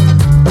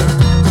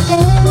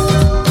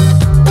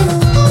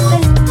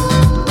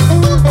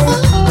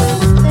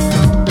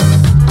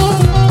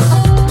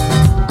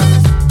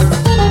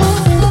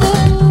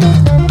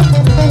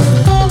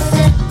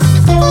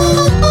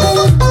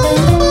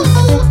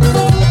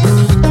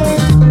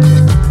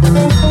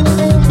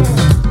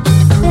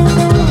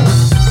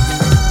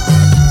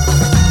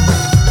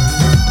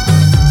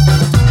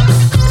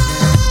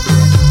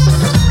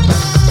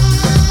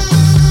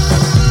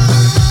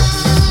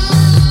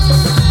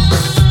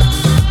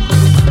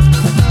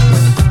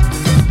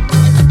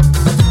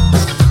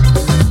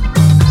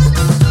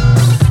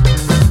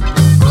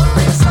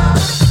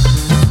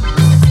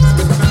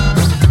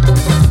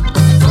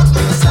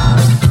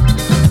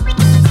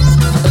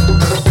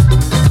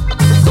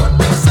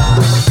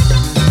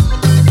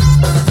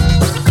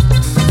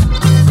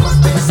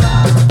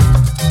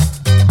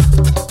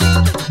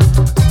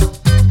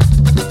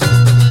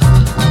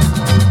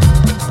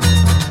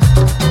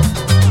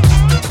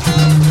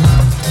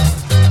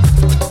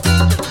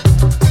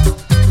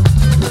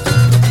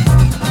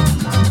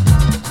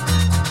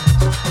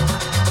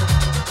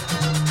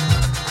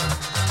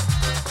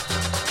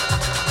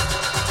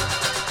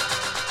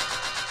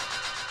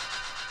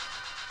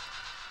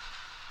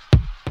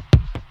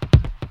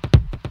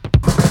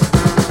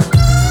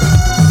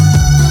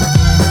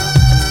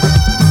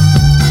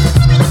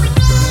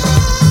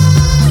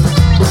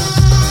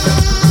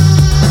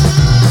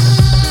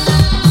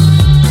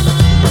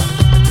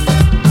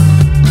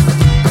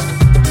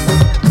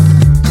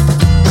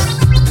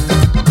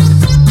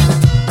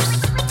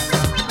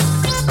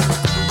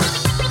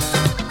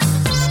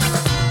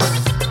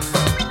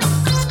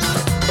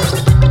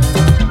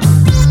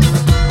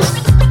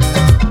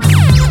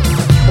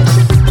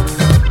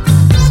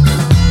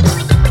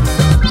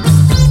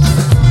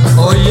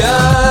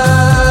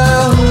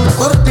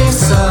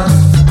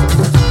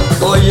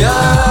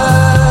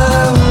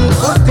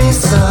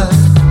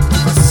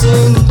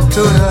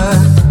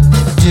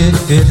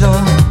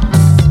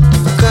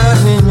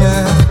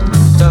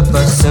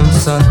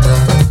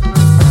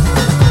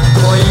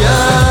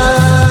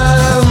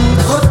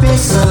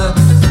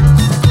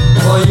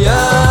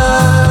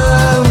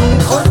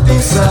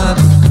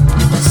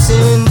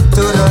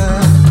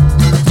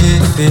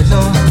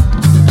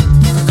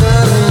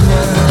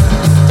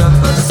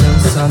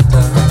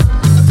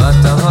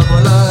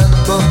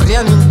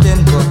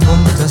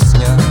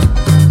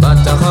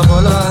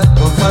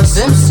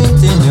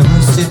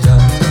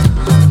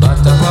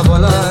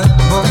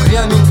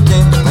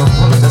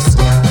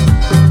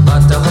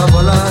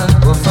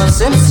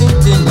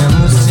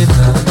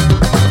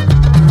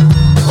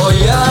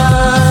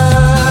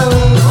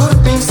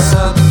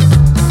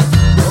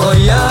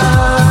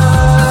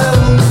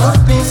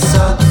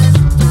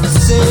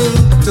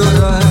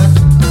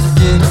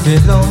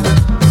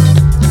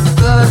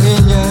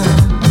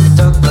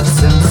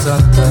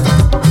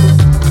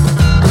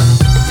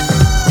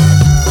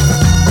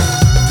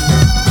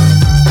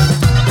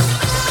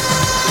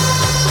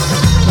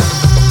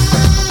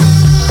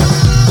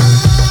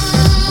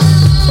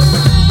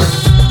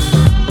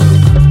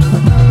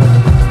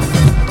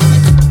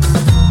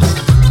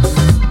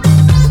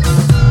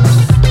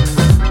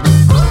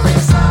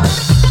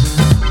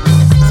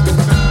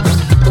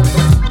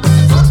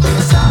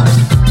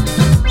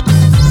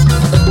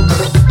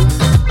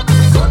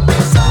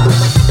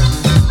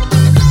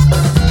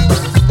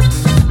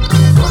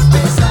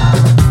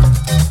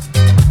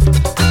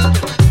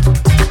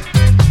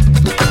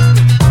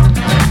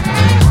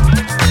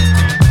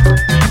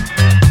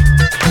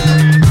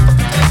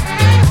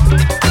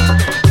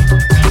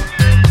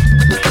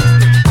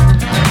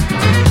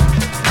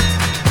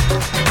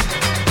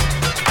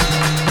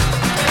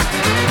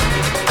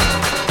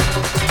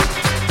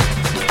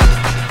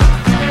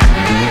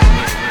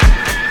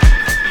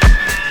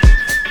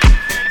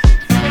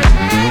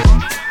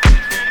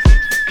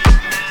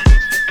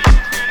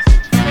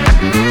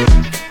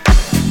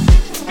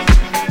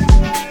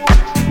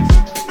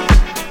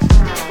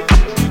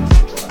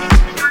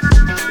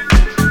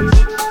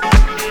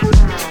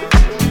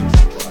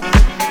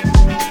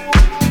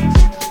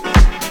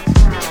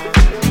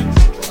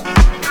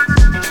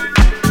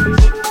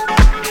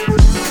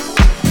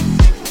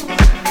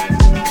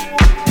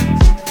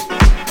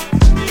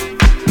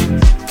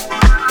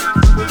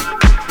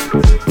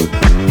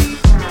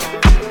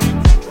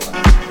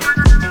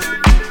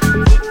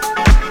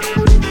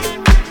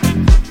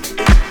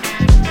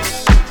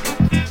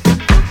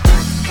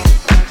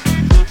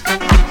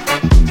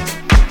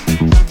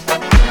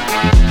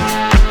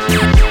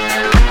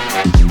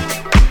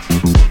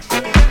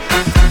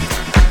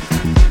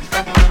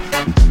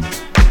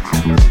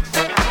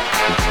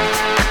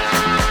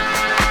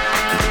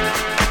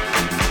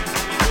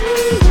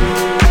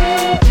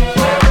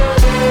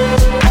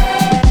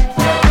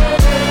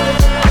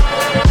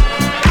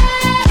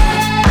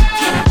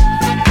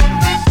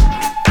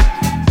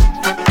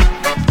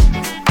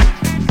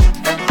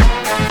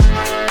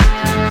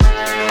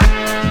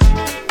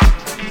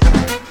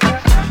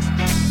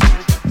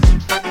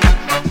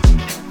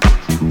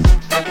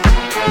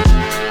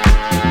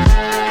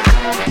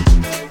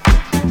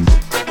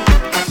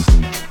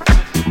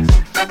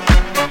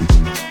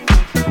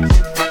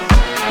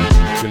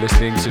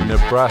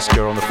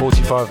 Nebraska on the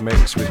 45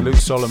 mix with Luke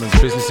Solomon's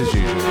Business as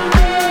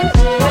Usual.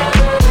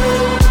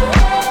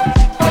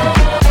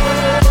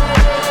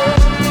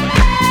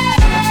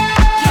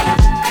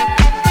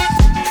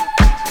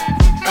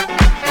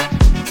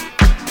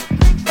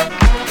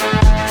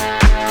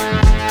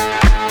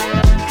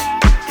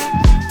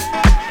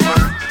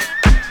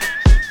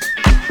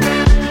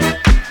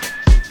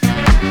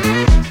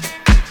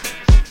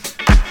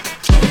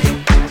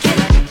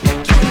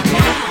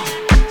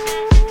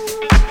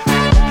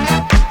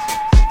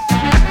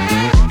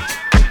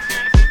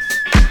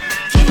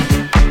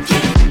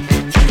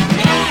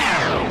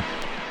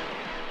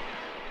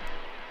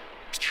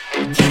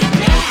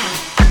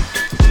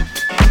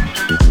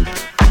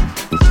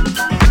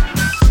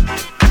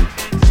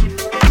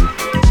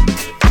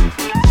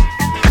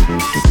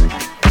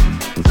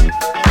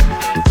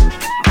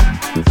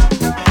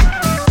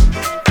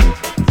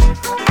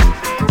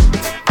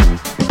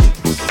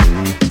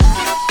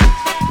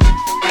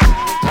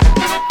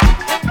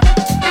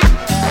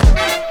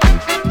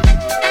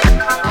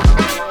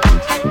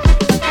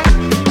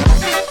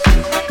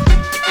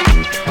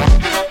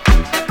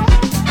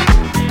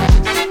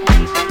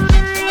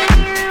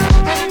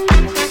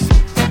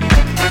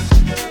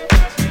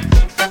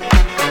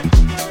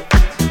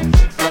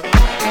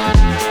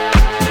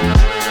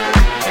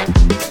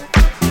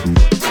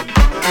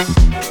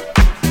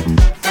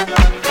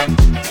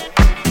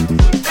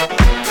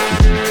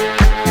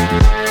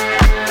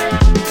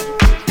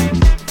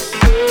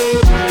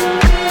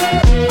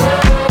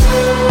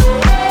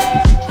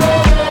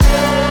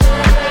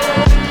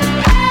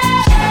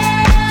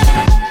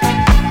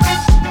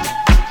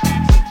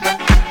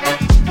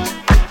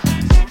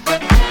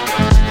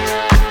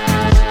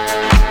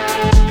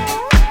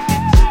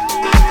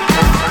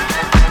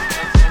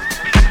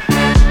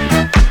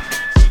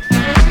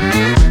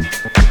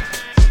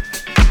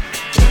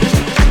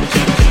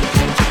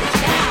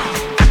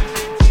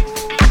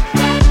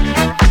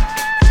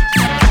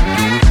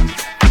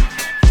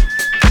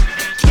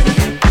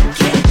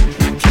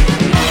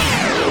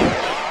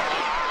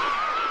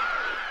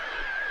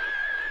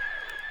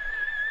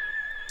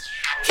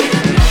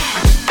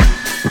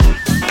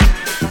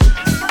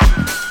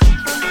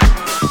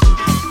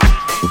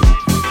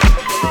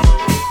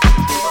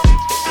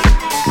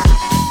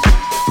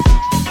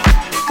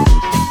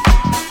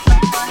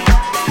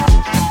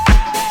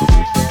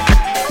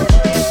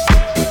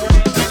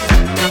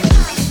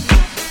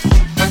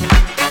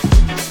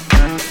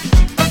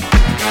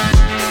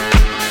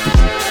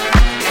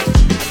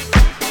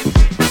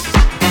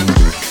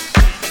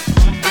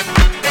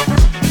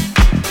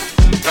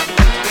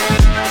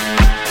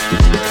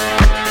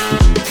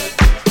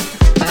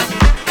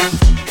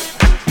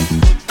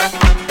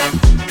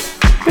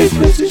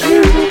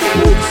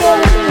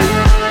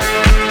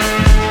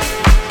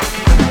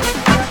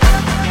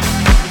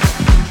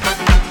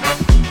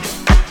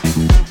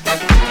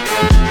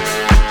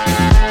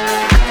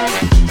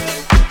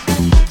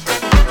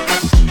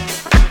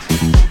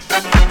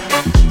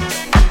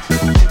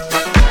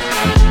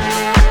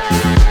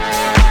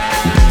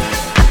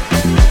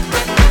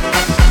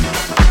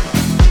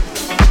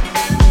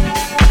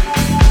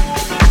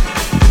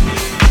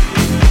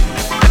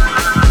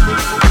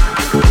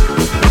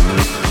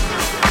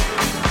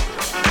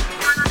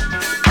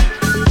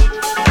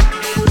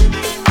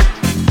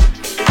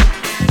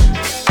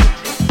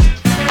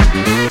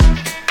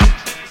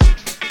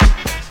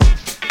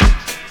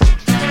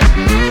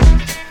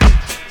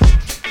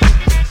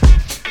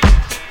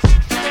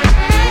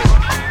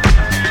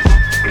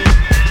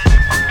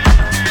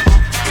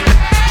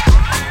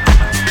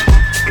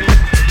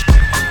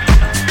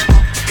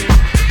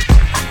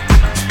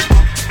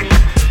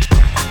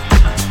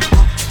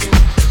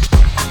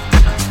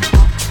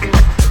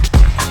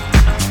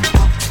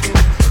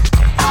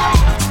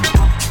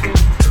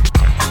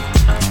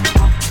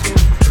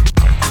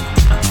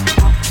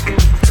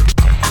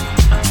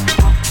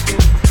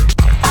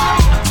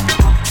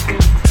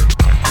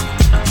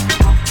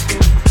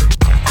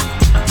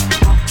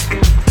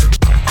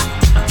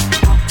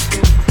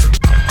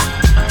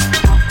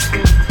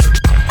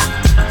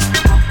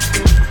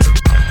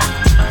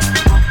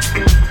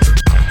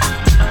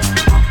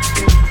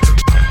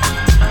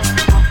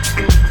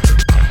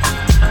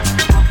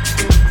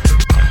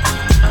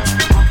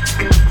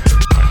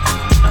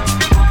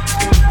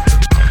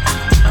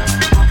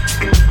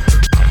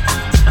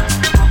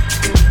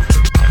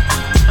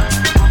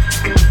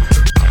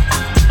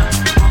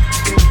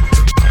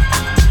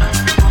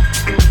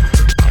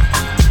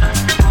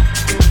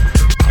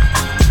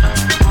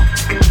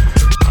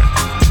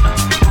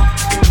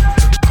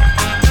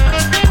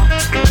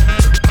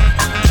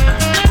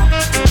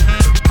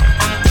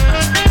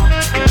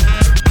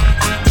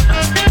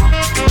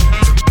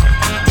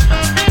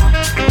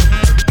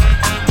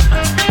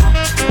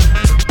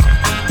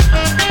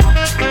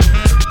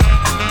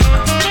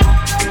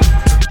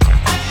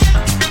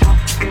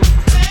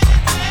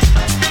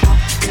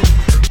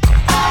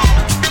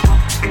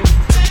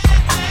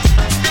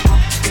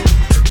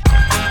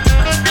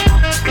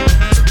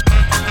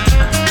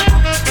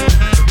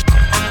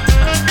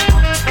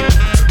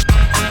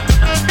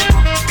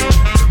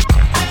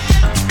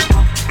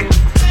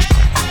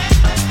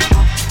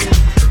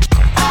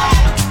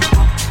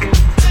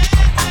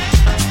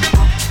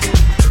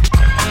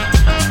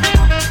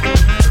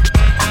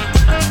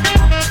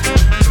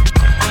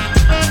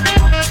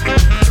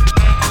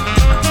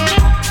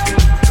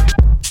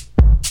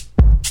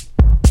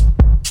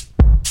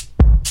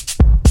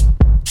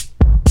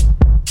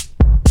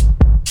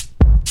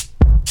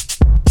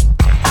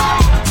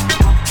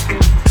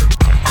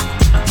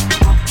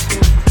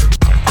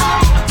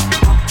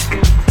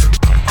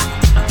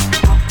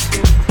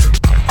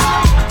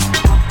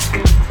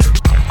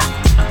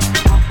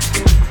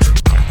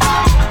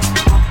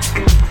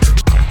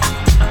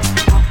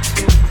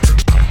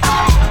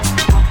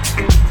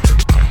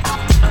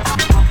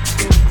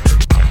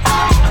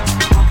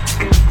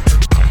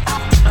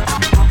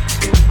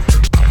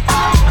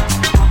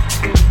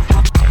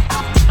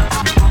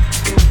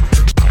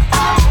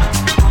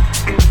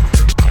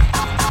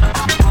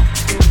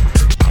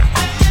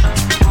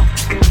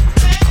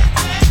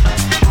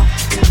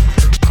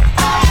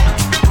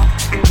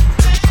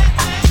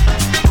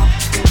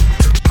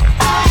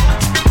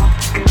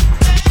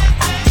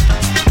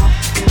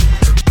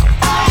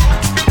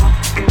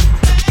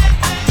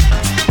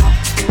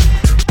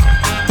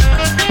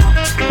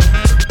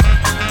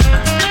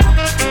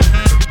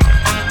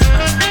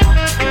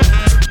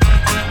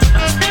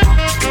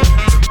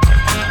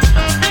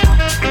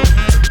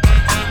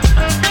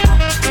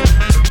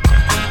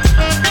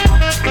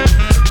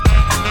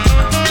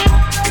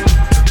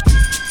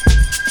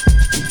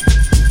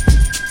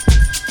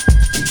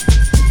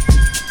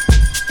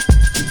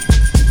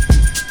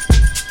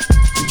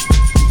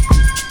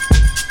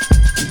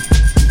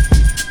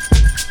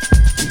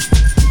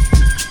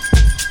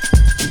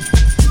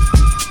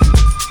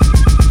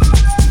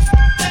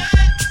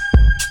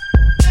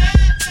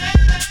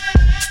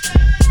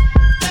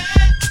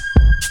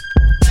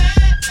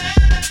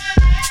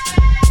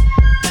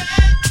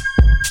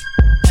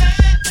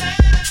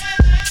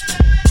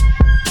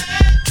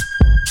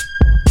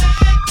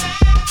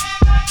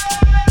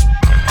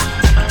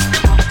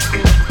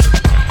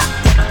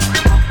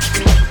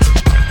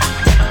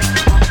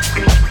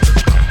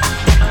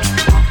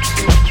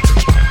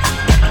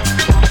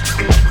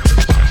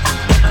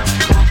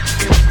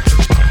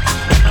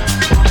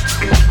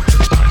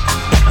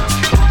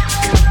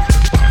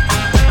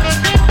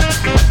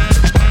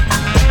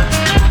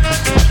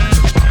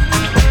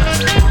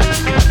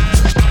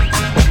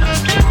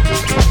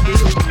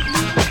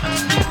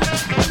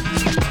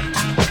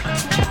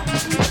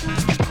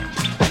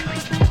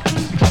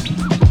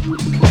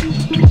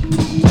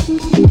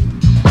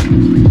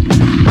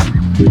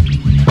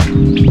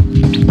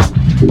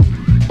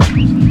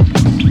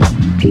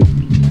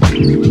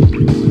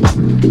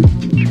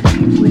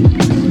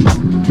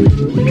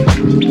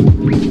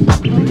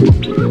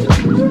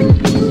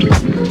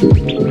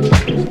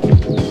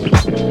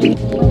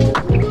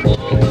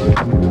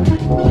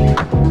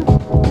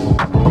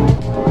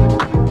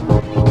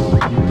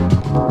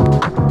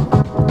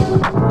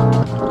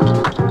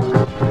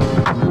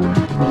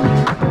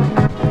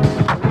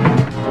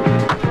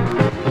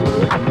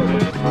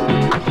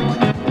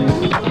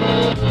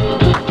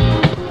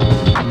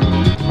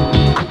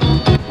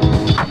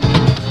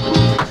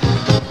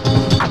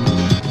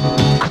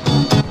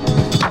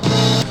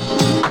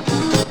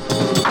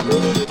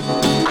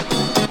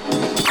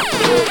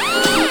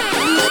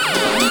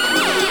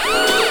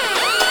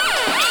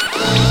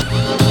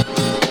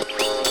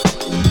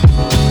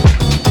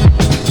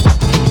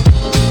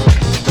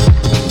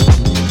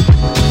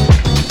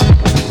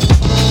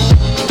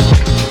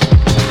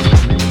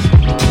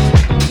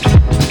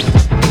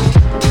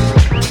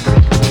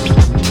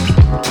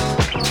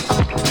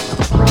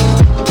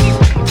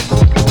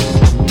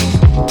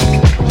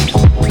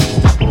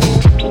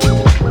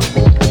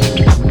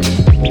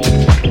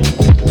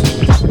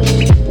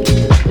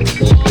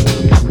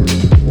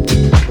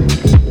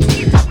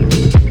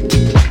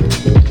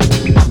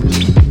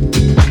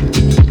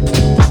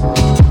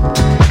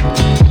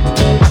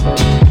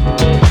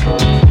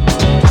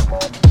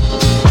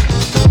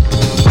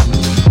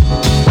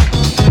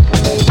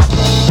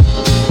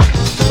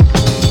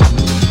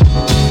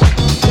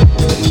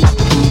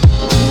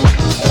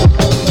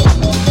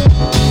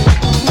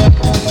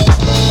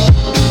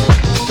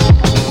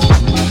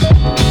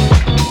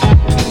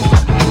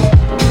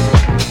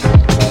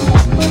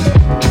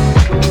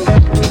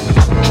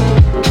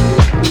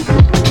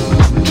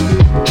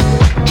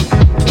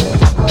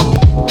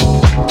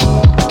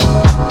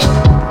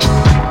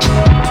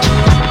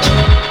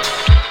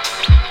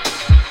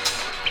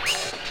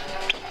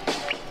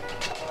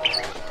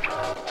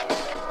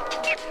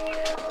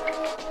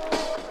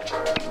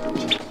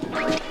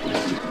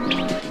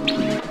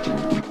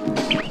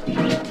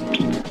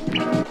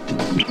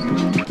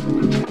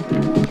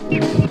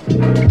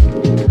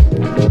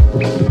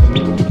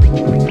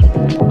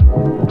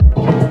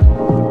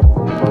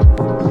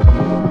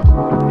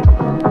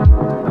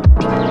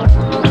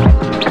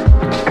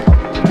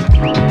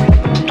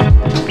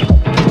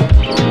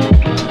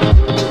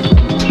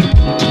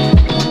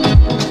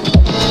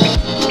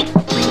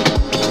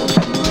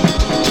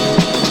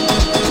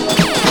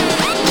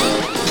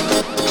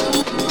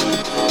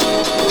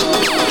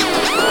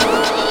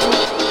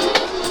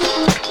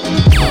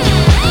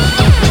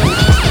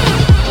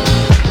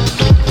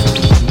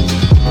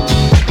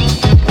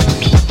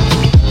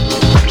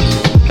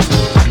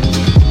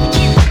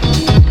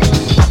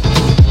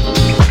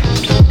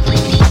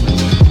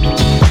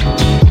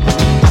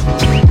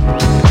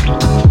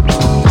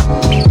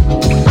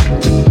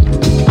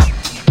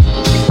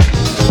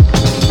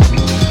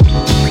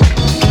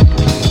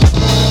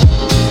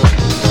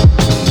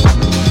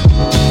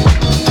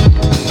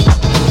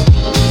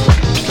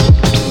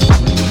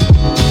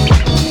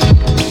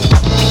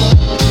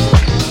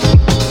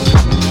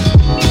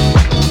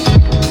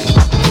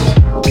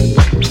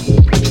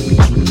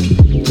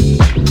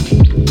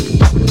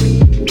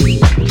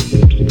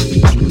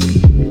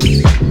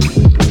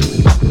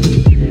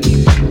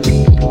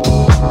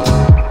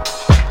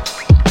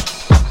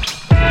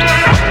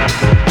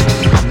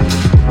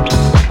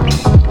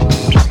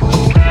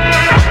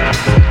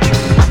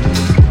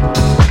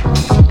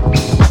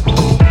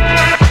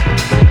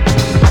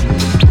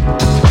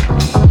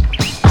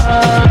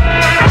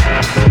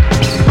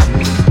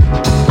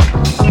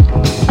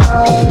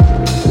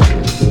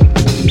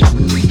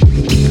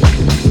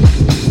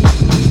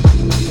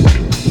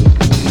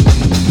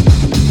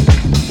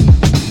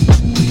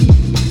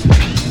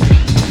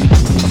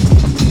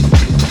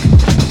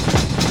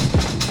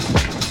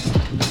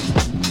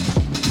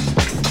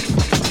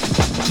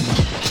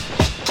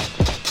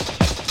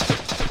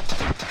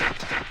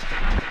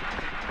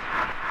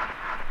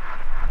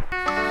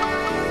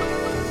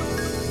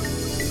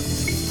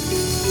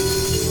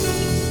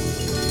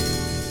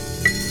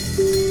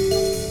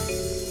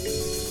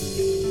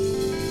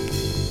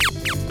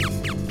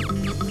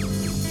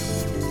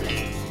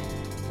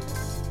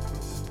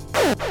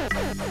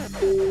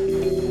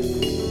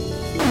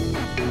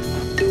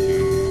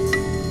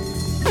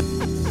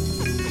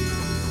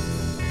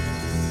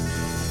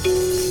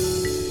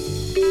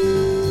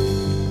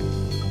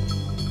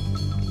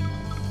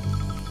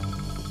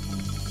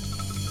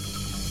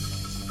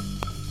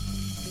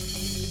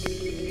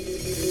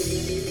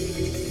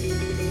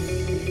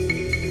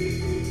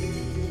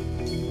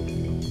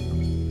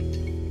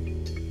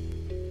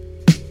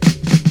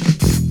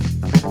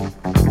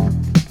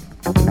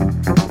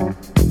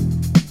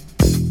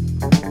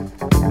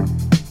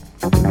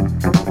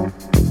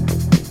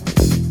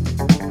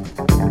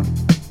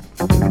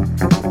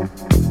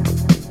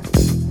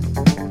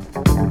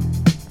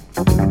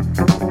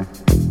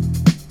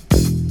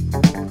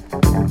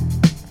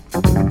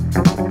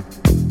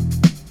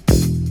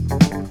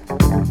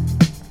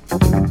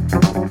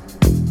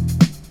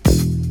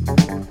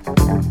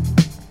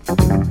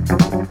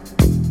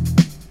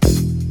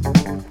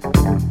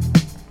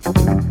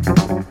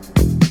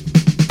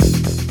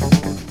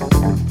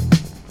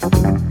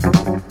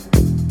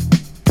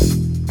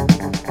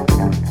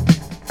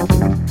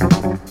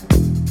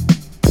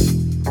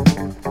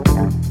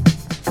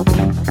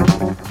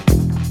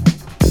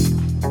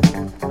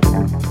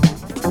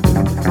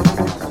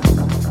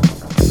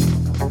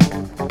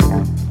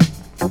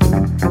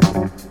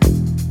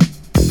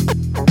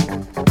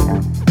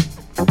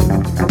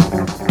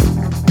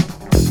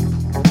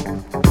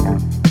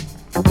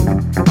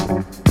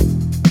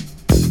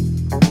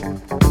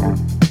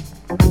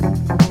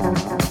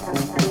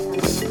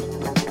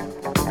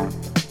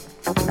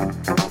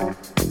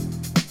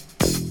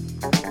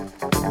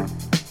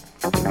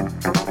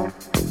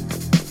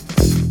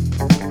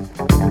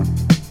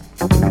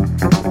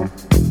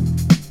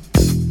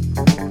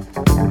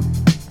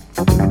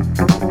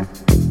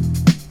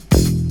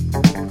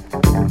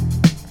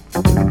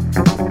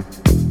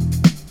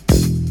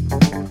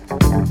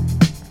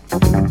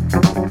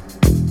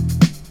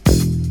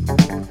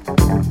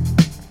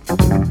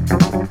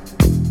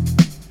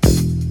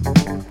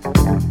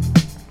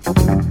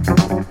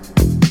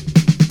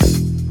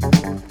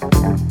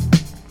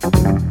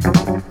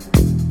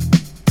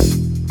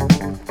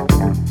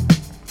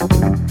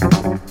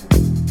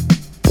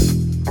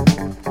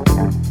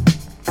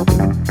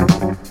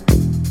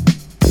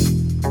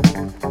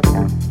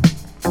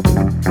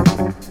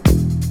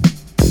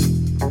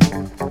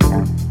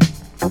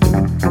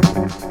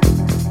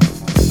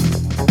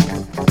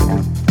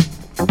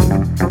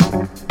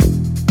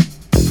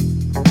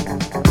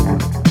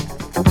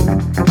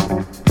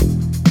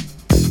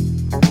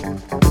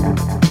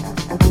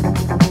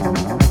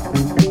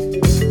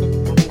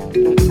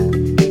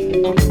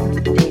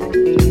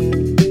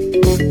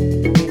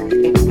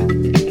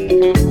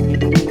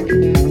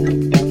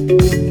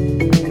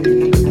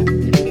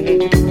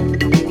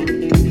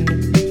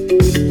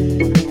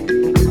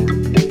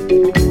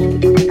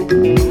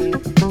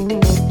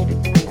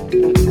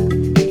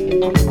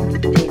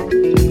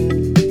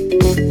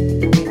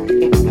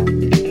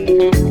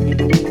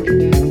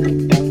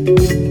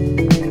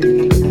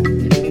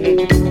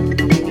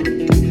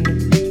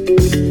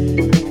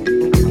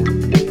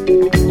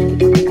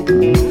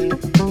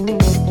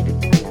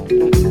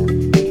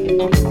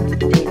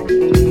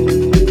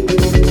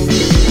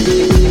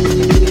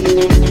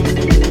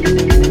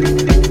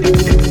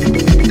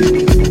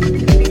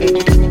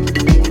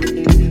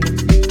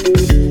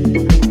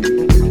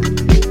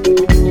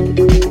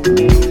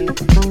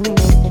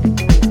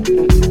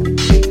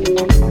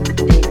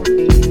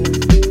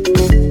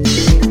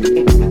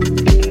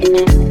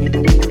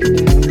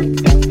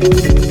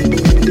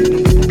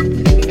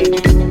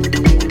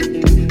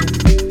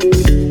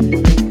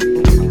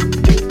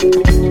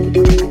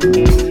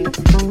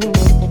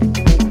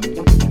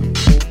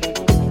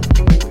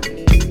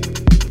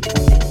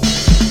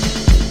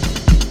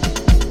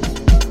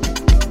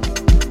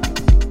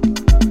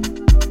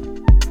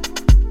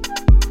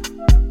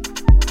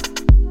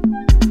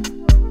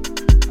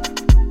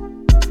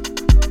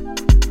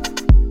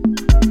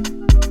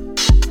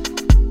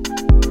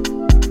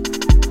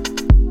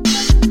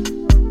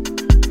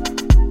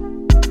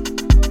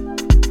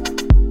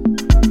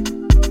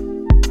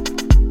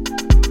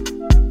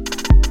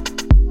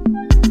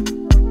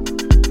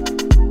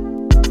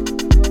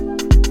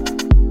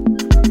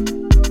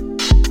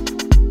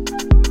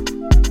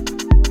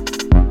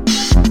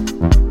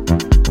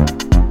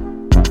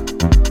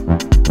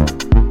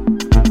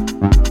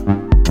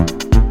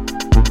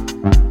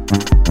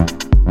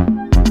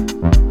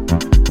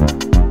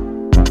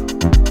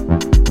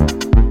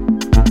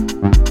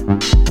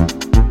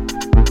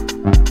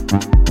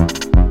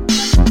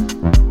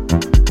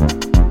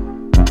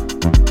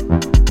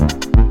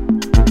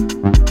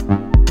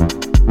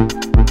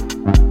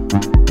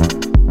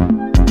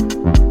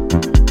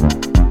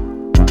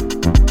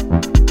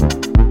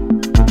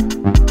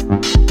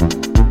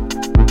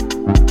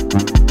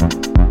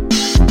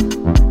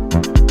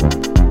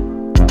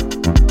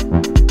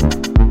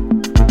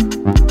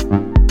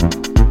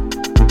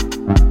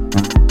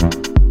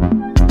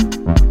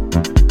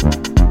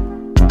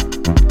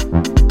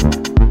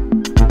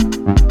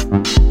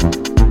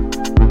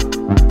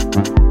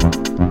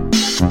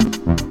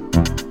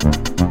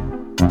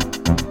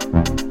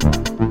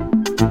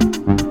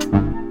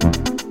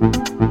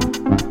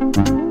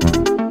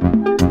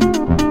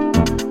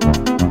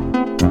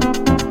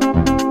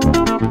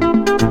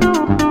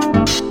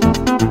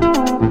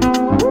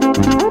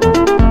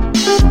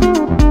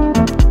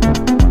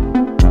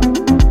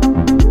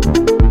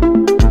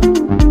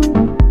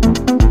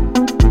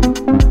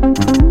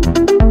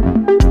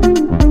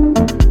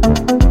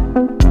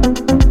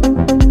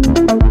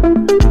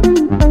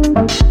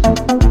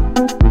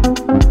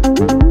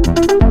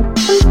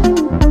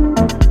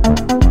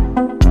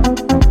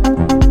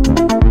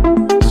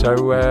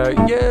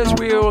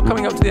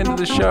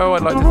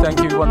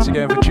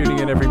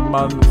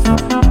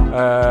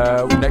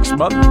 next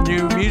month.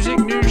 New music,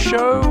 new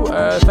show.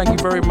 Thank you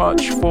very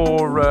much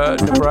for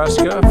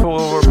Nebraska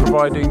for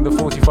providing the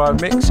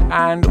 45 mix,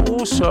 and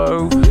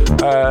also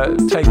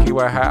taking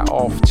our hat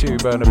off to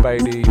Bernard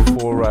Badie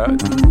for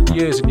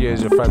years and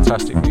years of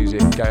fantastic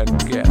music.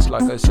 And yes,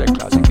 like I said,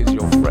 classic is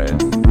your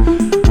friend.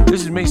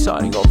 This is me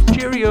signing off.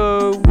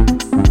 Cheerio!